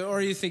 Right, exactly.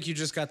 Or you think you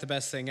just got the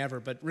best thing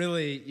ever, but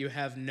really you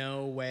have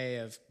no way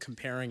of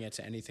comparing it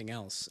to anything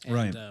else. And,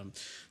 Right.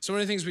 So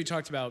one of the things we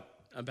talked about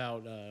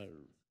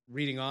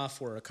reading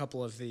off were a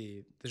couple of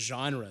the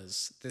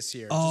genres this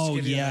year. Oh, just to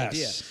give you yes. an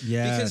idea.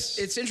 Yes. Because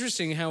it's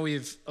interesting how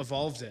we've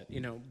evolved it.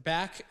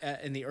 Back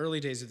in the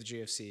early days of the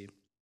GFC,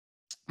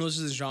 most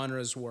of the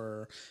genres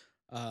were,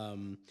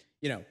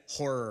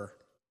 horror,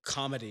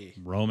 comedy,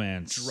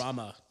 Romance.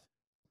 drama.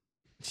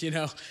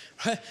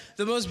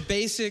 The most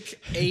basic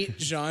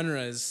 8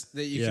 genres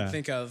that you Yeah. could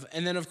think of.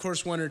 And then, of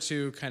course, one or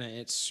two kind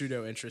of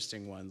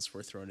pseudo-interesting ones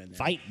were thrown in there.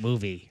 Fight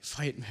movie.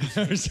 Fight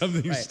movie. Or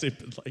something Right.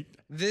 stupid like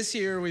that. This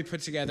year, we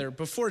put together,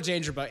 before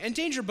Danger Bucket, and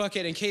Danger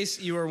Bucket, in case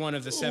you were one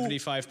of the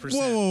 75%.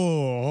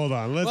 Whoa, hold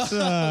on. Let's.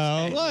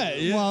 Okay.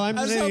 What? While I'm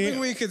I was sitting, hoping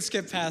we could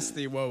skip past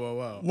the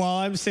whoa. while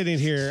I'm sitting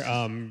here,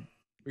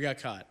 We got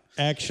caught.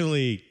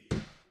 actually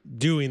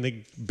doing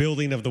the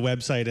building of the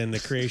website and the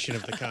creation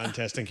of the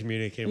contest and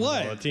communicating with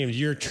all the teams,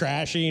 you're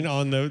trashing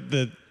on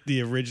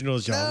the original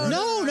genre.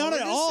 No, not we're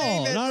at just all.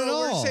 saying that- Not at We're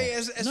all. saying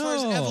as far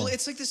as No.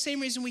 it's like the same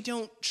reason we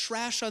don't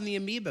trash on the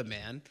amoeba,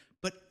 man.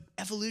 But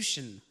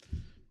evolution.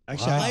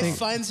 Actually, Life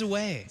finds a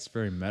way. It's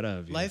very meta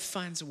of you. Life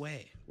finds a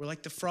way. We're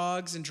like the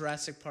frogs in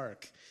Jurassic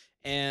Park.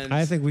 And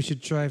I think we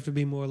should strive to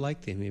be more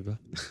like the amoeba.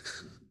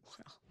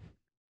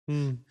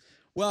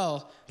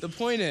 well, the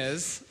point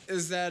is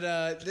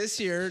that this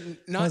year,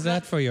 How's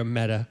that for your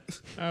meta?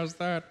 How's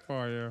that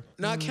for you?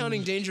 not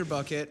counting Danger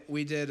Bucket,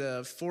 we did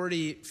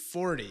 40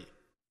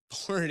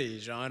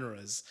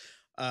 genres.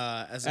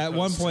 At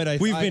one point,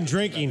 We've been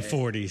drinking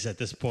 40s at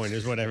this point,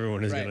 is what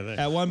everyone is Right. going to think.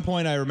 At one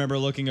point, I remember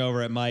looking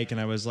over at Mike,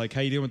 and I was like,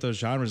 "How you doing with those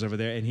genres over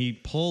there?" And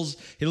he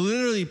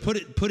literally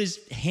put his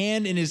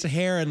hand in his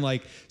hair and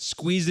like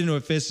squeezed it into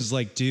a fist. Is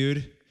like,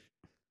 "Dude,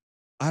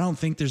 I don't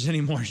think there's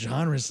any more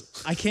genres.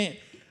 I can't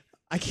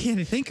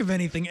think of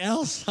anything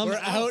else. we're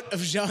out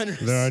of genres.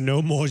 There are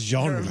no more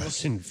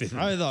genres in film.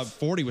 I thought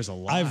 40 was a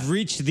lot. I've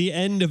reached the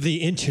end of the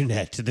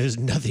internet. There's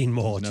nothing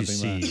more to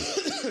Nothing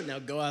see. Now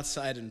go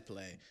outside and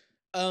play.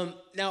 One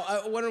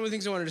of the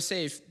things I wanted to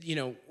say,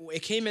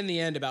 it came in the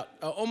end about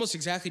almost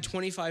exactly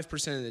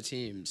 25% of the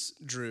teams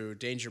drew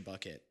Danger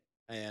Bucket.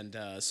 And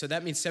so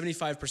that means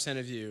 75%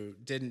 of you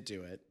didn't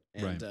do it.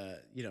 And,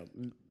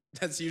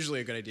 that's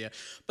usually a good idea.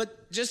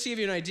 But just to give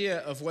you an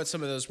idea of what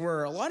some of those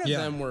were, a lot of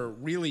them were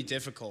really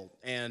difficult.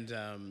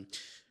 And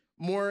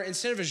more,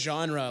 instead of a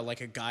genre,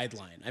 like a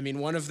guideline. I mean,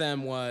 one of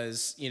them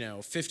was,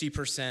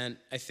 50%,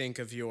 I think,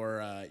 of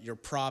your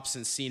props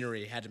and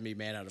scenery had to be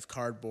made out of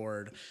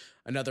cardboard.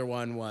 Another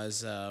one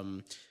was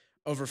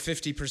over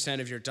 50%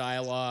 of your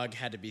dialogue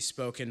had to be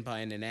spoken by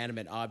an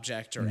inanimate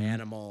object or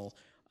animal.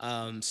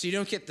 So you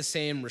don't get the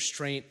same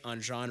restraint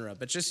on genre,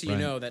 but just so you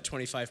know, that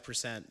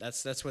 25%,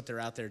 that's what they're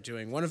out there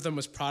doing. One of them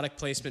was product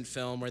placement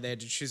film, where they had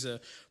to choose a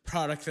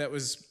product that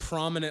was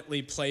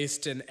prominently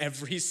placed in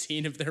every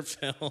scene of their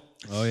film.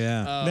 Oh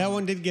yeah, that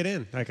one did get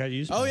in. I got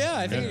used. Oh yeah,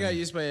 I think it got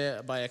used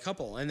by a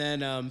couple. And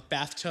then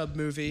bathtub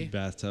movie.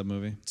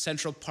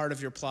 Central part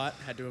of your plot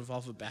had to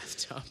involve a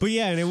bathtub. But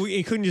yeah, and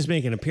it couldn't just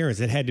make an appearance.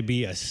 It had to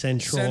be a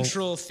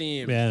central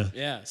theme.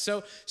 Yeah.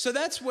 So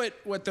that's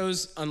what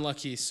those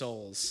unlucky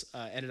souls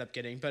ended up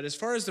getting. But as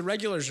far as the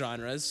regular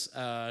genres,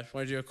 want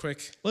to do a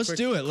quick? Let's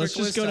do it. Let's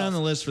just go down the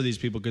list for these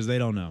people because they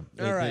don't know.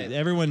 All right.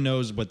 Everyone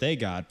knows what they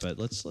got, but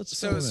let's.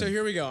 So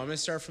here we go. I'm gonna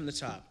start from the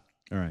top.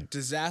 All right.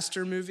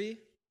 Disaster movie,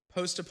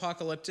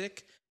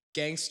 post-apocalyptic,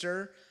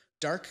 gangster,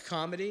 dark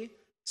comedy,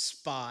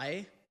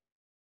 spy,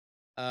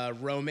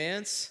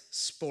 romance,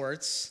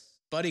 sports,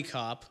 buddy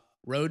cop,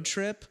 road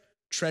trip,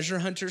 treasure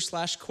hunter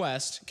 /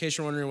 quest. In case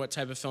you're wondering what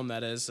type of film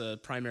that is, a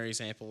primary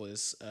example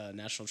is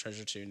National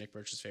Treasure 2, Nick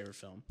Birch's favorite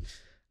film.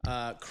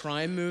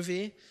 Crime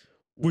movie.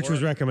 Which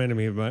was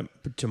recommended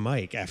to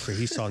Mike after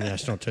he saw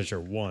National Treasure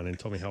 1 and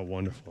told me how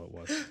wonderful it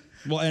was.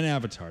 Well, and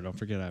Avatar. Don't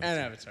forget Avatar. And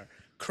Avatar.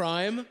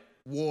 Crime,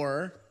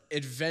 war,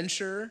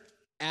 adventure,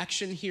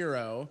 action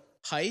hero,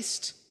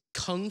 heist,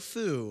 kung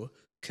fu,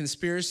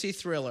 conspiracy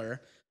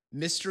thriller,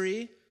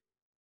 mystery,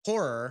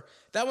 horror.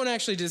 That one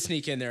actually did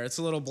sneak in there. It's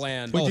a little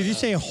bland. Wait, did you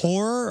say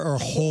horror or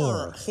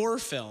horror? Horror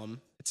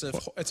film. It's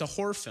a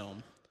horror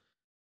film.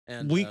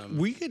 And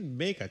we could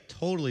make a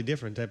totally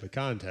different type of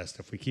contest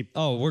if we keep.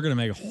 Oh, we're gonna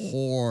make a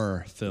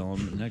horror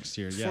film next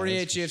year. Yeah,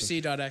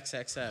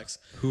 48gfc.xxx.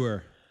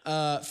 Horror.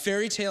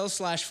 Fairy tale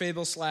 /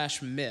 fable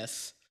 /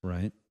 myth.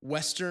 Right.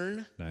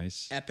 Western.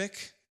 Nice.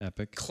 Epic.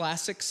 Epic.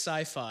 Classic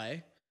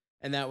sci-fi,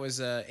 and that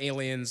was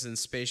aliens and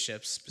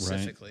spaceships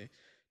specifically. Right.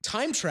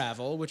 Time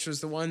travel, which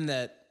was the one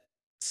that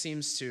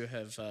seems to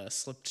have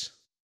slipped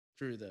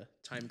through the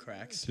time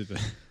cracks.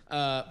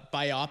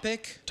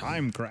 Biopic.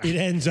 Time crack. It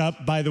ends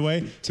up, by the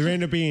way, there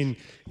end up being.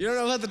 You don't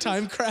know about the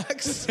time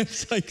cracks?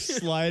 It's like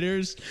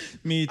Sliders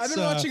meets. I've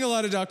been watching a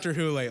lot of Doctor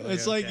Who lately.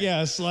 It's like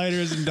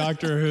Sliders and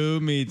Doctor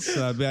Who meets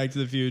Back to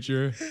the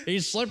Future. He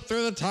slipped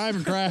through the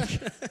time crack.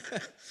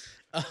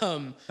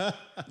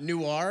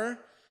 Noir,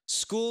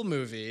 school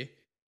movie,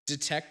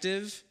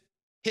 detective,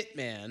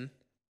 hitman,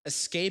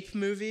 escape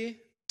movie,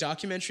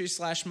 documentary /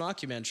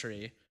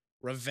 mockumentary,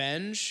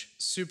 revenge,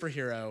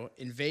 superhero,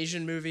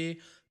 invasion movie,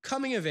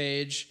 coming of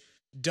age,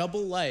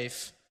 double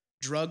life,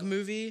 drug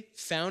movie,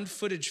 found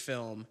footage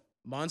film,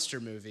 monster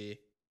movie,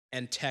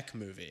 and tech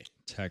movie.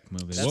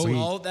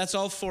 That's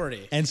all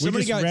 40. And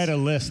somebody read a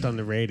list on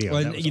the radio.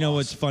 And you know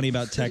what's funny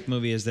about tech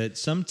movie is that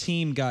some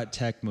team got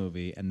tech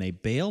movie and they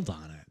bailed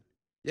on it.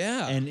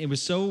 Yeah. And it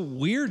was so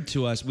weird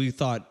to us. We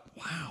thought,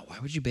 wow, why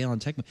would you bail on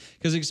tech movie?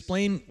 Because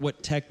explain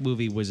what tech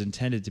movie was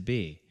intended to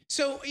be.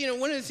 So,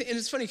 one of the and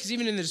it's funny because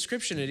even in the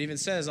description, it even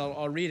says,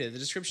 I'll read it. The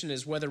description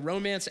is whether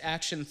romance,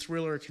 action,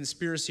 thriller,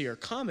 conspiracy, or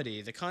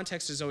comedy, the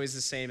context is always the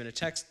same in a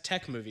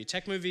tech movie.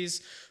 Tech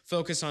movies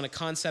focus on a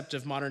concept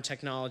of modern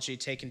technology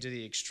taken to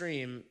the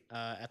extreme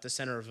at the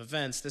center of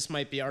events. This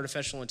might be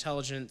artificial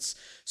intelligence,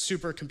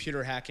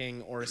 supercomputer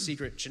hacking, or a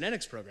secret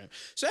genetics program.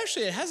 So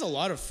actually, it has a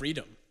lot of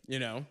freedom, You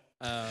know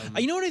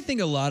what I think?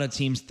 A lot of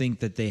teams think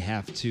that they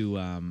have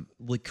to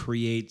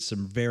create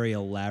some very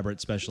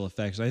elaborate special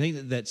effects. I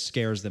think that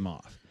scares them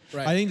off.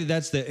 Right. I think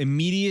that's the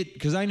immediate,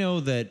 because I know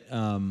that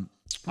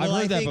I've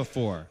heard that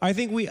before. I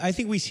think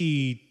we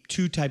see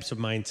two types of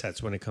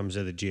mindsets when it comes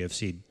to the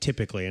GFC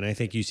typically, and I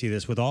think you see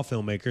this with all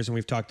filmmakers, and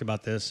we've talked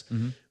about this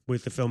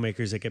with the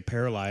filmmakers that get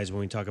paralyzed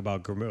when we talk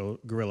about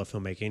guerrilla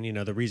filmmaking. You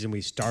know, the reason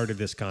we started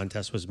this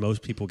contest was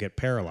most people get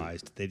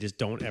paralyzed; they just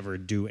don't ever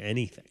do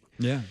anything.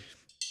 Yeah.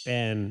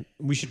 And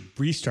we should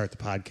restart the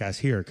podcast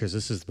here because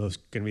this is going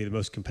to be the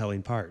most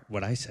compelling part,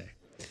 what I say.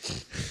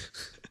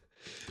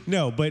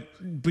 No, but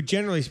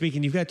generally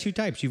speaking, you've got two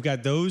types. You've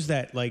got those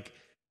that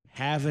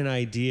have an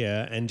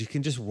idea and you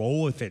can just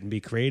roll with it and be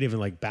creative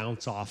and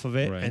bounce off of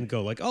it and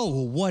go oh,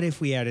 well, what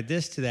if we added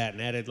this to that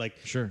and added like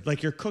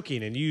you're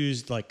cooking and you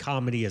used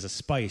comedy as a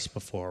spice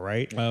before,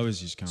 right? I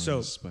always use comedy as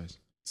a spice.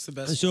 It's the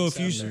best. So if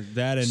you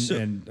that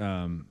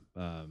and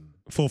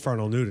full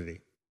frontal nudity.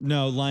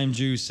 No, lime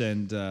juice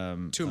and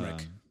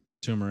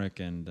turmeric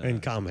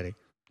and comedy.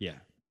 Yeah,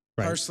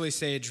 right. Parsley,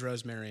 sage,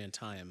 rosemary, and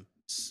thyme.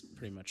 It's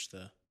pretty much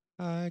the.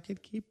 I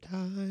could keep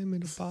time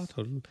in a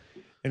bottle.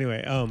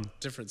 Anyway,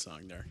 different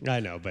song there. I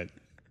know, but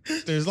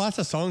there's lots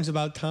of songs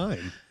about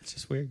time. It's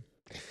just weird.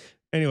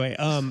 Anyway,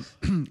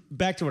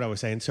 back to what I was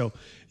saying. So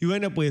you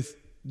end up with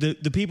the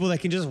people that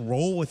can just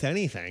roll with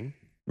anything,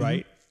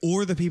 right?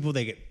 Or the people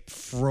that get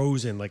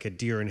frozen like a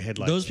deer in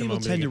headlights. Those people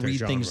tend to read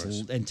things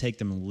and take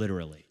them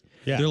literally.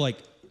 Yeah. They're like,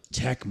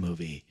 tech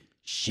movie,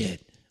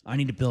 shit, I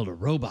need to build a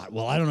robot.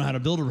 Well, I don't know how to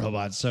build a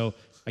robot, so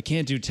I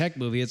can't do tech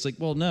movie. It's like,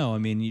 well, no, I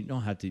mean, you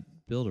don't have to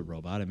build a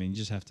robot. I mean, you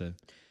just have to.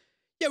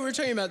 Yeah, we were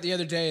talking about the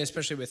other day,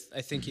 especially with,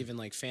 I think, even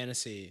like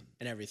fantasy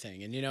and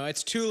everything. And,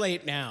 it's too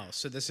late now.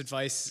 So this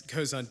advice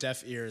goes on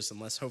deaf ears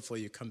unless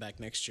hopefully you come back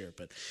next year.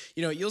 But,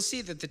 you'll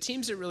see that the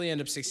teams that really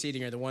end up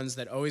succeeding are the ones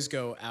that always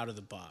go out of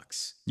the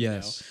box.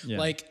 Yes. Yeah.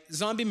 Like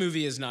zombie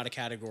movie is not a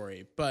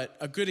category, but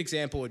a good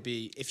example would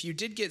be if you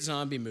did get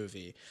zombie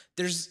movie,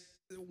 there's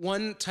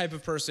one type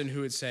of person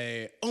who would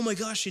say, oh my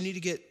gosh, you need to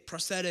get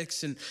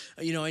prosthetics and,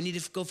 I need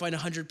to go find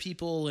 100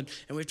 people and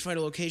we have to find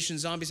a location.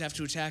 Zombies have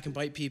to attack and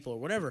bite people or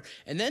whatever.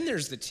 And then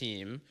there's the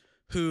team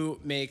who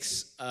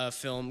makes a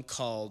film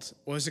called,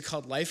 what was it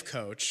called? Life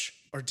Coach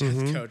or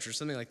Death Coach or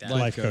something like that.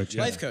 Life Coach.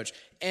 Life Coach.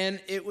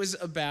 And it was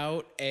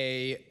about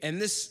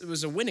and this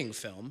was a winning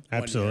film.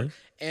 Absolutely. One year,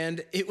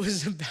 and it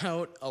was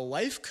about a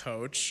life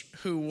coach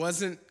who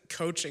wasn't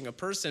coaching a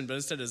person, but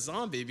instead a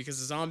zombie, because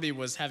the zombie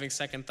was having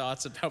second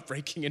thoughts about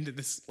breaking into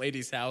this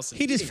lady's house.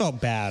 He just felt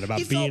bad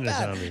about being a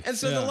zombie. And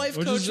so the life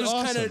coach was kind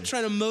awesome. of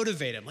trying to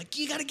motivate him. Like,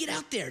 you got to get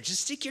out there.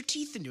 Just stick your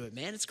teeth into it,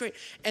 man. It's great.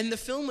 And the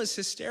film was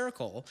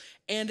hysterical.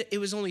 And it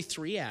was only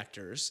 3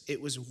 actors.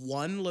 It was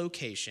one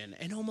location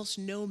and almost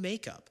no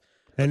makeup.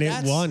 And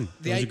it won.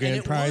 It was a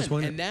grand prize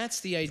winner. And that's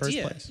the First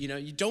idea. place.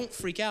 You don't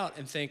freak out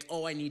and think,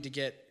 oh, I need to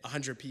get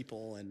 100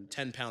 people and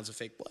 10 pounds of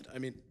fake blood. I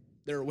mean,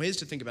 there are ways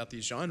to think about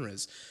these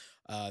genres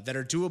that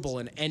are doable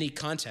in any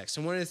context.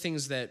 And one of the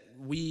things that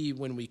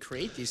when we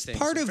create these things,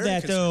 Part are of very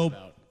that, concerned though,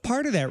 about.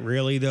 part of that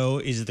really, though,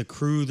 is the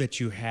crew that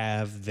you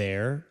have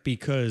there,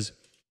 because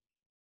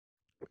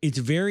it's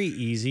very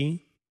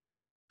easy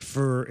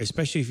for,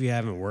 especially if you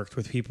haven't worked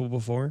with people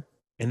before.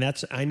 And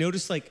I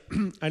noticed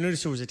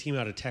there was a team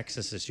out of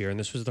Texas this year, and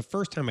this was the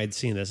first time I'd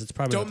seen this. It's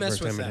probably Don't not the mess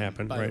first with time them, it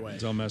happened, by the right? way.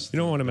 Don't mess. You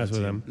don't want to mess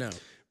with them. No.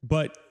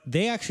 But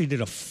they actually did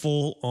a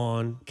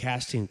full-on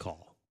casting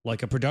call,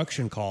 like a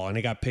production call, and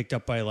it got picked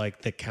up by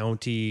like the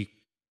county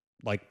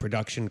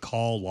production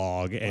call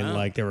log, and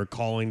Wow. they were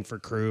calling for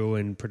crew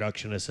and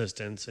production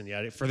assistants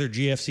and for their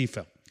GFC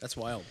film. That's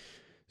wild.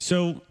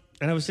 So,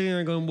 and I was sitting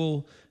there going,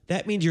 well,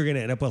 that means you're going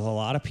to end up with a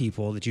lot of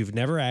people that you've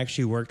never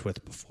actually worked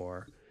with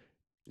before.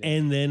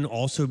 And then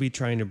also be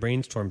trying to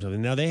brainstorm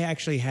something. Now, they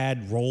actually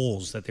had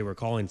roles that they were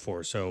calling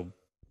for. So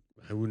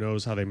who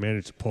knows how they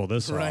managed to pull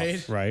this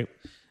off, right?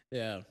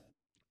 Yeah.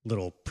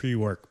 Little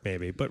pre-work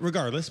maybe. But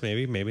regardless,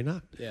 maybe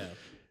not. Yeah.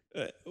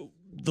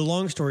 The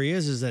long story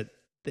is that,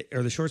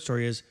 or the short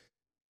story is,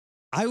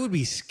 I would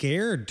be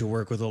scared to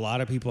work with a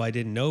lot of people I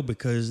didn't know,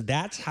 because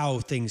that's how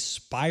things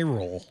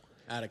spiral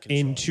Out of control.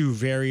 into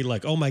very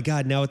oh my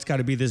God, now it's got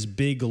to be this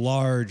big,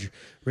 large,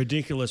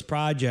 ridiculous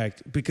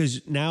project,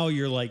 because now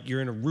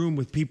you're in a room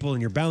with people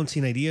and you're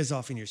bouncing ideas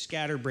off and you're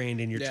scatterbrained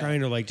and you're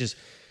trying to just,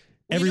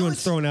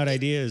 everyone's throwing out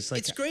ideas.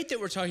 It's great that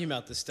we're talking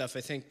about this stuff,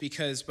 I think,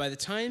 because by the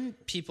time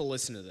people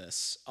listen to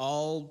this,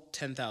 all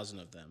 10,000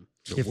 of them,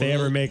 if they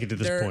ever make it to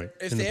this point,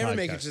 if in they the ever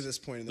make it podcast. to this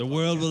point in The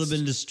world will have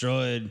been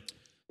destroyed.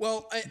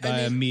 Well, by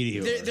a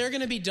meteor. They're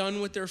going to be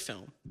done with their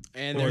film,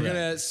 and they're going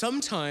to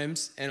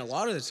sometimes, and a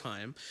lot of the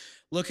time,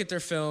 look at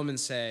their film and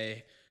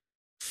say,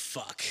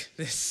 fuck,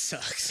 this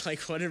sucks.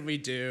 Like, what did we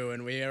do?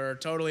 And we are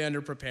totally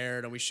underprepared,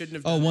 and we shouldn't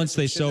have done Once this,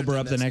 we they shouldn't have sober done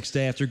up the this. next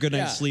day after a good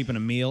night's Yeah. sleep and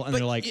a meal, and But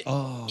they're like,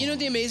 oh.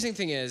 The amazing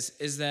thing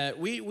is that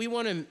we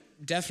want to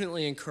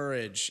definitely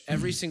encourage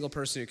every single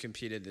person who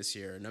competed this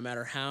year, no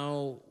matter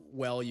how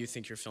well you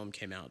think your film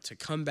came out, to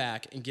come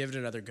back and give it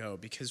another go,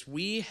 because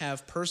we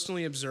have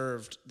personally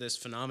observed this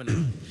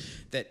phenomenon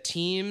that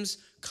teams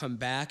come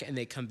back and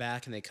they come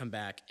back and they come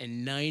back,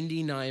 and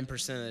 99%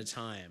 of the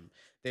time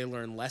they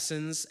learn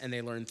lessons and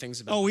they learn things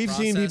about the we've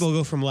seen process. people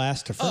go from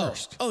last to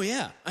first. Oh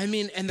yeah. I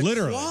mean, and the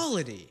Literally.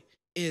 quality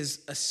is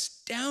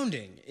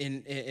astounding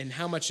in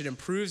how much it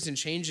improves and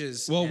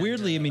changes. Well, and,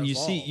 weirdly, I mean, you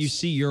evolves.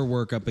 see your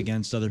work up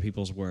against other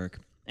people's work,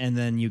 and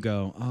then you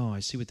go, oh, I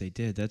see what they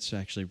did. That's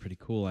actually pretty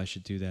cool. I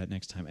should do that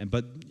next time.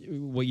 But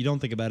what you don't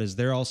think about is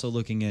they're also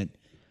looking at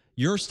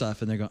your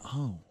stuff, and they're going,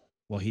 oh,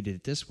 well, he did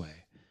it this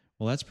way.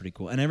 Well, that's pretty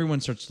cool. And everyone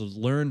starts to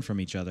learn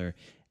from each other,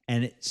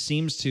 and it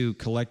seems to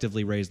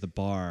collectively raise the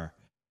bar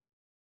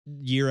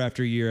year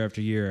after year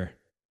after year.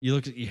 You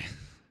look at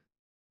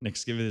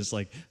Nick's giving this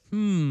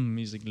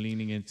he's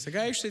leaning in. It's like,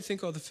 I actually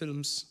think all the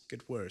films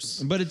get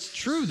worse. But it's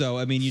true, though.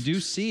 I mean, you do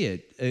see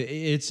it.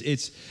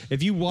 It's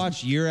if you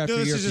watch year after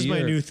This year is after just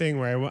year. my new thing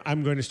where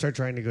I'm going to start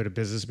trying to go to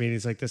business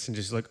meetings like this and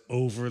just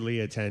overly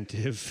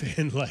attentive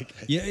and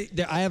Yeah,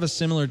 I have a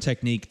similar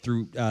technique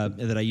through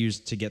that I use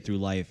to get through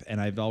life,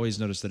 and I've always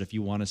noticed that if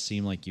you want to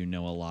seem like you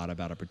know a lot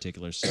about a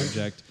particular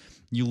subject,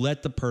 you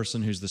let the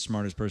person who's the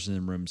smartest person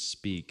in the room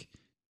speak,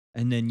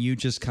 and then you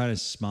just kind of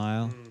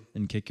smile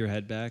and kick your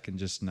head back and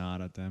just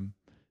nod at them,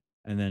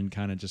 and then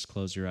kind of just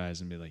close your eyes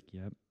and be like,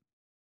 "Yep."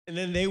 and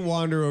then they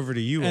wander over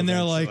to you And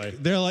eventually.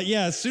 they're like,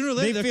 yeah. Sooner or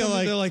later, They feel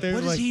like- they're like, they're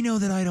what does like- he know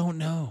that I don't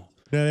know?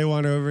 No, they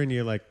wander over and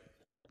you're like,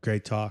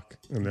 great talk.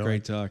 And they're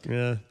Great like, talk.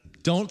 Yeah.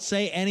 Don't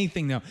say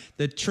anything now.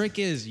 The trick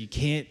is you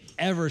can't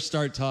ever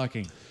start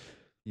talking.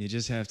 You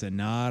just have to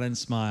nod and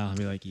smile and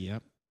be like,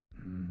 yep.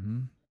 Mm-hmm.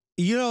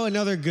 You know,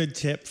 another good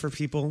tip for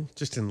people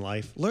just in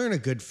life, learn a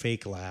good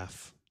fake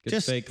laugh. Good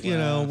just fake you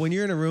know, laugh. when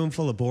you're in a room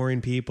full of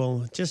boring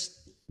people, just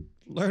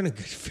learn a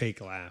good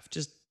fake laugh.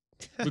 Just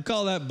We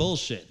call that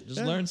bullshit.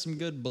 Just learn some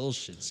good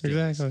bullshit skills.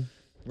 exactly.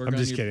 Work I'm on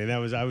just your- kidding. I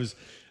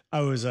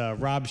was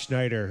Rob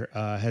Schneider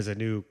has a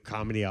new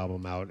comedy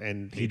album out,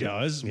 and He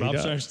does. He Rob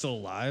does. Schneider's still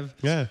alive.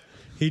 Yeah,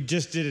 he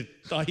just did it.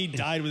 Thought he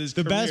died with his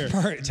The career best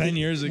part 10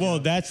 years ago. Well,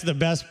 that's the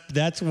best.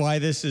 That's why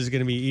this is going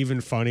to be even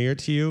funnier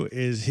to you.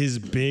 Is his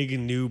big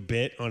new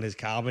bit on his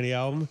comedy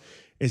album?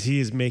 Is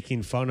he is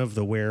making fun of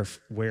the wear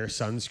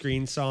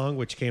sunscreen song,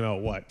 which came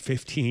out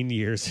 15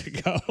 years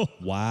ago.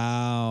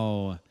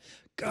 Wow.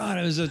 God,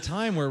 it was a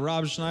time where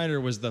Rob Schneider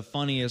was the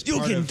funniest You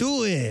part can of,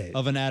 do it.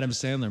 of an Adam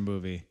Sandler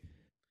movie.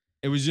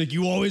 It was like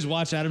you always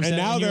watch Adam Sandler. And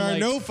now you're there are like-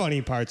 no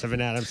funny parts of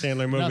an Adam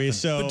Sandler movie.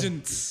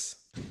 Nothing. So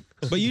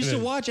But you used to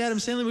watch Adam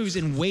Sandler movies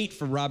and wait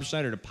for Rob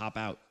Schneider to pop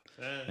out.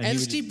 And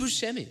Steve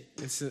Buscemi.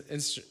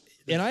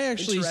 And I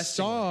actually Interesting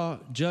saw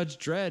Judge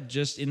Dredd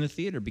just in the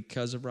theater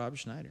because of Rob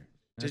Schneider.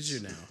 Did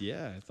you now?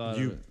 Yeah, I thought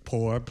you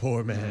poor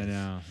I man.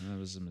 know. That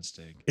was a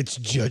mistake. It's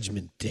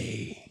Judgment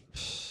Day.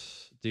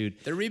 Dude.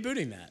 They're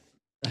rebooting that.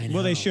 I know.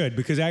 Well, they should,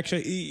 because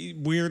actually,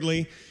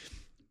 weirdly,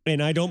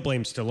 and I don't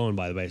blame Stallone,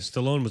 by the way.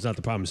 Stallone was not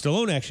the problem.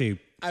 Stallone actually,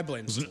 I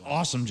blame It was an Stallone.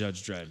 awesome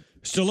Judge Dredd.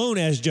 Stallone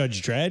as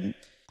Judge Dredd,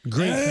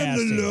 great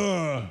casting.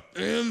 No,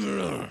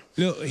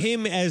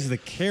 him as the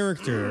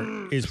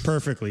character is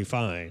perfectly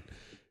fine.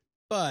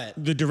 But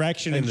The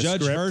direction and the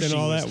Judge script Hershey and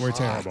all that was were hot.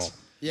 terrible.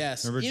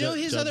 yes, Remember you know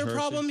his Judge other Hershey?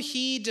 problem?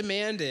 He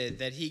demanded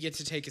that he get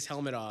to take his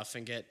helmet off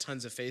and get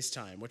tons of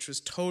FaceTime, which was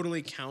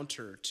totally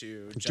counter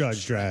to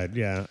Judge Dredd,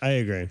 yeah, I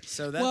agree.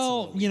 So that's a Well,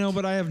 little- you know,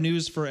 but I have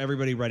news for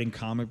everybody writing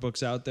comic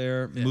books out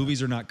there.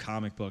 Movies are not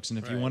comic books. And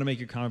if you Right. want to make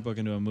your comic book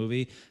into a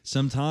movie,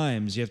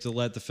 sometimes you have to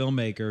let the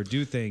filmmaker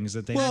do things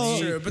that they Well,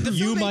 True, but the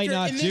you filmmaker, might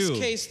not in do. this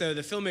case, though,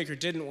 the filmmaker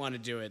didn't want to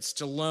do it.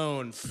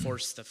 Stallone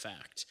forced the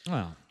fact.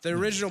 Well, The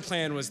original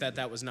plan was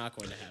that was not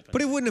going to happen.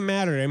 But it wouldn't have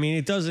mattered. I mean,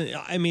 it doesn't.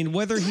 I mean,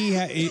 whether he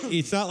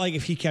it's not like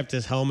if he kept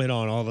his helmet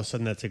on, all of a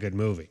sudden that's a good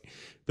movie.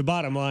 The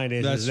bottom line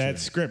is That's that true.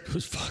 script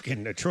was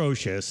fucking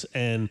atrocious,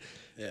 and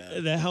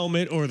the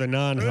helmet or the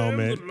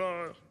non-helmet,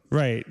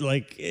 right?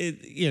 Like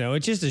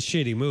it's just a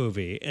shitty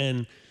movie,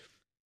 and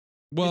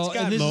well, it's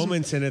got and this is-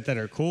 moments in it that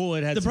are cool.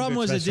 It had the some problem good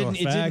was it special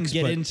didn't effects,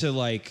 get but- into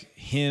like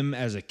him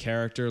as a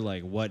character,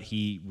 like what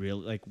he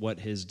really like what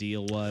his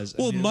deal was.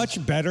 I Well, mean, it was-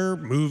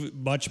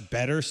 much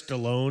better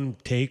Stallone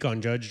take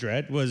on Judge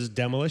Dredd was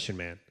Demolition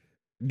Man.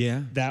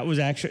 yeah. That was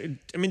actually,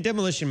 I mean,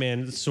 Demolition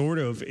Man sort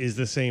of is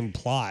the same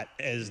plot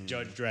as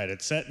Judge Dredd.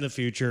 It's set in the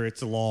future.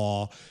 It's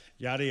law,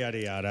 yada yada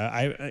yada.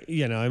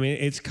 I mean,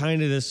 it's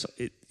kind of this.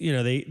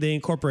 They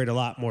incorporate a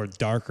lot more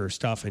darker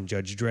stuff in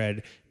Judge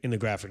Dredd in the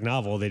graphic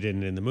novel. They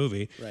didn't in the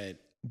movie, right.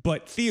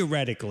 but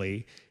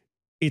theoretically,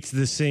 it's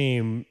the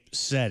same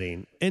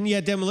setting. And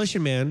yet,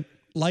 Demolition Man,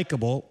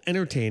 likable,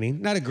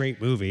 entertaining, not a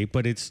great movie,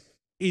 but it's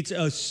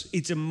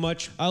a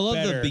much. I love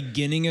better, the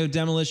beginning of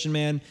Demolition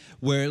Man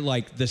where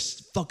like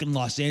this fucking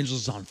Los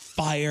Angeles is on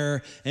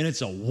fire and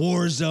it's a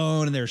war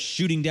zone and they're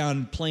shooting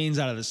down planes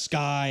out of the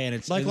sky and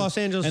it's Like Los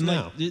Angeles and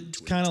now. Like, it's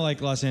kind of like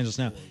Los Angeles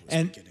now.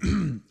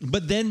 And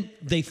but then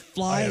they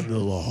fly. I am the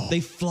law. They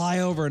fly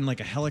over in like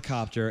a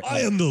helicopter. I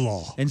am the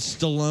law. And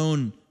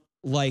Stallone,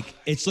 like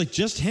it's like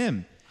just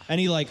him, and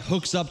he like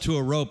hooks up to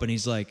a rope and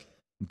he's like,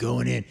 I'm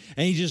going in,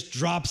 and he just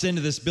drops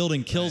into this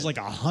building, kills like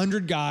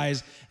 100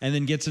 guys, and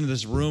then gets into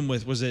this room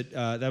with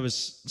that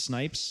was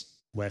Snipes.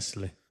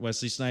 Wesley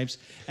Snipes.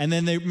 And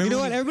then they remember You know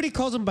what? when- Everybody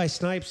calls him by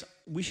Snipes.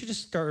 We should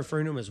just start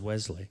referring to him as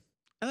Wesley.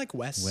 I like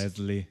Wes.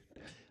 Wesley.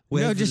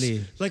 No, just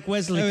like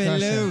Wesley. Oh,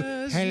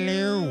 hello.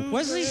 Hello.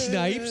 Wesley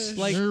Snipes.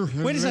 Like,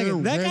 wait a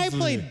second. That guy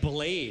played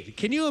Blade.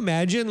 Can you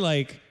imagine?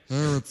 Like,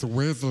 Oh, it's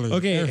Wesley.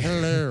 Okay. Oh,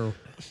 hello.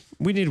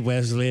 we need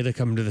Wesley to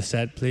come to the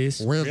set,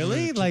 please. Wesley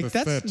Really? to Like, the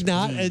that's set,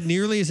 not please.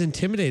 nearly as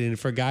intimidating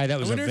for a guy that I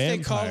was a wonder if they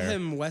call vampire.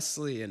 him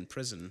Wesley in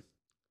prison.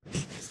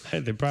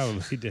 They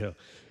probably do.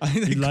 I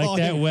think they You like call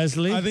that, him-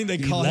 Wesley? I think they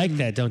You call like him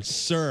that, don't you?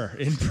 Sir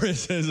in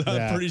prison. I'm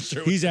Yeah. pretty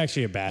sure. He's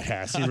actually a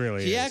badass. He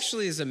really He is.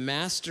 actually is a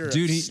master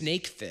Dude, of he-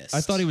 snake fist.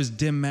 I thought he was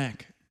Dim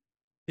Mac.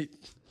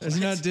 Is he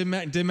not Dim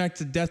Mac? Dim Mac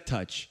to Death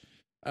Touch.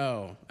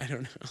 Oh, I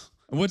don't know.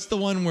 What's the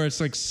one where it's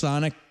like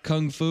Sonic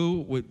Kung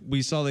Fu?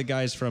 We saw the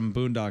guys from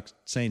Boondock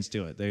Saints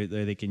do it.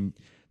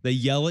 They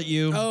yell at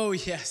you Oh,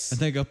 yes. and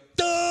they go,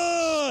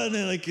 "Duh!" and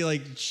they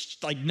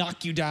like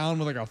knock you down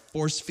with like a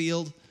force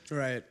field.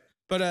 Right.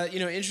 But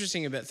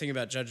interesting thing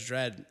about Judge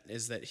Dredd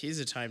is that he's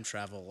a time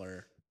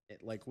traveler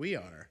like we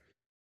are,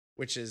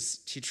 which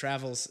is he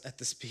travels at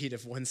the speed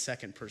of 1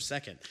 second per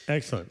second.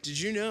 Excellent. Did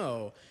you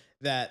know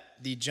that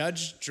the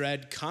Judge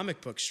Dredd comic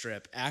book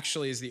strip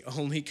actually is the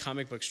only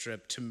comic book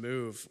strip to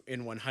move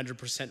in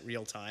 100%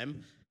 real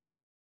time?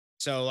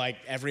 So like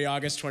every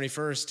August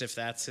 21st, if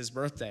that's his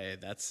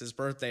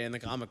birthday in the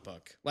comic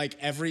book. Like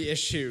every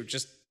issue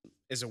just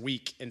is a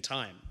week in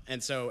time.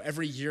 And so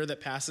every year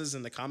that passes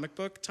in the comic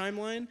book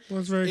timeline Well,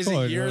 that's very is cool. I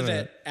a didn't year know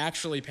that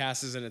actually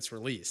passes in its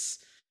release.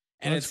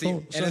 And That's it's cool.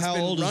 and So it's how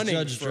been old is running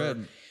Judge for,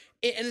 Dredd?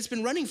 And it's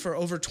been running for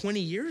over 20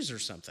 years or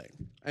something.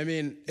 I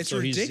mean, it's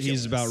ridiculous.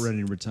 He's about ready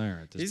to retire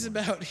at this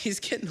point. He's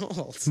getting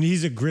old.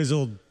 He's the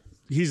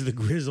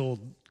grizzled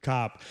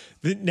cop.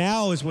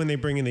 Now is when they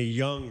bring in the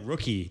young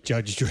rookie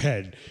Judge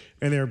Dredd,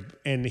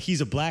 and he's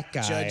a black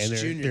guy, Judge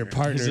and Jr. they're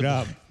partnered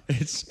up.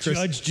 It's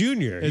Judge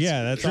Jr.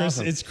 Yeah, that's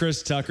awesome. It's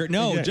Chris Tucker.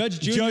 No, Yeah. Judge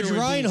Jr. Judge would be-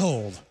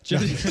 Reinhold.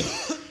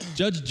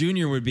 Judge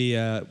Jr. would be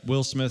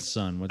Will Smith's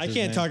son. What's I his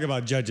can't name? talk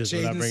about judges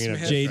without Jaden bringing up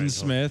Smith. Jaden Reinhold.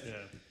 Smith. Yeah.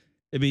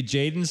 It'd be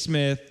Jaden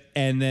Smith,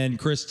 and then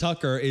Chris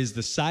Tucker is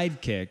the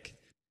sidekick,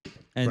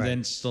 and Right.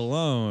 then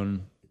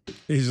Stallone.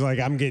 He's like,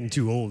 I'm getting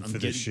too old for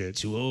this shit.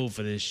 Too old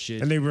for this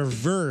shit. And they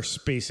reverse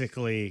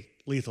basically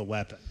Lethal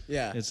Weapon.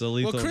 Yeah. It's a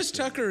lethal- Well, Chris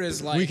Tucker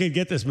is like We could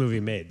get this movie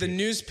made. the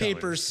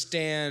newspaper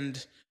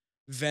stand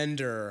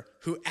vendor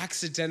who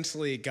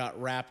accidentally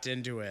got wrapped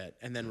into it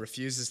and then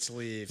refuses to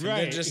leave. And then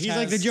Right. just He's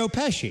like the has- Joe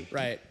Pesci.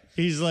 Right.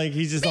 He's just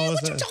all of a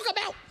What you sudden. talking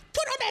about?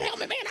 Put on that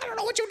helmet, man. I don't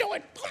know what you're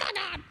doing. Oh my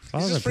God. That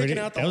He's was, a just pretty, freaking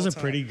out the that was whole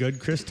a pretty time. good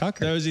Chris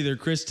Tucker. That was either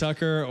Chris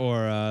Tucker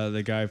or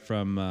the guy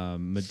from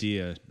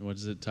Medea. What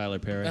is it? Tyler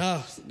Perry?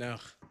 Oh, no.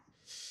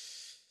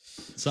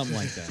 Something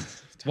like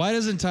that. Why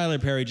doesn't Tyler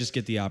Perry just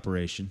get the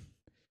operation?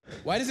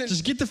 Why doesn't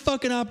Just get the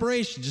fucking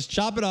operation. Just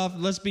chop it off.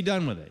 Let's be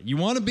done with it. You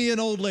want to be an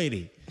old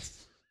lady.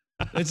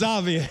 It's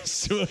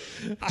obvious.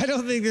 I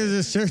don't think there's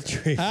a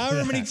surgery. for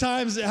How many that.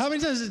 times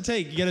does it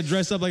take? You got to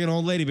dress up like an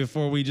old lady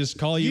before we just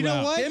call you, You know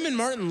out. what? him and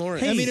Martin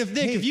Lawrence? I mean, if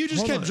Nick, Hey, if you just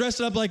hold kept on.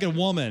 dressing up like a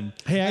woman,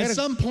 Hey, I at gotta-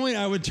 some point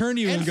I would turn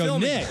to you and, And go,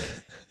 filming. Nick,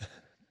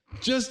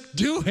 just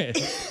do it.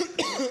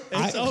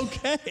 It's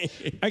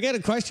okay. I got a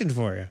question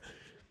for you.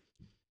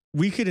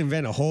 We could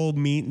invent a whole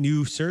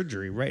new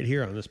surgery right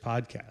here on this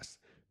podcast.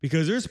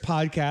 Because there's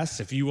podcasts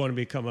if you want to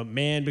become a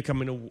man,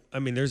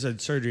 there's a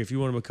surgery if you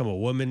want to become a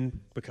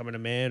woman, becoming a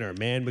man, or a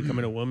man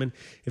becoming a woman.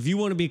 If you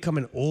want to become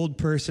an old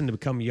person to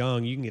become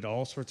young, you can get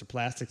all sorts of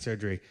plastic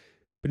surgery.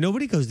 But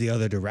nobody goes the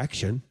other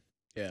direction.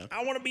 Yeah.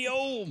 I want to be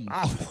old.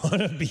 I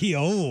want to be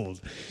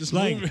old. Just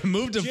like,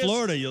 move to just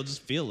Florida. You'll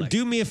just feel like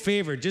do me a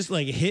favor, just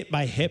like hit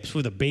my hips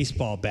with a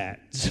baseball bat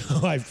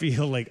so I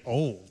feel like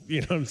old.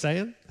 You know what I'm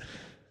saying?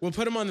 We'll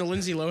put him on the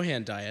Lindsay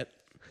Lohan diet.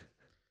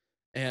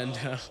 And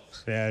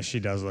Yeah, she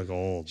does look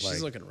old.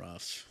 she's looking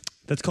rough.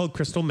 That's called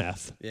crystal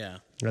meth. Yeah.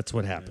 That's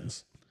what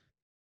happens.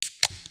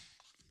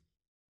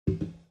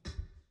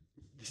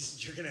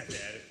 You're gonna have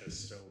to edit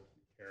this so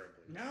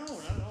terribly. no,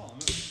 not at all.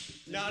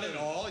 Not at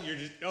all. You're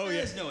just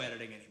There's no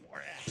editing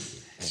anymore.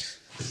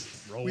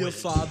 roll with it.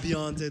 far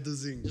beyond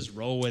editing. Just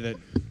roll with it.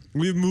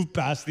 We've moved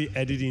past the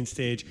editing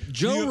stage.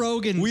 Joe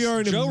Rogan. We are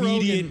an Joe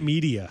immediate Rogan,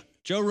 media.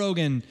 Joe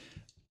Rogan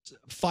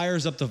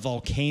fires up the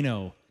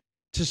volcano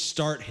to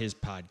start his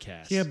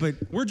podcast. Yeah, but-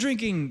 we're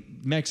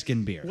drinking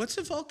Mexican beer. What's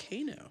a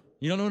volcano?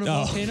 You don't know what a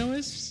Oh. volcano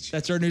is?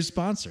 That's our new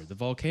sponsor, the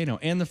Volcano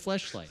and the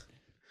Fleshlight.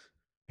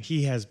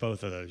 He has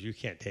both of those. You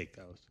can't take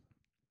those.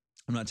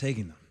 I'm not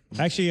taking them.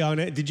 Actually, on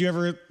it, did you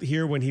ever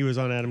hear when he was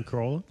on Adam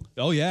Carolla?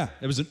 Oh yeah,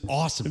 it was an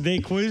awesome. They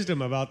quizzed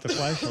him about the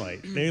flashlight.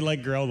 They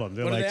like grilled him.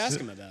 They're What like, did they ask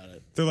him about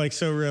it? They're like,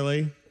 so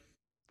really?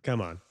 Come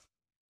on.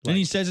 And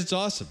he says it's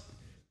awesome.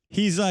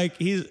 He's like,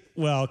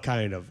 well,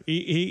 kind of.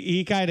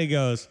 He kind of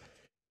goes,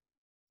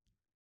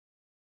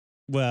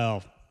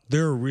 well,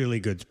 they're a really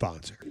good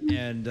sponsor.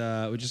 And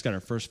we just got our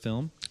first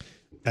film.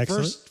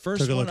 Excellent.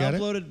 First Took a one look at it.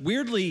 uploaded.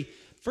 Weirdly,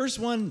 first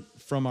one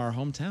from our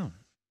hometown.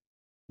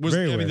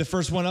 Very weird. the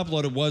first one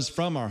uploaded was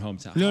from our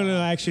hometown.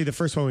 No. Actually, the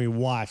first one we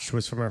watched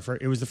was from our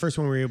first. It was the first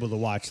one we were able to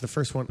watch. The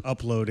first one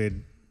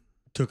uploaded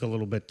took a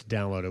little bit to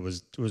download. It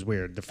was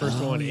weird. The first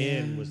one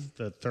in was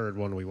the third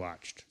one we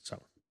watched.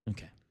 So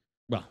Okay.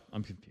 Well,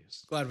 I'm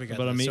confused. Glad we got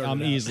But that I'm sorted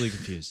out. easily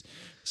confused.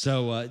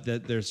 So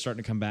they're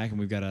starting to come back, and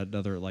we've got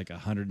another like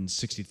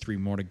 163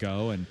 more to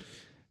go, and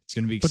it's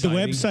going to be But exciting.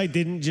 the website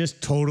didn't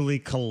just totally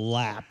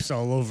collapse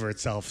all over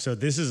itself. So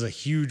this is a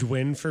huge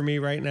win for me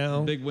right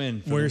now. Big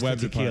win for Where's the web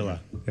the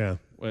tequila? department. Yeah.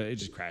 Well, it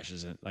just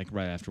crashes it like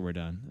right after we're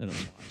done. It'll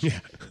launch. Yeah.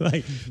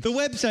 Like the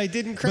website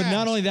didn't crash. But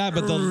not only that,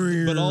 but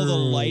all the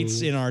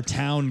lights in our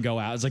town go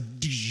out. It's like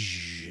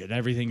and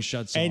everything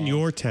shuts off. and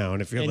your town,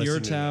 if you're in your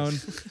listening to town,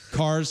 this.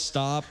 cars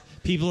stop.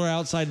 People are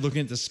outside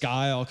looking at the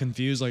sky, all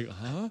confused, like,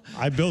 huh?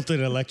 I built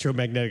an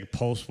electromagnetic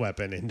pulse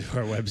weapon into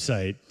our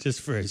website just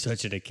for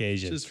such an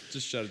occasion. Just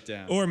shut it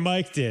down. Or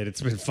Mike did.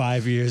 It's been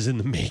 5 years in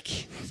the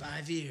making.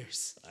 5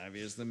 years. 5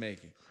 years in the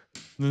making.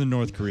 And then the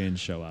North Koreans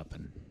show up,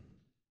 and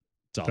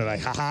it's all They're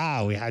like,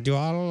 haha, we had you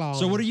all along.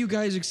 So what are you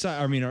guys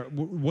excited? I mean,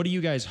 what do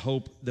you guys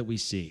hope that we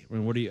see? I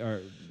mean, what do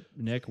you,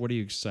 Nick? What are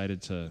you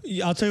excited to?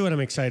 I'll tell you what I'm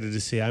excited to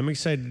see. I'm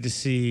excited to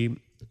see,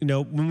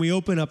 when we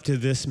open up to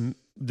this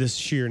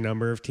sheer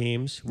number of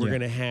teams, we're Yeah.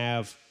 going to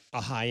have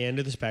a high end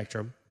of the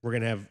spectrum. We're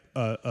going to have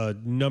a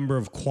number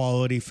of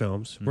quality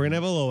films. We're going to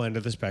have a low end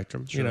of the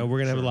spectrum. We're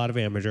going to have a lot of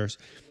amateurs.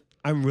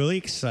 I'm really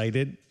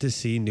excited to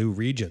see new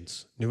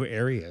regions, new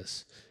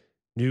areas,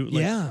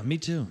 Yeah, me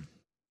too.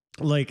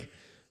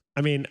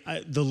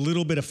 the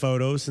little bit of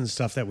photos and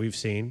stuff that we've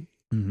seen.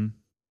 Mm-hmm.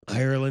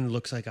 Ireland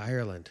looks like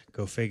Ireland.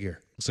 Go figure.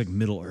 It's like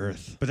Middle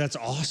Earth. But that's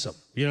awesome.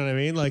 You know what I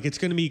mean? Like, it's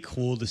going to be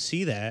cool to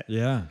see that.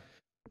 Yeah.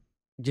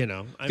 You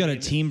know, Got a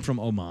team from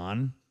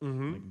Oman.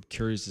 I'm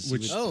curious to see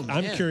Which Oh,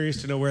 I'm man.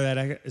 curious to know where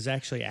that is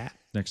actually at.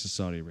 next to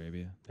Saudi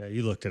Arabia. Yeah,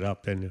 you looked it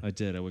up, didn't you? I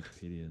did. I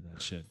Wikipedia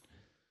that shit.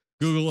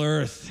 Google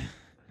Earth.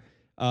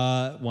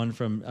 One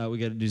from we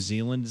got New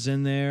Zealand's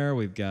in there.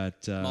 We've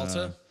got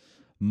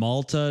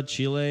Malta,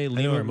 Chile, I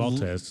know where Lima,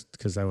 Malta is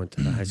because I went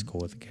to high school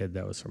with a kid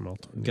that was from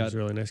Malta. He was a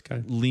really nice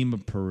guy. Lima,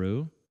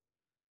 Peru.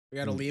 We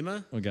got a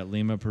Lima. We got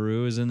Lima,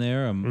 Peru is in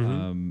there.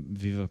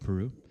 Viva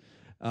Peru.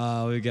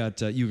 We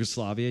got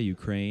Yugoslavia,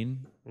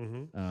 Ukraine.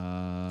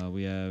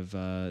 We have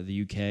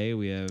the UK.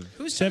 We have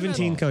Who's talking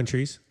 17 about-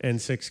 countries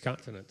and 6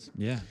 continents.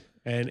 yeah.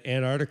 And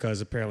Antarctica is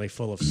apparently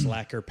full of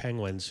slacker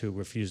penguins who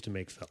refuse to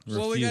make films.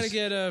 Well, we got to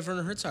Refuse. get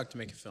Werner Herzog to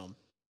make a film.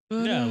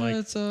 Yeah,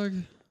 like-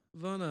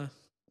 Werner.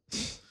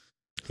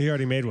 He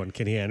already made one.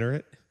 Can he enter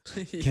it?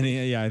 Can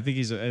he? Yeah, I think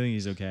he's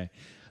okay.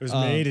 It was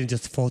made in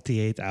just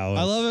 48 hours.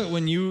 I love it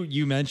when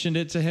you mentioned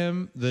it to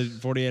him, the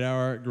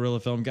 48-hour guerrilla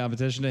film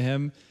competition to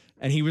him,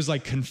 and he was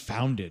like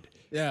confounded.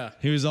 Yeah.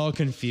 He was all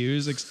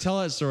confused. Like, tell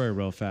that story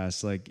real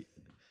fast. Like,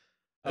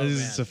 Oh, this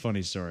man. is a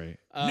funny story.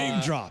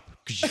 Name drop.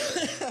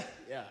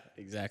 Yeah,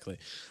 exactly.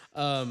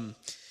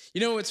 You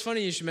know, it's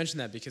funny you should mention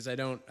that because I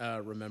don't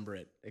remember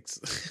it.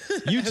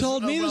 You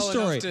told me the well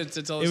story. enough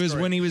to tell the It was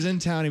story. when he was in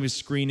town. He was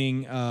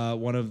screening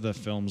one of the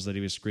films that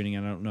he was screening.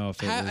 I don't know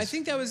if it was. I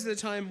think that was the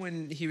time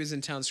when he was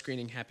in town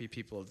screening Happy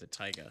People of the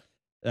Taiga.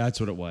 That's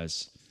what it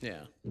was. Yeah.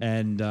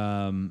 And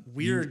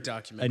Weird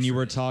documentary. And you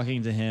were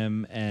talking to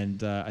him,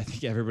 and I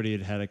think everybody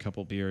had had a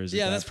couple beers.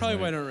 Yeah, at that's that probably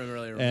point. why I don't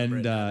really remember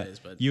And it nowadays.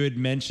 But you had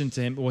mentioned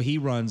to him, well, he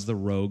runs the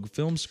Rogue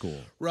Film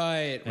School.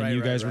 right, And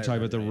you guys were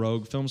talking about the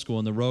Rogue Film School.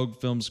 And the Rogue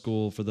Film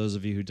School, for those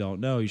of you who don't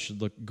know, you should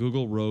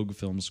Google Rogue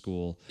Film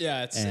School.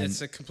 Yeah, And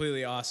it's a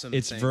completely awesome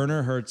It's thing.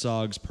 Werner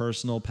Herzog's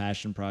personal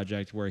passion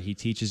project where he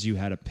teaches you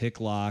how to pick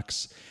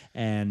locks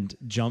and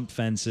jump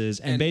fences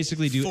and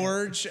basically do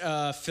forge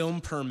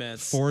film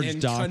permits Forge in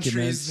documents.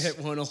 countries that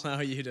won't allow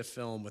you to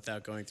film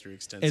without going through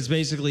extensive. It's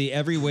basically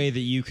every way that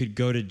you could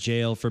go to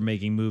jail for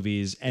making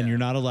movies, and Yeah. you're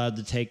not allowed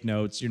to take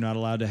notes. You're not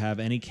allowed to have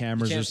any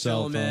cameras or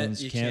cell film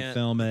phones. it. You can't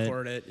film it.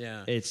 record it.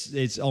 Yeah.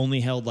 It's only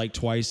held like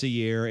twice a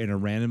year in a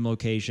random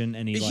location,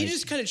 and He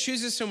just kind of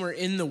chooses somewhere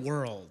in the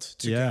world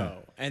to Yeah.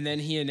 go, and then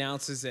he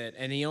announces it,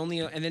 and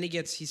then he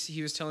gets.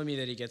 He was telling me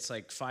that he gets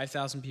like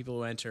 5,000 people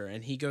who enter,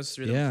 and he goes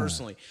through them Yeah.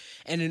 personally.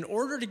 And in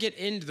order to get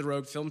into the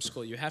Rogue Film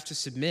School, you have to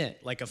submit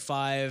like a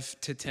 5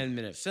 to 10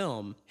 minute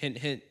film. Hint,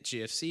 hint.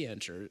 GFC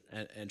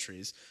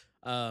entries.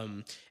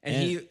 And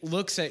he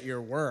looks at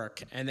your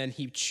work, and then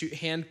he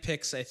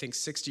handpicks, I think,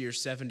 60 or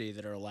 70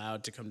 that are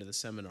allowed to come to the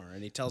seminar,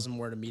 and he tells them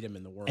where to meet him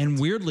in the world. And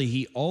weirdly,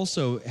 he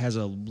also has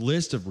a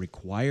list of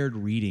required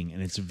reading,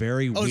 and it's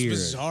very Oh, weird.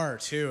 it's bizarre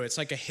too. It's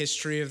like a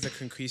history of the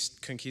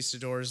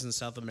conquistadors in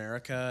South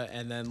America,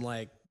 and then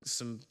like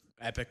some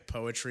epic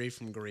poetry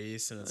from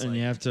Greece, and it's And like,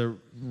 you have to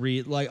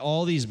read like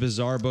all these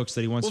bizarre books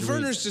that he wants well, to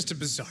read. Werner's just a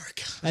bizarre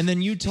guy. And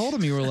then you told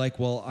him, you were like,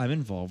 well, I'm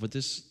involved with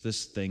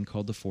this thing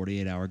called the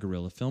 48-hour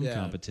guerrilla film Yeah.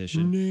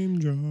 competition. Name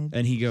drop.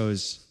 And he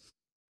goes,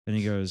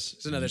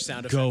 There's another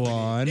sound effect. go we need.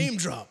 on. Name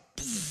drop.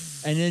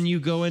 And then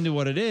you go into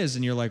what it is,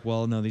 and you're like,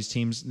 well, no, these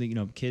teams,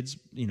 kids,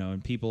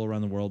 and people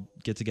around the world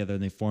get together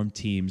and they form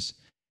teams,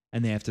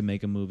 and they have to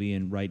make a movie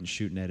and write and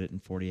shoot and edit in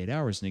 48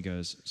 hours. And he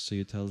goes, so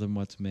you tell them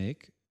what to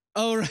make?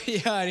 Oh right,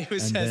 yeah. And he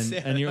was And says,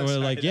 then, yeah, and you I'm were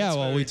sorry, like, yeah, that's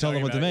well, what we we're tell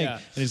them what to talking make. about,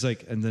 And he's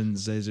like, and then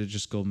Zazer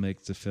just go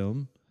make the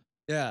film.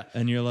 Yeah.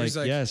 And you're like, He's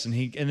like- yes. And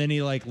then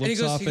he like And he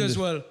looks goes, off. he goes,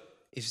 into- well,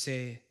 if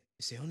they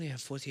only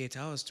have 48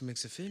 hours to make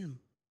the film,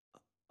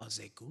 are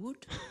they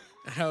good?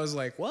 And I was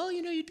like, well,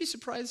 you'd be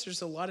surprised.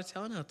 There's a lot of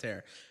talent out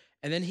there.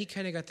 And then he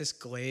kind of got this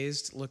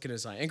glazed look in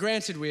his eye. And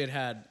granted, we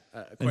had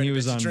quite he a bit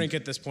was to on drink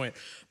at this point,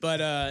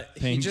 but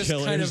he just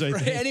painkillers, kind of, I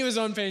think. and he was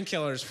on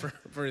painkillers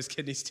for his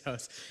kidney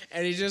stones.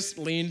 And he just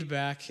leaned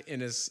back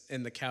in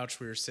the couch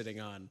we were sitting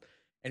on.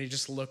 And he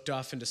just looked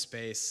off into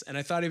space, and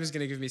I thought he was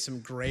going to give me some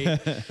great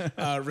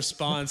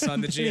response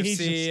on the GFC He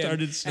just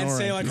started and say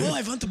snoring. like, "Oh,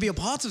 I want to be a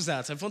part of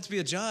that. I want to be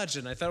a judge."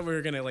 And I thought we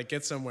were going to like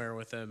get somewhere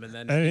with him, and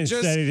then And he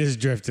instead, just he just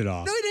drifted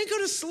off. no, he didn't go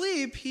to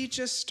sleep. He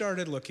just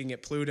started looking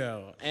at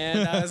Pluto,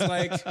 and I was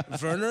like,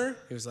 "Werner?"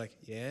 He was like,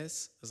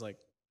 "Yes." I was like,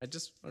 "I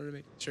just wanted to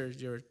make sure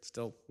you were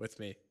still with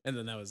me," and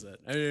then that was it.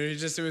 I mean,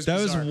 it was that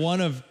bizarre. was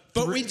one of.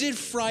 But we did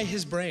fry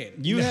his brain.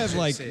 You have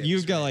like, Say it.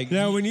 you've got like.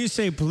 Now, when you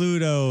say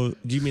Pluto,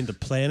 do you mean the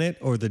planet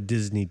or the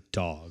Disney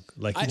dog?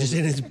 Like just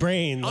in his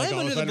brain. Like I'm all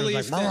of under a the sudden it was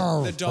belief like, that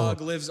 "Meow." the dog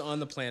lives on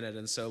the planet,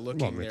 and so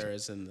looking me there too.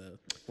 is in the.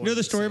 You know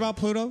the story about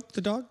Pluto, the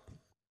dog?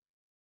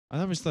 I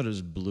always thought it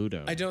was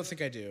Bluto. I don't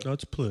think I do. No,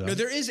 it's Pluto. No,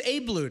 there is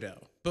a Bluto,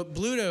 but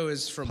Bluto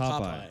is from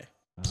Popeye. Popeye.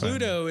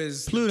 Pluto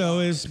is Pluto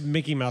is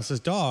Mickey Mouse's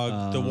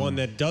dog, the one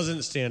that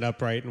doesn't stand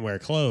upright and wear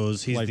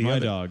clothes. He's like the my other.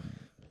 dog.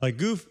 Like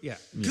Goofy. Yeah.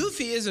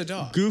 Goofy is a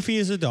dog. Goofy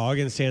is a dog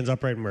and stands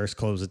upright and wears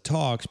clothes that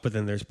talks, but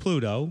then there's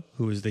Pluto,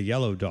 who is the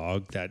yellow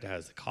dog that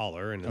has the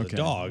collar and is a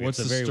dog. What's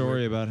It's the a very story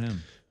weird- about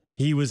him?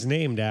 He was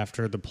named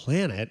after the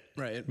planet,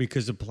 Right.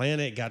 Because the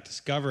planet got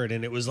discovered,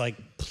 and it was like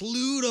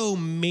Pluto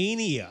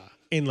mania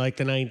in like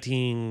the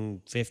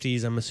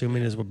 1950s. I'm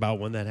assuming is about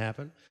when that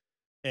happened.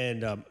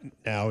 And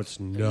now it's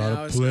not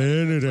now a it's not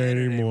even planet a planet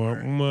anymore.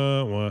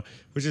 anymore. Mwah, mwah,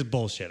 which is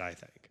bullshit, I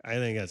think. I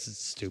think that's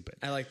stupid.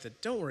 I like the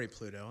don't worry,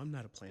 Pluto. I'm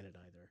not a planet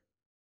either.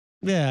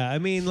 Yeah, I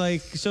mean,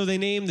 like, so they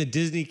named the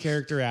Disney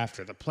character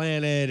after the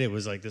planet. It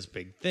was like this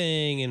big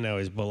thing, and now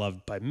he's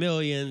beloved by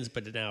millions,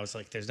 but now it's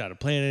like there's not a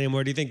planet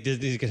anymore. Do you think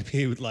Disney's going to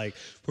be like,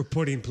 we're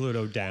putting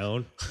Pluto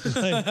down?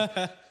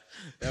 That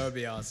would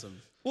be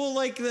awesome. Well,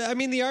 like,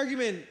 the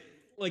argument,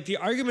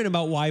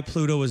 about why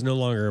Pluto was no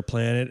longer a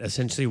planet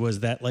essentially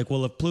was that, like,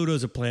 well, if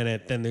Pluto's a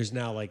planet, then there's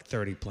now like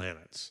 30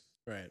 planets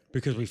Right.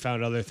 because we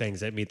found other things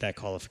that meet that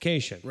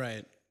qualification.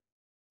 Right.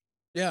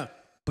 Yeah.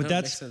 But No,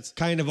 that's makes sense.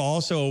 kind of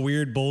also a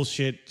weird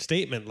bullshit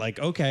statement. Like,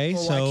 okay,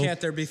 Well, so why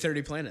can't there be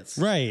 30 planets?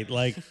 right,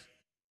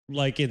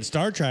 like in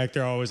Star Trek,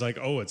 they're always like,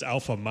 oh, it's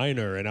Alpha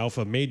Minor and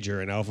Alpha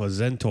Major and Alpha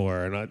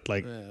Centaur, and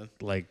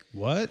like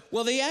what?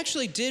 Well, they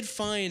actually did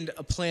find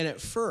a planet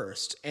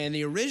first, and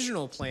the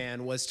original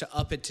plan was to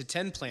up it to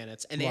 10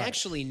 planets, and they Right.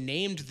 actually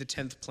named the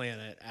 10th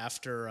planet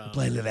after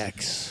Planet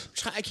X.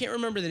 I can't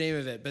remember the name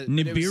of it, but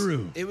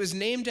Nibiru. It was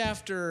named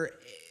after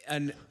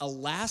an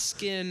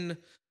Alaskan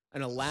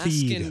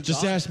Feed.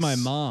 Just ask my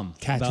mom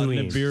about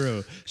Tatooine.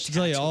 Nibiru. She'll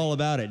tell you all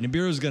about it.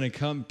 Nibiru's going to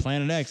come,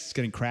 Planet X, it's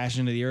going to crash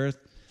into the Earth,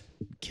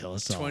 kill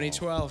us all.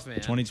 2012, man.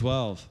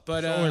 2012.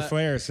 But Solar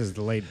flare says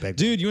the late big.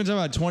 Dude, you want to talk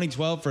about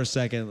 2012 for a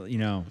second? You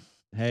know,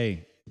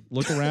 hey,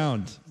 look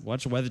around.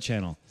 Watch the Weather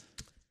Channel.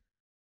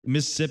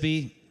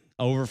 Mississippi,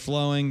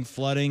 overflowing,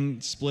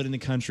 flooding, splitting the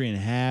country in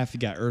half. You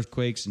got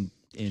earthquakes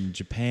in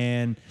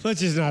Japan.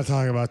 Let's just not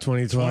talk about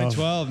 2012.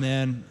 2012,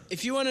 man.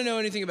 if you want to know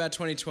anything about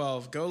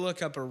 2012, go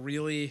look up a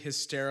really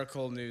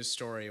hysterical news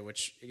story,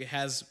 which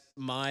has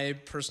my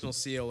personal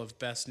seal of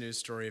best news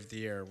story of the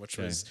year, which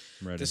was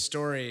I'm ready. the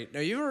story. No,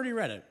 you've already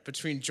read it,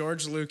 between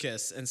George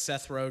Lucas and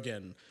Seth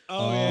Rogen.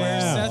 Oh, Where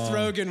yeah. Seth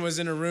Rogen was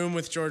in a room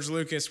with George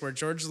Lucas, where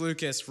George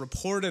Lucas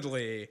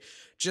reportedly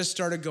just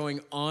started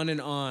going on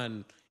and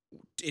on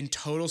in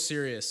total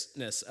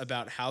seriousness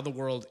about how the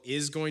world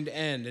is going to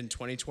end in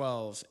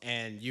 2012,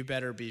 and you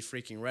better be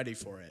freaking ready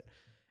for it.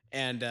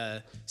 And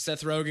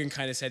Seth Rogen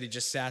kind of said he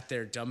just sat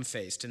there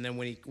dumbfaced. And then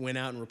when he went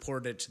out and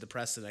reported it to the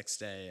press the next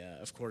day,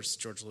 of course,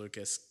 George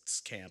Lucas'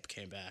 camp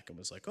came back and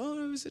was like,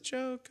 oh, it was a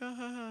joke. Ha,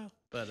 ha, ha.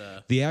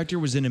 But The actor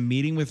was in a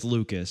meeting with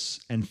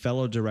Lucas and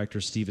fellow director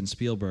Steven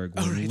Spielberg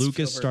when right,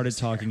 Lucas Spielberg started was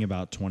there. talking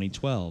about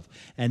 2012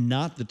 and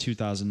not the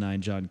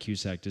 2009 John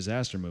Cusack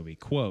disaster movie.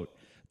 Quote,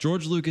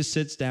 George Lucas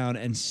sits down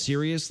and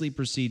seriously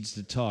proceeds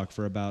to talk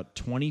for about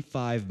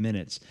 25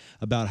 minutes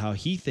about how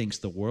he thinks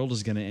the world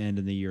is going to end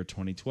in the year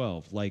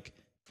 2012. Like,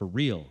 for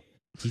real.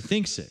 He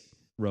thinks it,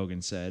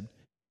 Rogen said.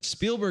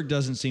 Spielberg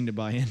doesn't seem to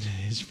buy into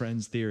his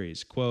friend's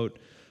theories. Quote,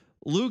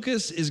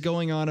 Lucas is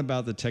going on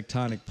about the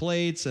tectonic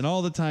plates, and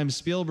all the time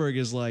Spielberg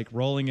is like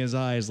rolling his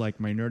eyes like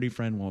my nerdy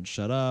friend won't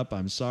shut up.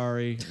 I'm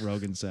sorry,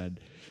 Rogen said.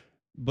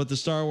 But the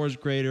Star Wars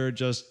creator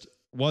just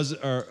was,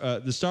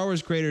 the Star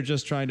Wars creator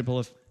just trying to pull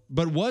a,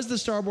 but was the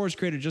Star Wars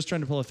creator just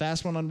trying to pull a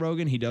fast one on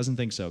Rogen? He doesn't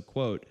think so.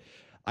 Quote,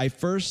 I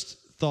first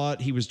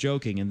thought he was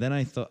joking, and then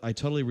I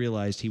totally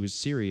realized he was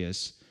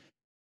serious.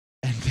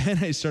 And then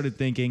I started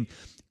thinking,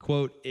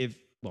 quote,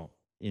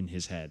 in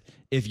his head,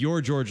 if you're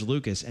George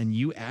Lucas and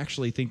you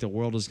actually think the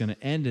world is going to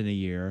end in a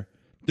year,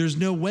 there's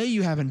no way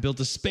you haven't built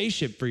a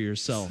spaceship for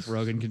yourself,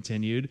 Rogen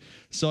continued.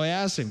 So I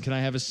asked him, can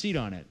I have a seat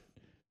on it?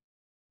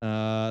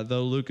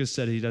 Though Lucas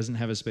said he doesn't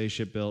have a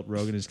spaceship built,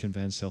 Rogen is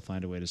convinced he'll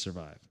find a way to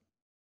survive.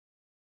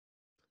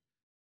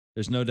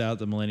 There's no doubt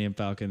there's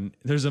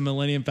a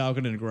Millennium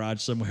Falcon in a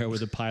garage somewhere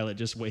with a pilot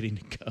just waiting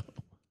to go.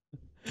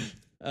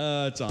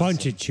 It's awesome.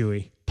 Punch it,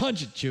 Chewie.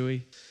 Punch it,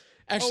 Chewie.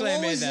 actually, Oh, I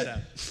what made was that it?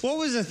 up. What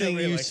was the thing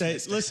Nobody you likes said? my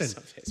status Listen,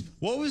 on Facebook.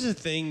 what was the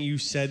thing you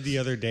said the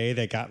other day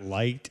that got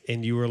liked,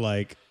 and you were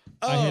like,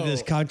 I had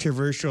this Oh.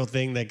 controversial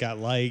thing that got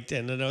liked,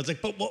 and then I was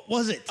like, but what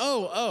was it?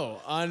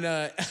 On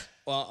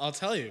well, I'll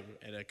tell you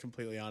in a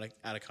completely out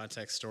of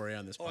context story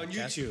on this podcast. On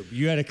YouTube.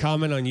 You had a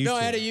comment on YouTube. No,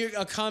 I had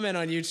a comment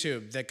on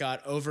YouTube that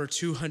got over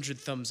 200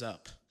 thumbs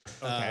up.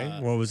 Okay.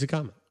 What was the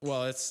comment?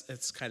 Well,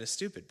 it's kind of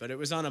stupid, but it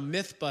was on a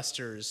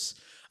MythBusters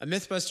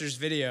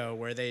video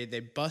where they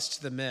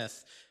bust the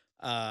myth.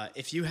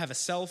 If you have a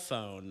cell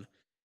phone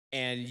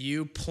and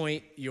you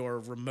point your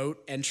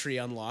remote entry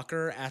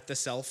unlocker at the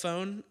cell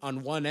phone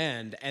on one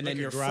end, and Like then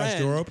a your garage friend,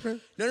 door opener?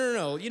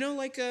 No. You know,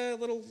 like a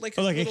little Oh, like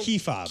a little key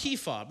fob. Key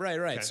fob, right.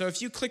 Okay. So if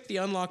you click the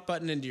unlock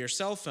button into your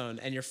cell phone,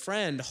 and your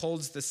friend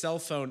holds the cell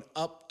phone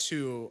up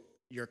to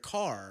your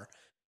car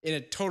in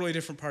a totally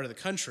different part of the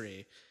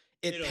country,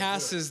 it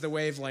passes the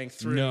wavelength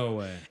through No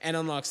way. and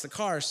unlocks the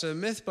car. So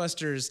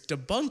MythBusters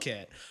debunk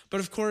it.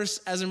 But of course,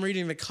 as I'm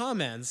reading the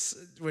comments,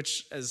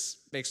 which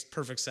makes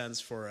perfect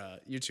sense for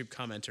YouTube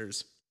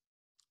commenters,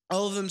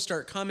 all of them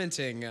start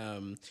commenting,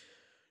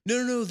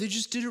 no, they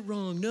just did it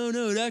wrong. No,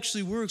 it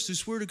actually works. I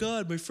swear to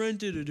God, my friend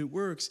did it. It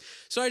works.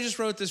 So I just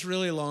wrote this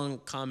really long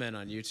comment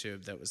on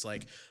YouTube that was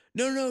like,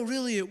 no,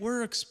 really, it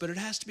works, but it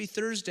has to be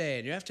Thursday,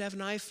 and you have to have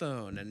an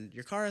iPhone, and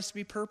your car has to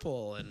be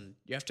purple, and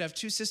you have to have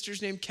 2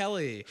 sisters named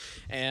Kelly,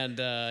 and,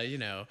 you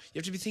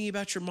have to be thinking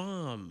about your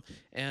mom,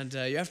 and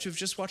you have to have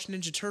just watched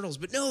Ninja Turtles,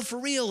 but no, for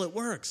real, it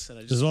works. And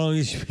I just, As long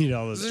as you read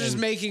all this. they're just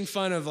making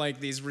fun of like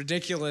these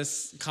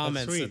ridiculous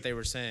comments sweet. that they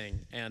were saying.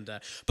 And,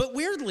 but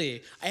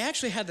weirdly, I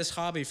actually had this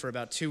hobby for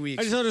about 2 weeks.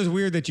 I just thought it was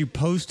weird that you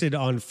posted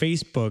on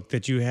Facebook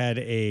that you had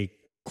a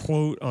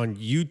quote on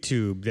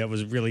YouTube that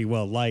was really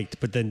well liked,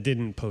 but then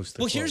didn't post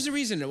the Well, quote. here's the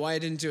reason why I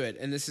didn't do it,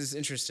 and this is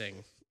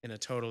interesting in a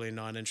totally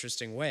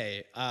non-interesting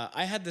way.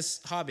 I had this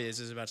hobby, as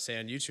I was about to say,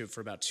 on YouTube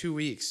for about 2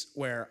 weeks,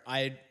 where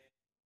I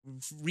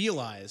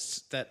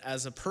realized that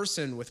as a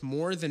person with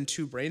more than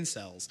 2 brain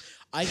cells,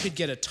 I could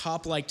get a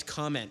top liked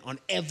comment on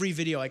every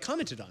video I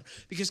commented on,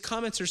 because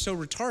comments are so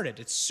retarded.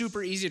 It's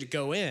super easy to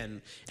go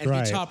in and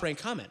Right. be top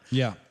ranked comment.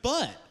 Yeah.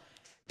 But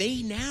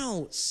they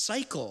now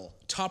cycle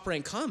top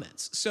rank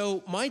comments.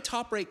 So my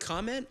top rank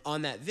comment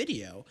on that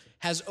video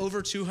has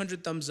over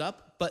 200 thumbs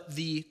up, but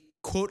the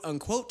quote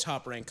unquote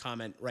top rank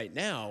comment right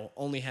now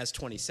only has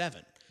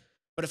 27.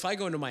 But if I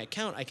go into my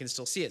account, I can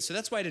still see it. So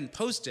that's why I didn't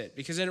post it,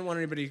 because I didn't want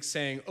anybody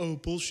saying, oh,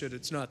 bullshit,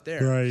 it's not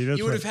there. Right, that's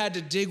you would have right. had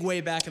to dig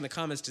way back in the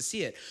comments to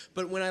see it.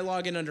 But when I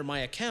log in under my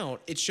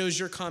account, it shows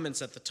your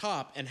comments at the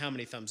top and how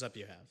many thumbs up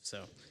you have.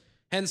 So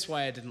hence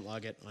why I didn't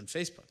log it on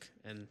Facebook.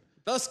 And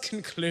thus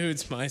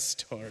concludes my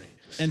story.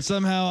 And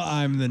somehow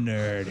I'm the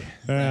nerd.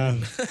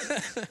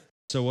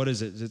 So what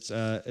is it?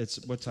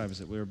 It's what time is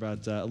it? We're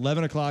about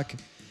 11 o'clock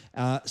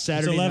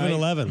Saturday It's night.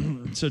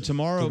 11:11. So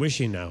tomorrow. The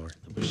wishing hour.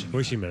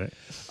 Wishing minute.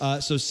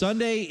 So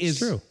Sunday is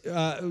true.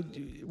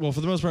 Well,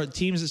 for the most part,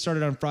 teams that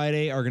started on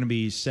Friday are going to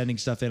be sending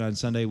stuff in on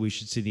Sunday. We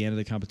should see the end of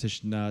the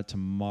competition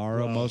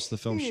tomorrow. Most of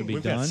the films should be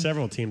We've done. got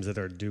several teams that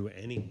are due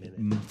any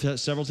minute.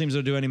 Several teams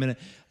will do any minute.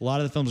 A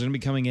lot of the films are going to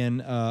be coming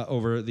in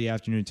over the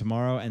afternoon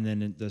tomorrow, and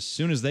then as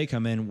soon as they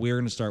come in, we're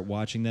going to start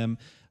watching them.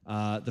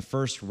 The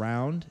first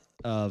round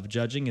of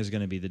judging is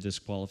going to be the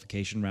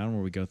disqualification round,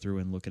 where we go through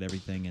and look at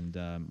everything,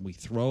 and we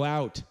throw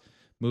out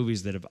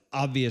movies that have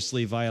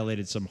obviously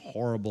violated some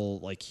horrible,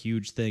 like,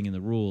 huge thing in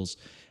the rules.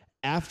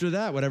 After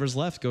that, whatever's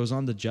left goes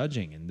on to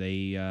judging, and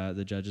they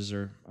the judges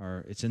are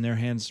it's in their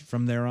hands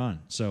from there on.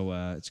 So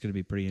it's going to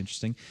be pretty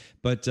interesting.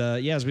 But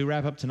yeah, as we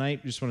wrap up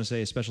tonight, we just want to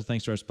say a special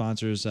thanks to our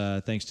sponsors.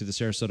 Thanks to the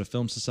Sarasota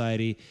Film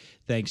Society.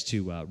 Thanks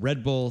to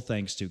Red Bull.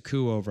 Thanks to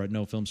Koo over at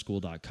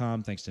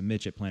nofilmschool.com. Thanks to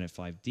Mitch at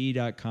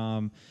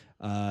planet5d.com.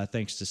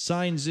 Thanks to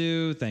Sign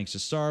Zoo. Thanks to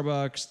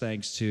Starbucks.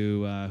 Thanks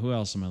to who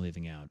else am I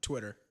leaving out?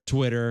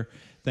 Twitter.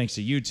 Thanks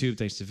to YouTube,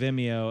 thanks to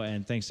Vimeo,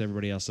 and thanks to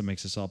everybody else that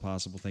makes this all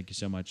possible. Thank you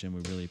so much, and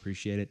we really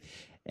appreciate it.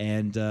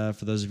 And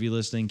for those of you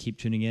listening, keep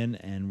tuning in,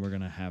 and we're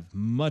going to have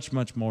much,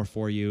 much more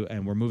for you.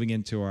 And we're moving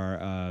into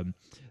our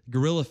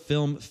Guerrilla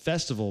Film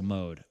Festival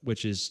mode,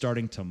 which is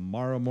starting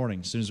tomorrow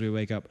morning. As soon as we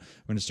wake up,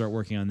 we're going to start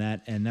working on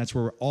that. And that's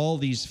where all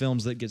these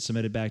films that get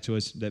submitted back to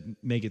us that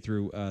make it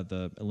through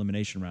the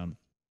elimination round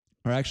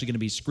are actually going to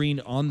be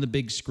screened on the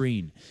big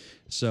screen.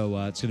 So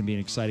it's going to be an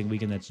exciting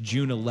weekend. That's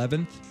June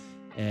 11th.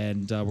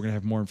 And we're going to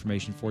have more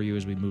information for you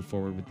as we move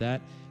forward with that.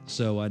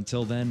 So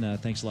until then,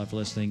 thanks a lot for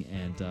listening,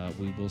 and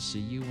we will see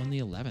you on the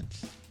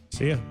 11th.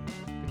 See ya.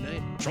 Good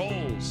night.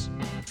 Trolls!